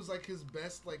Rock was like his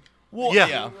best, like. Well, Yeah.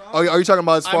 yeah. Rock. Oh, are you talking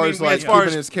about as far mean, as like as far keeping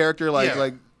as- his character like yeah.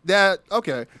 that?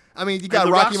 Okay, I mean you got And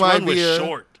The Rocky Rock's run was Maivia.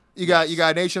 short. You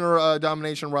got Nation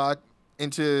Domination Rock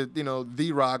into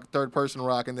The Rock, third person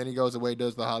Rock, and then he goes away,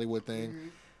 does the Hollywood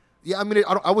thing. Yeah, I mean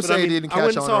I would But say I it mean, didn't I catch went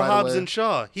and on saw right Hobbs away. and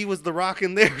Shaw. He was The Rock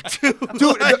in there too.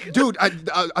 Dude, Like, dude,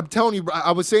 I'm telling you, bro,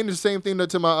 I was saying the same thing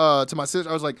to my sister.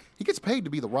 I was like, he gets paid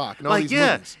to be The Rock in all like these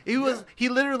yeah, movies. he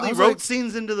literally I was wrote like-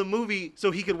 scenes into the movie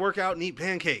so he could work out and eat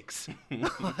pancakes.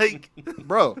 Like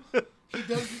Bro,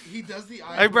 He does the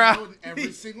Eyebrow. eyebrow in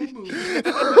every single movie.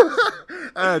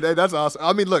 That's awesome.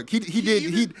 I mean, look, he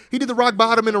did the rock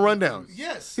bottom in the rundown.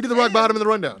 Yes. He did the rock bottom in the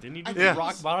rundown. Didn't he do Yeah. the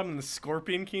rock bottom and the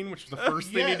Scorpion King, which was the first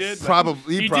thing he did? Yes.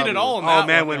 Probably. He did probably. it all in Oh that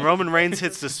man, one, when though. Roman Reigns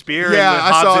hits the spear, Yeah, and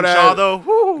I Hobbs saw and that. Shaw though.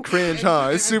 Whoo. Cringe, huh?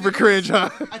 It's super cringe, huh?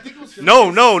 I think it was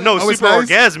No, Oh, it's super nice?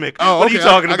 orgasmic. Oh, what okay. are you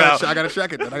talking I about? gotta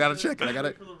check it. Then I gotta check it. I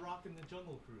gotta. For the Rock in the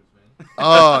Jungle Cruise, man.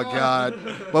 Oh God!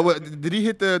 But what, did he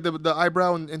hit the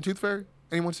eyebrow in Tooth Fairy?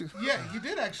 Anyone see? Yeah, he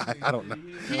did actually. I don't know.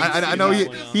 He- I know he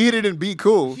hit it in Be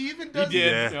Cool. He even He does.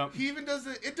 did. Yeah. Yeah. He even does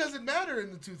it. It doesn't matter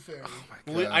in the Tooth Fairy.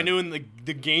 Well, I knew in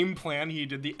the game plan he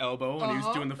did the elbow when he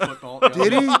was doing the football.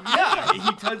 Did he? Yeah,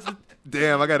 he touched the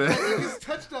Damn, I gotta. His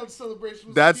touchdown celebration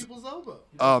was That's- people's elbow.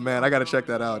 Oh man, I gotta check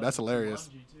that out. That's hilarious.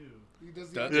 He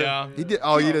does that, the, yeah. He did.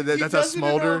 Oh, you did. He That's a does it in,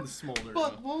 smolder. Smolder.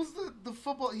 Fuck, what was the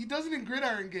football? He does it in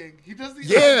Gridiron Gang. He does the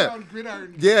Yeah. on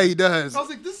Gridiron Gang. Yeah, he does. I was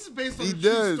like, this is based on He a true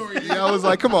does. story. Yeah, I was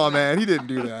like, come on, man. He didn't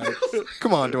do that.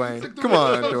 Come on, The Dwayne. Come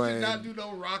on, Rock did not Dwayne. do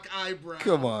no rock eyebrow.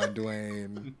 Come on,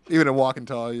 Dwayne. Even in Walking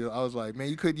Tall, I was like, man,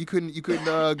 you couldn't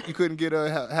get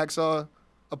a hacksaw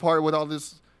apart with all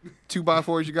this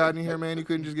 2x4s you got in here, man. You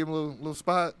couldn't just give him a little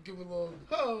spot Give him a little,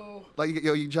 oh. like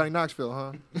you Johnny Knoxville,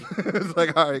 huh? It's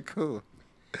like, all right, cool.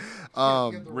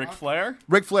 Get the Ric Rock. Flair?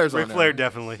 Ric Flair's Ric on there. Flair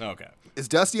definitely. Okay. Is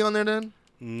Dusty on there then?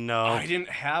 No, I didn't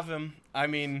have him. I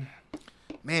mean,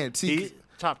 Man, see, he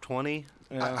top 20.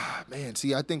 man,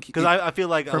 see, I think Because I feel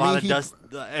like a for lot me, of he- Dust.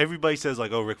 Everybody says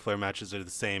like, oh, Ric Flair matches are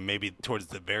the same. Maybe towards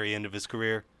the very end of his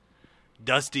career,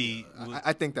 Dusty.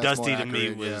 I think that's Dusty more to me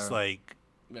accurate, was yeah. like,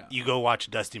 Yeah. you go watch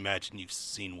a Dusty match and you've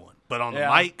seen one, but on the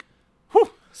Yeah. mic,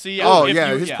 whew, see. Oh if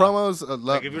yeah, you- his promos.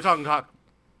 like if you're talking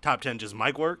top 10 just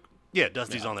mic work, yeah,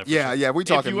 Dusty's on there. For Yeah, sure. yeah, we If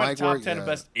talking you went mic top work. 10 yeah. of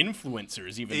best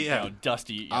influencers, even Yeah.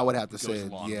 Dusty, you I would know, have to goes say, a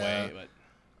long yeah. way. But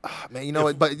Man, you know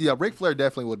what? But yeah, Ric Flair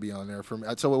definitely would be on there for me.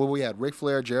 So what we had: Ric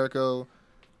Flair, Jericho,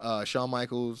 Shawn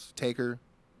Michaels, Taker.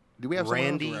 Do we have someone else?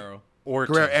 Randy Guerrero.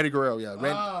 Orton. Guerrero, Eddie Guerrero,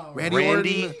 yeah. Randy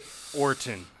Orton.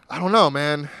 Orton. I don't know,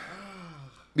 man,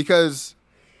 because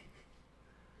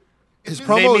his Name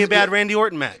promos. Name me a bad Randy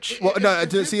Orton match. Well, no.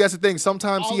 See, that's the thing.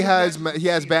 Sometimes All he the has matches he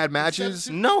has we've bad seen, matches.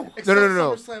 except- No. No.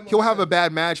 SummerSlam He'll have a 07.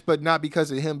 bad match, but not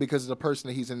because of him, because of the person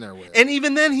that he's in there with. And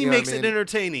even then, he You know what makes I it mean?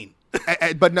 entertaining.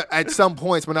 But not, at some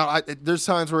points, but not. There's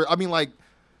times where I mean, like,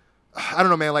 I don't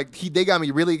know, man. Like they got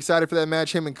me really excited for that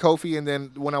match, him and Kofi. And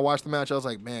then when I watched the match, I was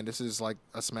like, man, this is like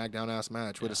a SmackDown ass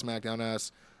match with a SmackDown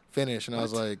ass finish. And I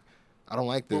was like, I don't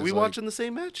like this. Were we Like, watching the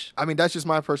same match? I mean, that's just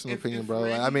my personal If- opinion, if bro.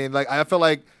 Randy- I mean, like, I feel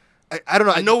like I don't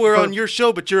know. I know we're for- on your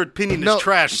show, but your opinion No, is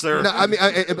trash, sir. No, I mean,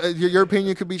 your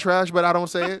opinion could be trash, but I don't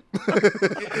say it.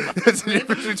 That's the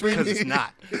difference between Because me. it's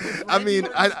not. I mean,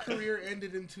 Randy Orton's career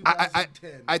ended in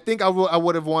 2010. I think I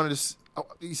would have wanted to.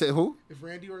 You said who? If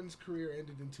Randy Orton's career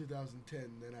ended in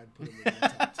 2010, then I'd put him in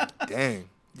the top 10. Dang.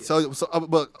 So,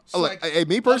 but So, like, like, hey,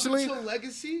 me personally, up until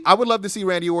Legacy? I would love to see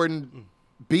Randy Orton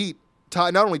beat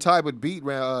not only tie but beat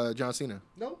John Cena.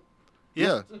 No,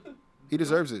 Yeah, he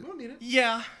deserves it. we don't need it.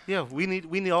 yeah. Yeah, we need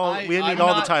all I'm all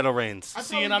the not- title reigns. I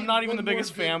See, and probably I'm not need even the one more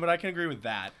biggest big- fan, but I can agree with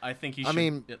that. I think he should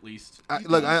mean, at least. You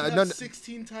Look, think I he should know have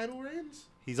 16 title reigns?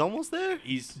 He's almost there. they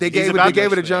He's gave about it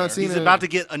to to- John Cena. He's about to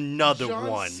get another John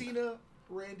one. Cena,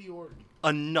 Randy Orton.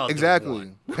 Another exactly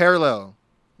one. parallel.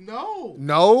 No.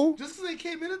 No, Just because they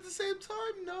came in at the same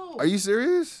time? No. are you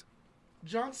serious?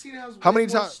 John Cena has How way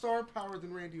many more ti- star power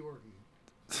than Randy Orton.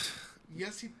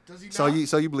 Yes, he does. He not?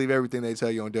 So you believe everything they tell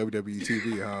you on WWE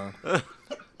TV, huh?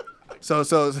 so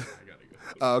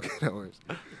oh, okay, no worries.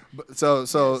 But so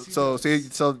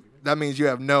that means you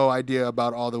have no idea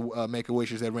about all the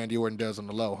Make-A-Wishes that Randy Orton does on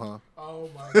the low, huh? Oh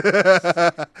my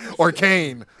God. Or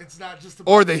Kane, It's not just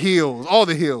about or the heels, all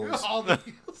the heels. all the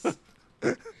heels.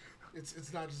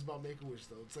 It's not just about Make-A-Wish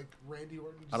though. It's like Randy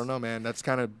Orton. I don't know, man. That's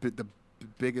kind of the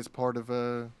biggest part of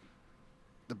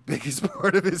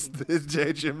his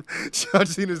John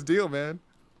Cena's deal, man.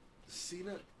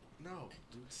 Cena, no.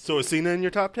 Dude. So is Cena in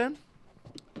your top 10?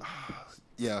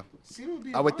 Yeah, Cena would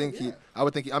be. I would mine, think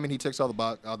yeah. I mean, he ticks all the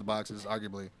boxes,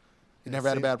 arguably. He never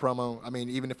had a bad promo. I mean,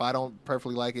 even if I don't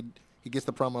perfectly like it, he gets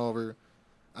the promo over.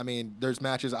 I mean, there's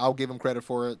matches I'll give him credit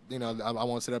for it. You know, I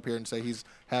won't sit up here and say he's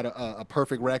had a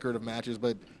perfect record of matches,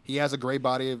 but he has a great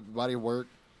body of work.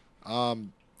 I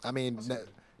mean,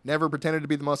 never pretended to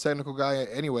be the most technical guy,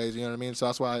 anyways. You know what I mean? So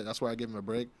that's why I give him a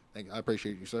break. I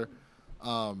appreciate you, sir.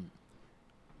 I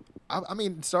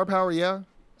mean, star power, yeah.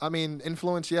 I mean,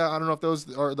 influence, yeah. I don't know if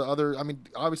those are the other. I mean,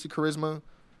 obviously charisma,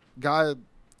 guy.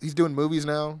 He's doing movies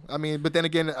now. I mean, but then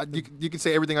again, you can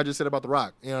say everything I just said about The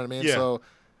Rock. You know what I mean? Yeah. So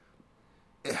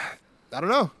I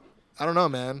don't know,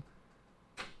 man.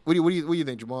 What do you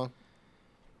think, Jamal?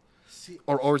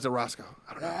 Or is it Roscoe?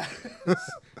 I don't know.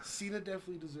 Cena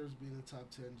definitely deserves being in the top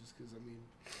 10 just because, I mean...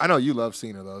 I know you love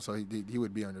Cena, though, so he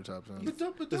would be on your top 10.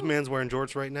 This man's wearing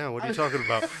jorts right now. What are you talking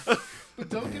about? But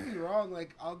don't get me wrong.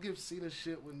 Like, I'll give Cena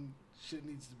shit when shit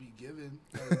needs to be given.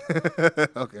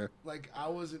 Like, okay. Like, I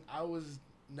was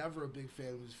never a big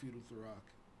fan of his feud with The Rock.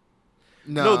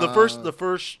 No, the first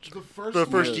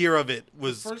year of it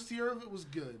was... The first year of it was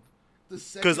good. The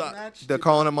second match... They're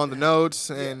calling him on the notes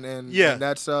and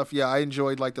that stuff. Yeah, I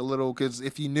enjoyed, like, the little... Because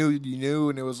if you knew, you knew,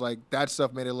 and it was, like, that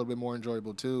stuff made it a little bit more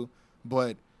enjoyable, too.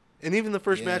 But... And even the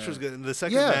first match was good. And the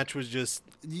second match was just...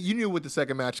 You knew what the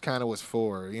second match kind of was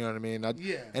for. You know what I mean?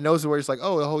 Yeah. And those are where it's like,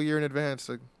 oh, a whole year in advance.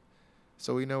 Like,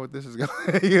 so we know what this is going.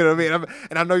 You know what I mean?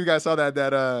 And I know you guys saw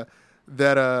that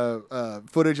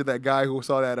footage of that guy who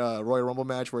saw that Royal Rumble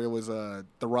match where it was The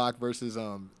Rock versus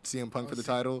CM Punk for the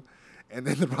title. And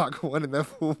then The Rock won, and then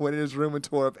went in his room and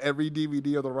tore up every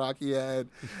DVD of The Rock he had.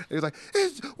 And he was like,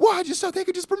 why? Just so they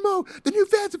could just promote the new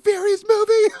Fast and Furious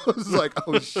movie? I was like,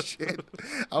 oh, shit.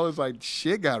 I was like,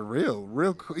 shit got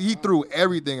real quick. He threw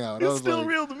everything out. It's still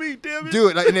real to me, damn it.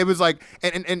 Dude, and it was like,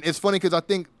 and it's funny because I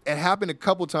think it happened a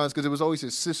couple times because it was always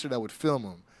his sister that would film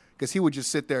him. Because he would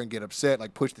just sit there and get upset,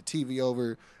 like push the TV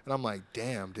over. And I'm like,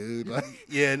 damn, dude. Like,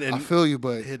 yeah, and I feel you,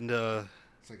 but...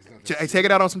 Like take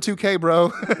it out on some 2K,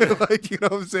 bro. Like, you know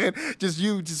what I'm saying?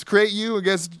 Just create you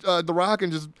against The Rock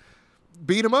and just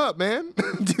beat him up, man.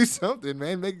 Do something,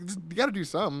 man. You got to do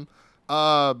something.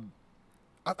 I'm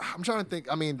trying to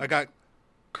think. I mean, I got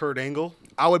Kurt Angle.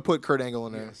 I would put Kurt Angle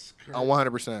in there. Yes, Kurt.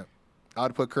 100%. I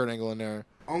would put Kurt Angle in there.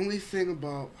 Only thing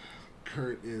about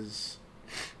Kurt is,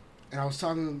 and I was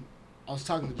talking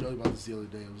to Joey about this the other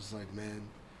day. I was like, man,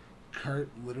 Kurt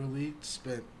literally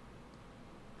spent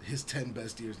his 10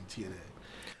 best years in TNA.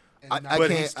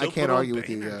 I can't argue with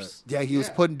you. Yeah, he was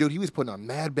putting on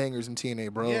mad bangers in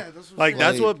TNA, bro. Yeah,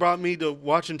 that's what brought me to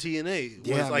watching TNA.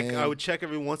 Yeah, was like man. I would check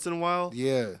every once in a while.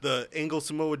 Yeah, the Angle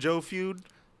Samoa Joe feud.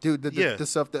 Dude, the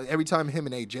stuff that every time him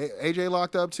and AJ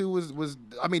locked up too was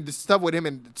I mean the stuff with him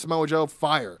and Samoa Joe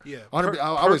fire. Yeah,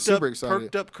 I was super excited.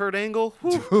 Perked up Kurt Angle.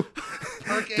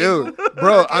 Dude,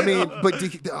 bro. I mean, but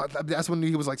that's when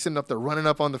he was like sitting up there running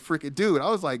up on the freaking dude.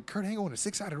 I was like, Kurt Angle in a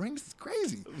 6-sided ring. This is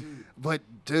crazy. But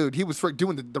dude, he was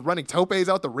doing the running topes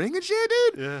out the ring and shit,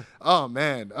 dude. Yeah. Oh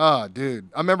man. Oh, dude.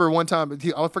 I remember one time.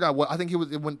 I forgot what. I think he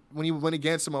was when he went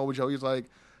against Samoa Joe. He was like.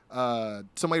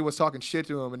 Somebody was talking shit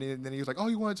to him, and then he was like, "Oh,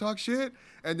 you want to talk shit?"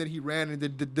 And then he ran and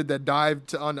did that dive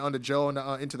onto Joe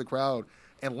and into the crowd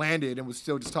and landed and was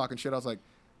still just talking shit. I was like,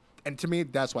 and to me,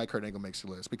 that's why Kurt Angle makes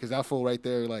the list because that fool right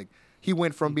there, like, he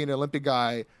went from being an Olympic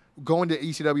guy going to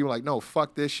ECW, like, no,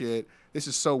 fuck this shit. This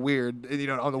is so weird. And,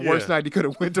 on the worst night, he could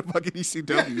have went to fucking ECW.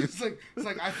 Yeah, it's like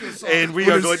I feel so. And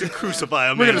we are going to crucify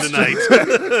a man tonight.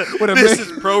 This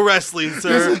is pro wrestling,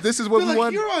 sir. This is what we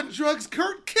want. You're on drugs,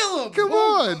 Kurt. Kill him. Come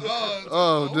on.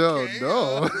 Okay.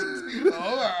 No.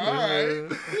 All right.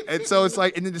 And so it's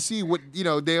like, and then to see what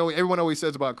everyone always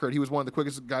says about Kurt, he was one of the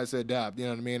quickest guys to adapt. You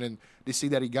know what I mean? And to see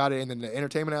that he got it, and then the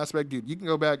entertainment aspect, dude, you can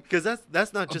go back because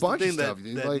that's not just the thing stuff,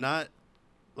 that not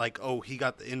like he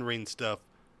got the in-ring stuff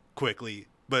quickly.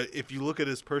 But if you look at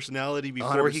his personality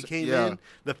before he came in,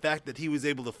 the fact that he was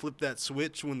able to flip that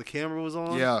switch when the camera was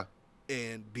on,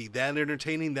 and be that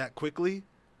entertaining that quickly,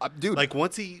 dude. Like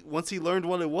once he learned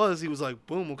what it was, he was like,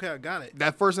 boom, okay, I got it.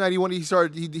 That first night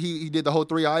he did the whole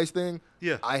 3 eyes thing.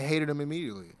 Yeah, I hated him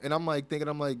immediately, and I'm like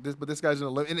this guy's in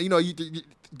a and you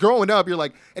growing up, you're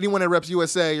like anyone that reps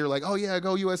USA, you're like, oh yeah,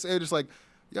 go USA, just like.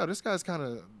 Yo, this guy's kind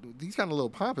of a little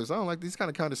pompous. I don't like. He's kind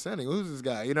of condescending. Who's this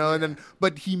guy? And then,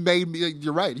 but he made me.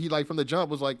 You're right. He from the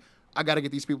jump was like, I got to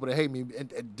get these people to hate me.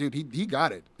 And dude, he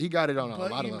got it. He got it on a lot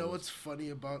of levels. But you know what's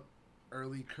funny about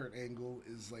early Kurt Angle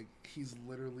is like he's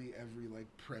literally every like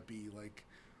preppy like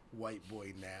white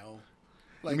boy now.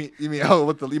 Like, you mean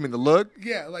the look?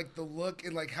 Yeah, like the look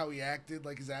and like how he acted,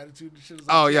 like his attitude and shit. Is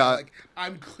like, like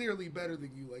I'm clearly better than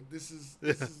you. Like this is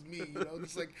me,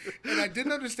 It's like, and I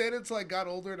didn't understand it until I got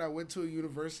older and I went to a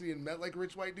university and met like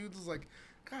rich white dudes. I was like,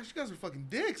 gosh, you guys are fucking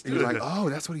dicks, dude. And you're like, oh,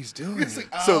 that's what he's doing. It's like,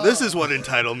 so this is what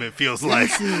entitlement feels like.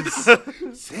 Damn.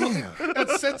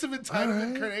 That sense of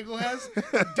entitlement Kurt Angle has.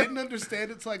 I didn't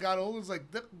understand it until I got older. It was like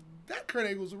that Kurt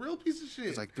Angle was a real piece of shit.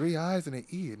 It's like 3 eyes and an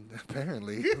E,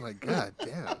 apparently. I'm like, god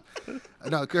damn.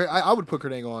 No, I would put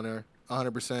Kurt Angle on there,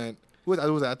 100%. Who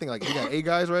was that? I think like he got 8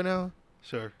 guys right now.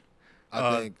 Sure.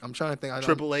 I think I'm trying to think.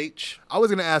 Triple H. I was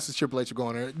gonna ask if Triple H would go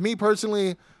on there. Me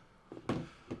personally,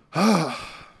 I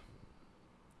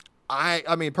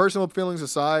mean, personal feelings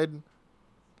aside,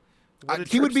 what did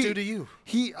he would be do to you?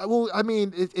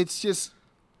 It's just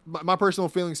my personal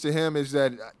feelings to him is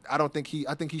that I think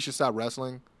he should stop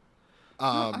wrestling.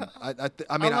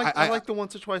 I mean, I like the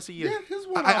once or twice a year. Yeah, his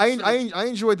one. I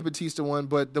enjoyed the Batista one,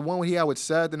 but the one he had with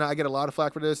Seth, and I get a lot of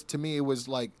flack for this. To me, it was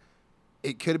like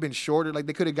it could have been shorter. Like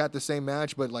they could have got the same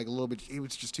match, but like a little bit. It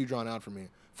was just too drawn out for me.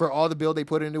 For all the build they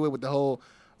put into it with the whole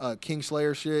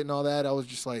Kingslayer shit and all that, I was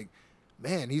just like,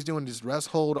 man, he's doing this rest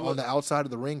hold on the outside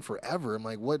of the ring forever. I'm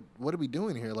like, what are we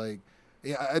doing here? Like,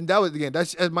 yeah, and that was again,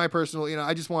 that's my personal.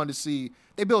 I just wanted to see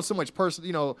they built so much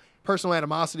personal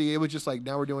animosity. It was just like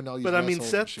now we're doing all these. But I mean,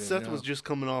 rest holds Seth and shit, Seth was just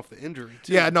coming off the injury.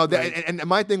 Too. Yeah, no, and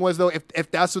my thing was though,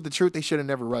 if that's what the truth, they should have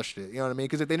never rushed it. You know what I mean?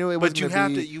 Because if they knew it was,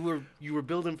 but you were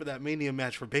building for that Mania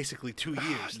match for basically 2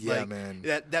 years. Yeah, like, man.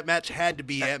 That match had to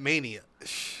be at Mania.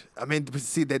 I mean,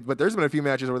 but there's been a few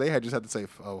matches where they had just had to say,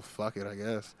 "Oh, fuck it, I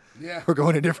guess." Yeah. We're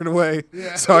going a different way.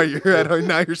 Yeah. Sorry, you're at home.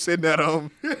 Now you're sitting at home.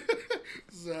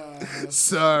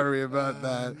 Sorry about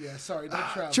that. Yeah, sorry, no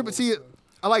travel.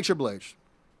 I like Triple H.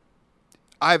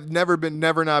 I've never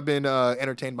not been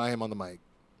entertained by him on the mic.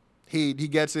 He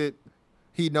gets it.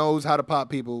 He knows how to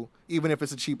pop people, even if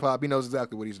it's a cheap pop. He knows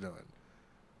exactly what he's doing.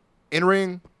 In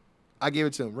ring, I give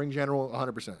it to him. Ring general,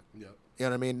 100%. Yep. You know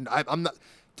what I mean? I'm not.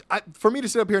 For me to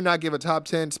sit up here and not give a top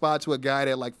 10 spot to a guy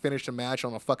that like finished a match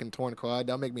on a fucking torn quad,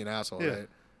 that'll make me an asshole, right?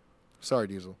 Sorry,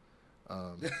 Diesel.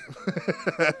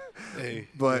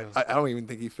 But I don't even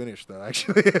think he finished though.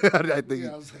 Actually, I think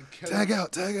I was like, tag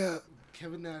out.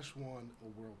 Kevin Nash won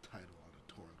a world title on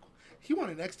a torn quad. He won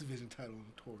an X Division title on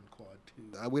a torn quad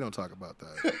too. We don't talk about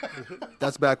that.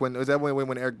 That's back when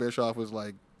when Eric Bischoff was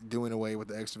like doing away with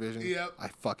the X Division. Yep. I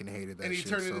fucking hated that. And he shit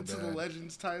turned it so into bad. the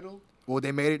Legends title. Well,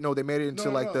 they made it into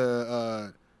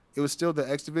the. It was still the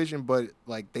X Division, but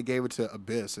like they gave it to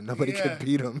Abyss, and nobody could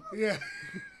beat him. Yeah.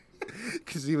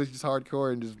 Because he was just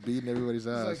hardcore and just beating everybody's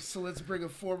ass. Like, so let's bring a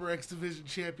former X Division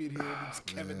champion here. And it's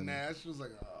Kevin Nash. It was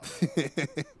like,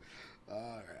 oh.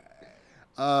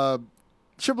 All right.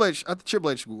 Triple H. I think Triple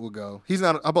H will go. He's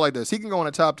not. I'll put it like this. He can go in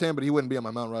a top 10, but he wouldn't be on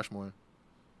my Mount Rushmore.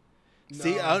 No.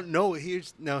 See,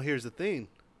 here's the thing.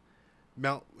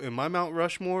 In my Mount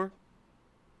Rushmore,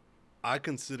 I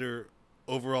consider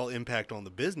overall impact on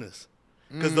the business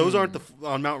because those aren't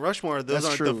on Mount Rushmore.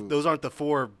 Those aren't the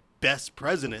four best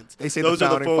presidents. They say those the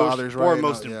are the fathers, four right?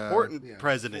 most important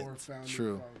presidents.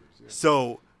 True.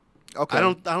 So, okay. I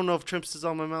don't know if Trimps is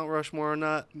on my Mount Rushmore or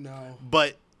not. No,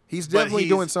 but he's definitely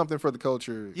doing something for the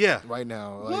culture. Yeah. Right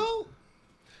now. Like, well,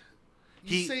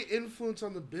 you say influence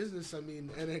on the business. I mean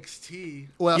NXT.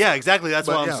 Well, yeah, exactly. That's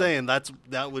what I'm saying.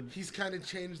 That would. He's kind of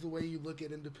changed the way you look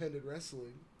at independent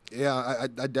wrestling. Yeah,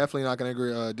 I definitely not going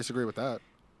to disagree with that.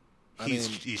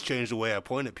 He's changed the way I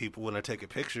point at people when I take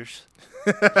pictures.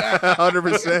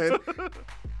 100%.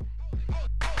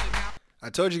 I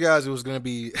told you guys it was going to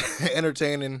be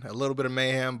entertaining, a little bit of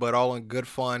mayhem, but all in good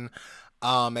fun.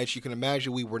 As you can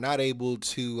imagine, we were not able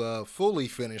to fully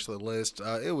finish the list.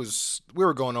 We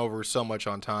were going over so much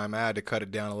on time. I had to cut it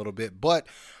down a little bit, but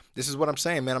this is what I'm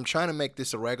saying, man. I'm trying to make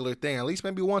this a regular thing. At least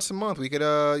maybe once a month we could,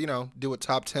 do a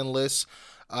top 10 list.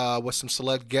 With some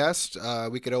select guests.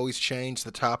 We could always change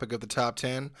the topic of the top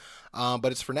 10. But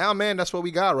it's for now, man. That's what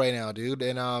we got right now, dude.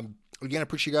 And again, I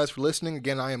appreciate you guys for listening.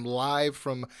 Again, I am live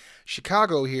from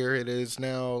Chicago here. It is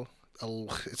now,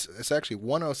 it's actually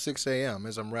 1:06 a.m.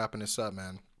 as I'm wrapping this up,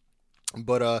 man.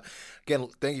 But again,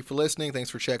 thank you for listening. Thanks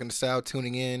for checking us out,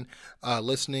 tuning in,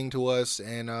 listening to us,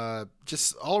 and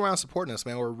just all around supporting us,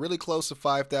 man. We're really close to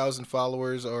 5,000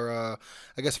 followers, or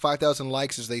I guess 5,000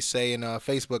 likes, as they say in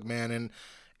Facebook, man. And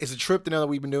it's a trip to know that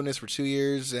we've been doing this for 2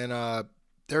 years, and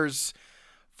there's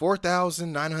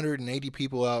 4,980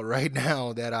 people out right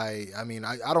now that I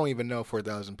don't even know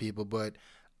 4,000 people, but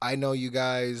I know you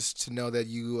guys to know that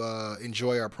you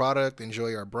enjoy our product,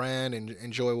 enjoy our brand, and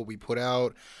enjoy what we put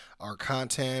out, our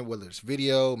content, whether it's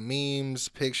video, memes,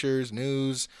 pictures,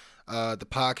 news, the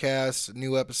podcast,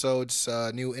 new episodes,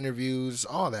 new interviews,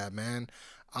 all that, man.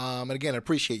 And again, I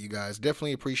appreciate you guys.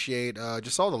 Definitely appreciate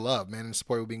just all the love, man, and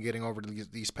support we've been getting over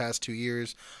these past 2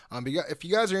 years. But if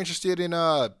you guys are interested in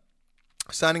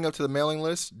signing up to the mailing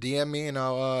list, DM me and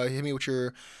I'll hit me with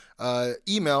your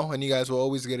email, and you guys will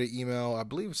always get an email. I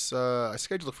believe I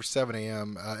schedule it for 7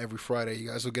 a.m. Every Friday. You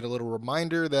guys will get a little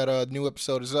reminder that a new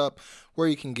episode is up, where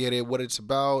you can get it, what it's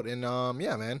about, and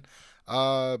yeah, man.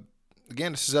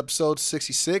 Again, this is episode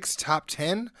 66, top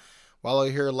 10. While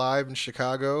I'm here live in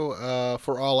Chicago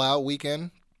for All Out weekend,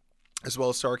 as well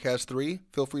as StarCast 3.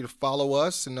 Feel free to follow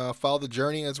us and follow the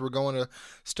journey as we're going to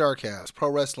StarCast, Pro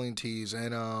Wrestling Tees,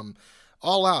 and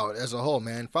All Out as a whole,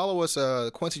 man. Follow us, The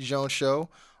Quincy Jones Show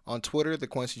on Twitter, The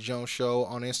Quincy Jones Show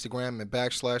on Instagram, and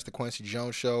 / The Quincy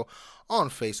Jones Show on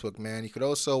Facebook, man. You could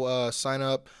also sign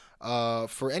up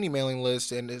for any mailing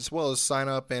list, and as well as sign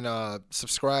up and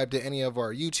subscribe to any of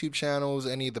our YouTube channels,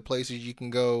 any of the places you can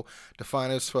go to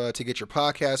find us to get your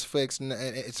podcast fixed. And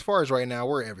as far as right now,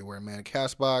 we're everywhere, man.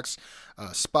 CastBox,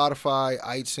 Spotify,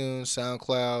 iTunes,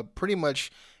 SoundCloud, pretty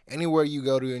much anywhere you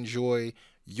go to enjoy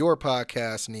your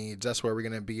podcast needs, that's where we're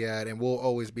going to be at, and we'll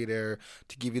always be there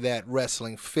to give you that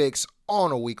wrestling fix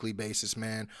on a weekly basis,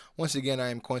 man. Once again,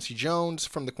 I am Quincy Jones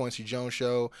from The Quincy Jones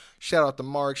Show. Shout out to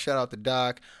Mark, shout out to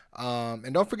Doc,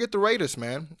 and don't forget to rate us,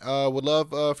 man. Would love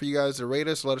for you guys to rate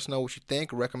us, let us know what you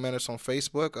think, recommend us on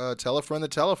Facebook, tell a friend to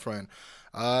tell a friend.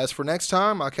 As for next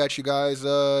time, I'll catch you guys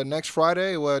next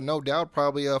Friday, no doubt,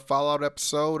 probably a Fallout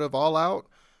episode of All Out.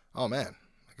 Oh, man,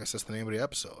 I guess that's the name of the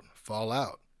episode,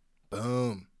 Fallout.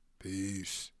 Boom.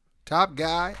 Peace. Top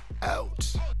Guy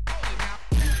out.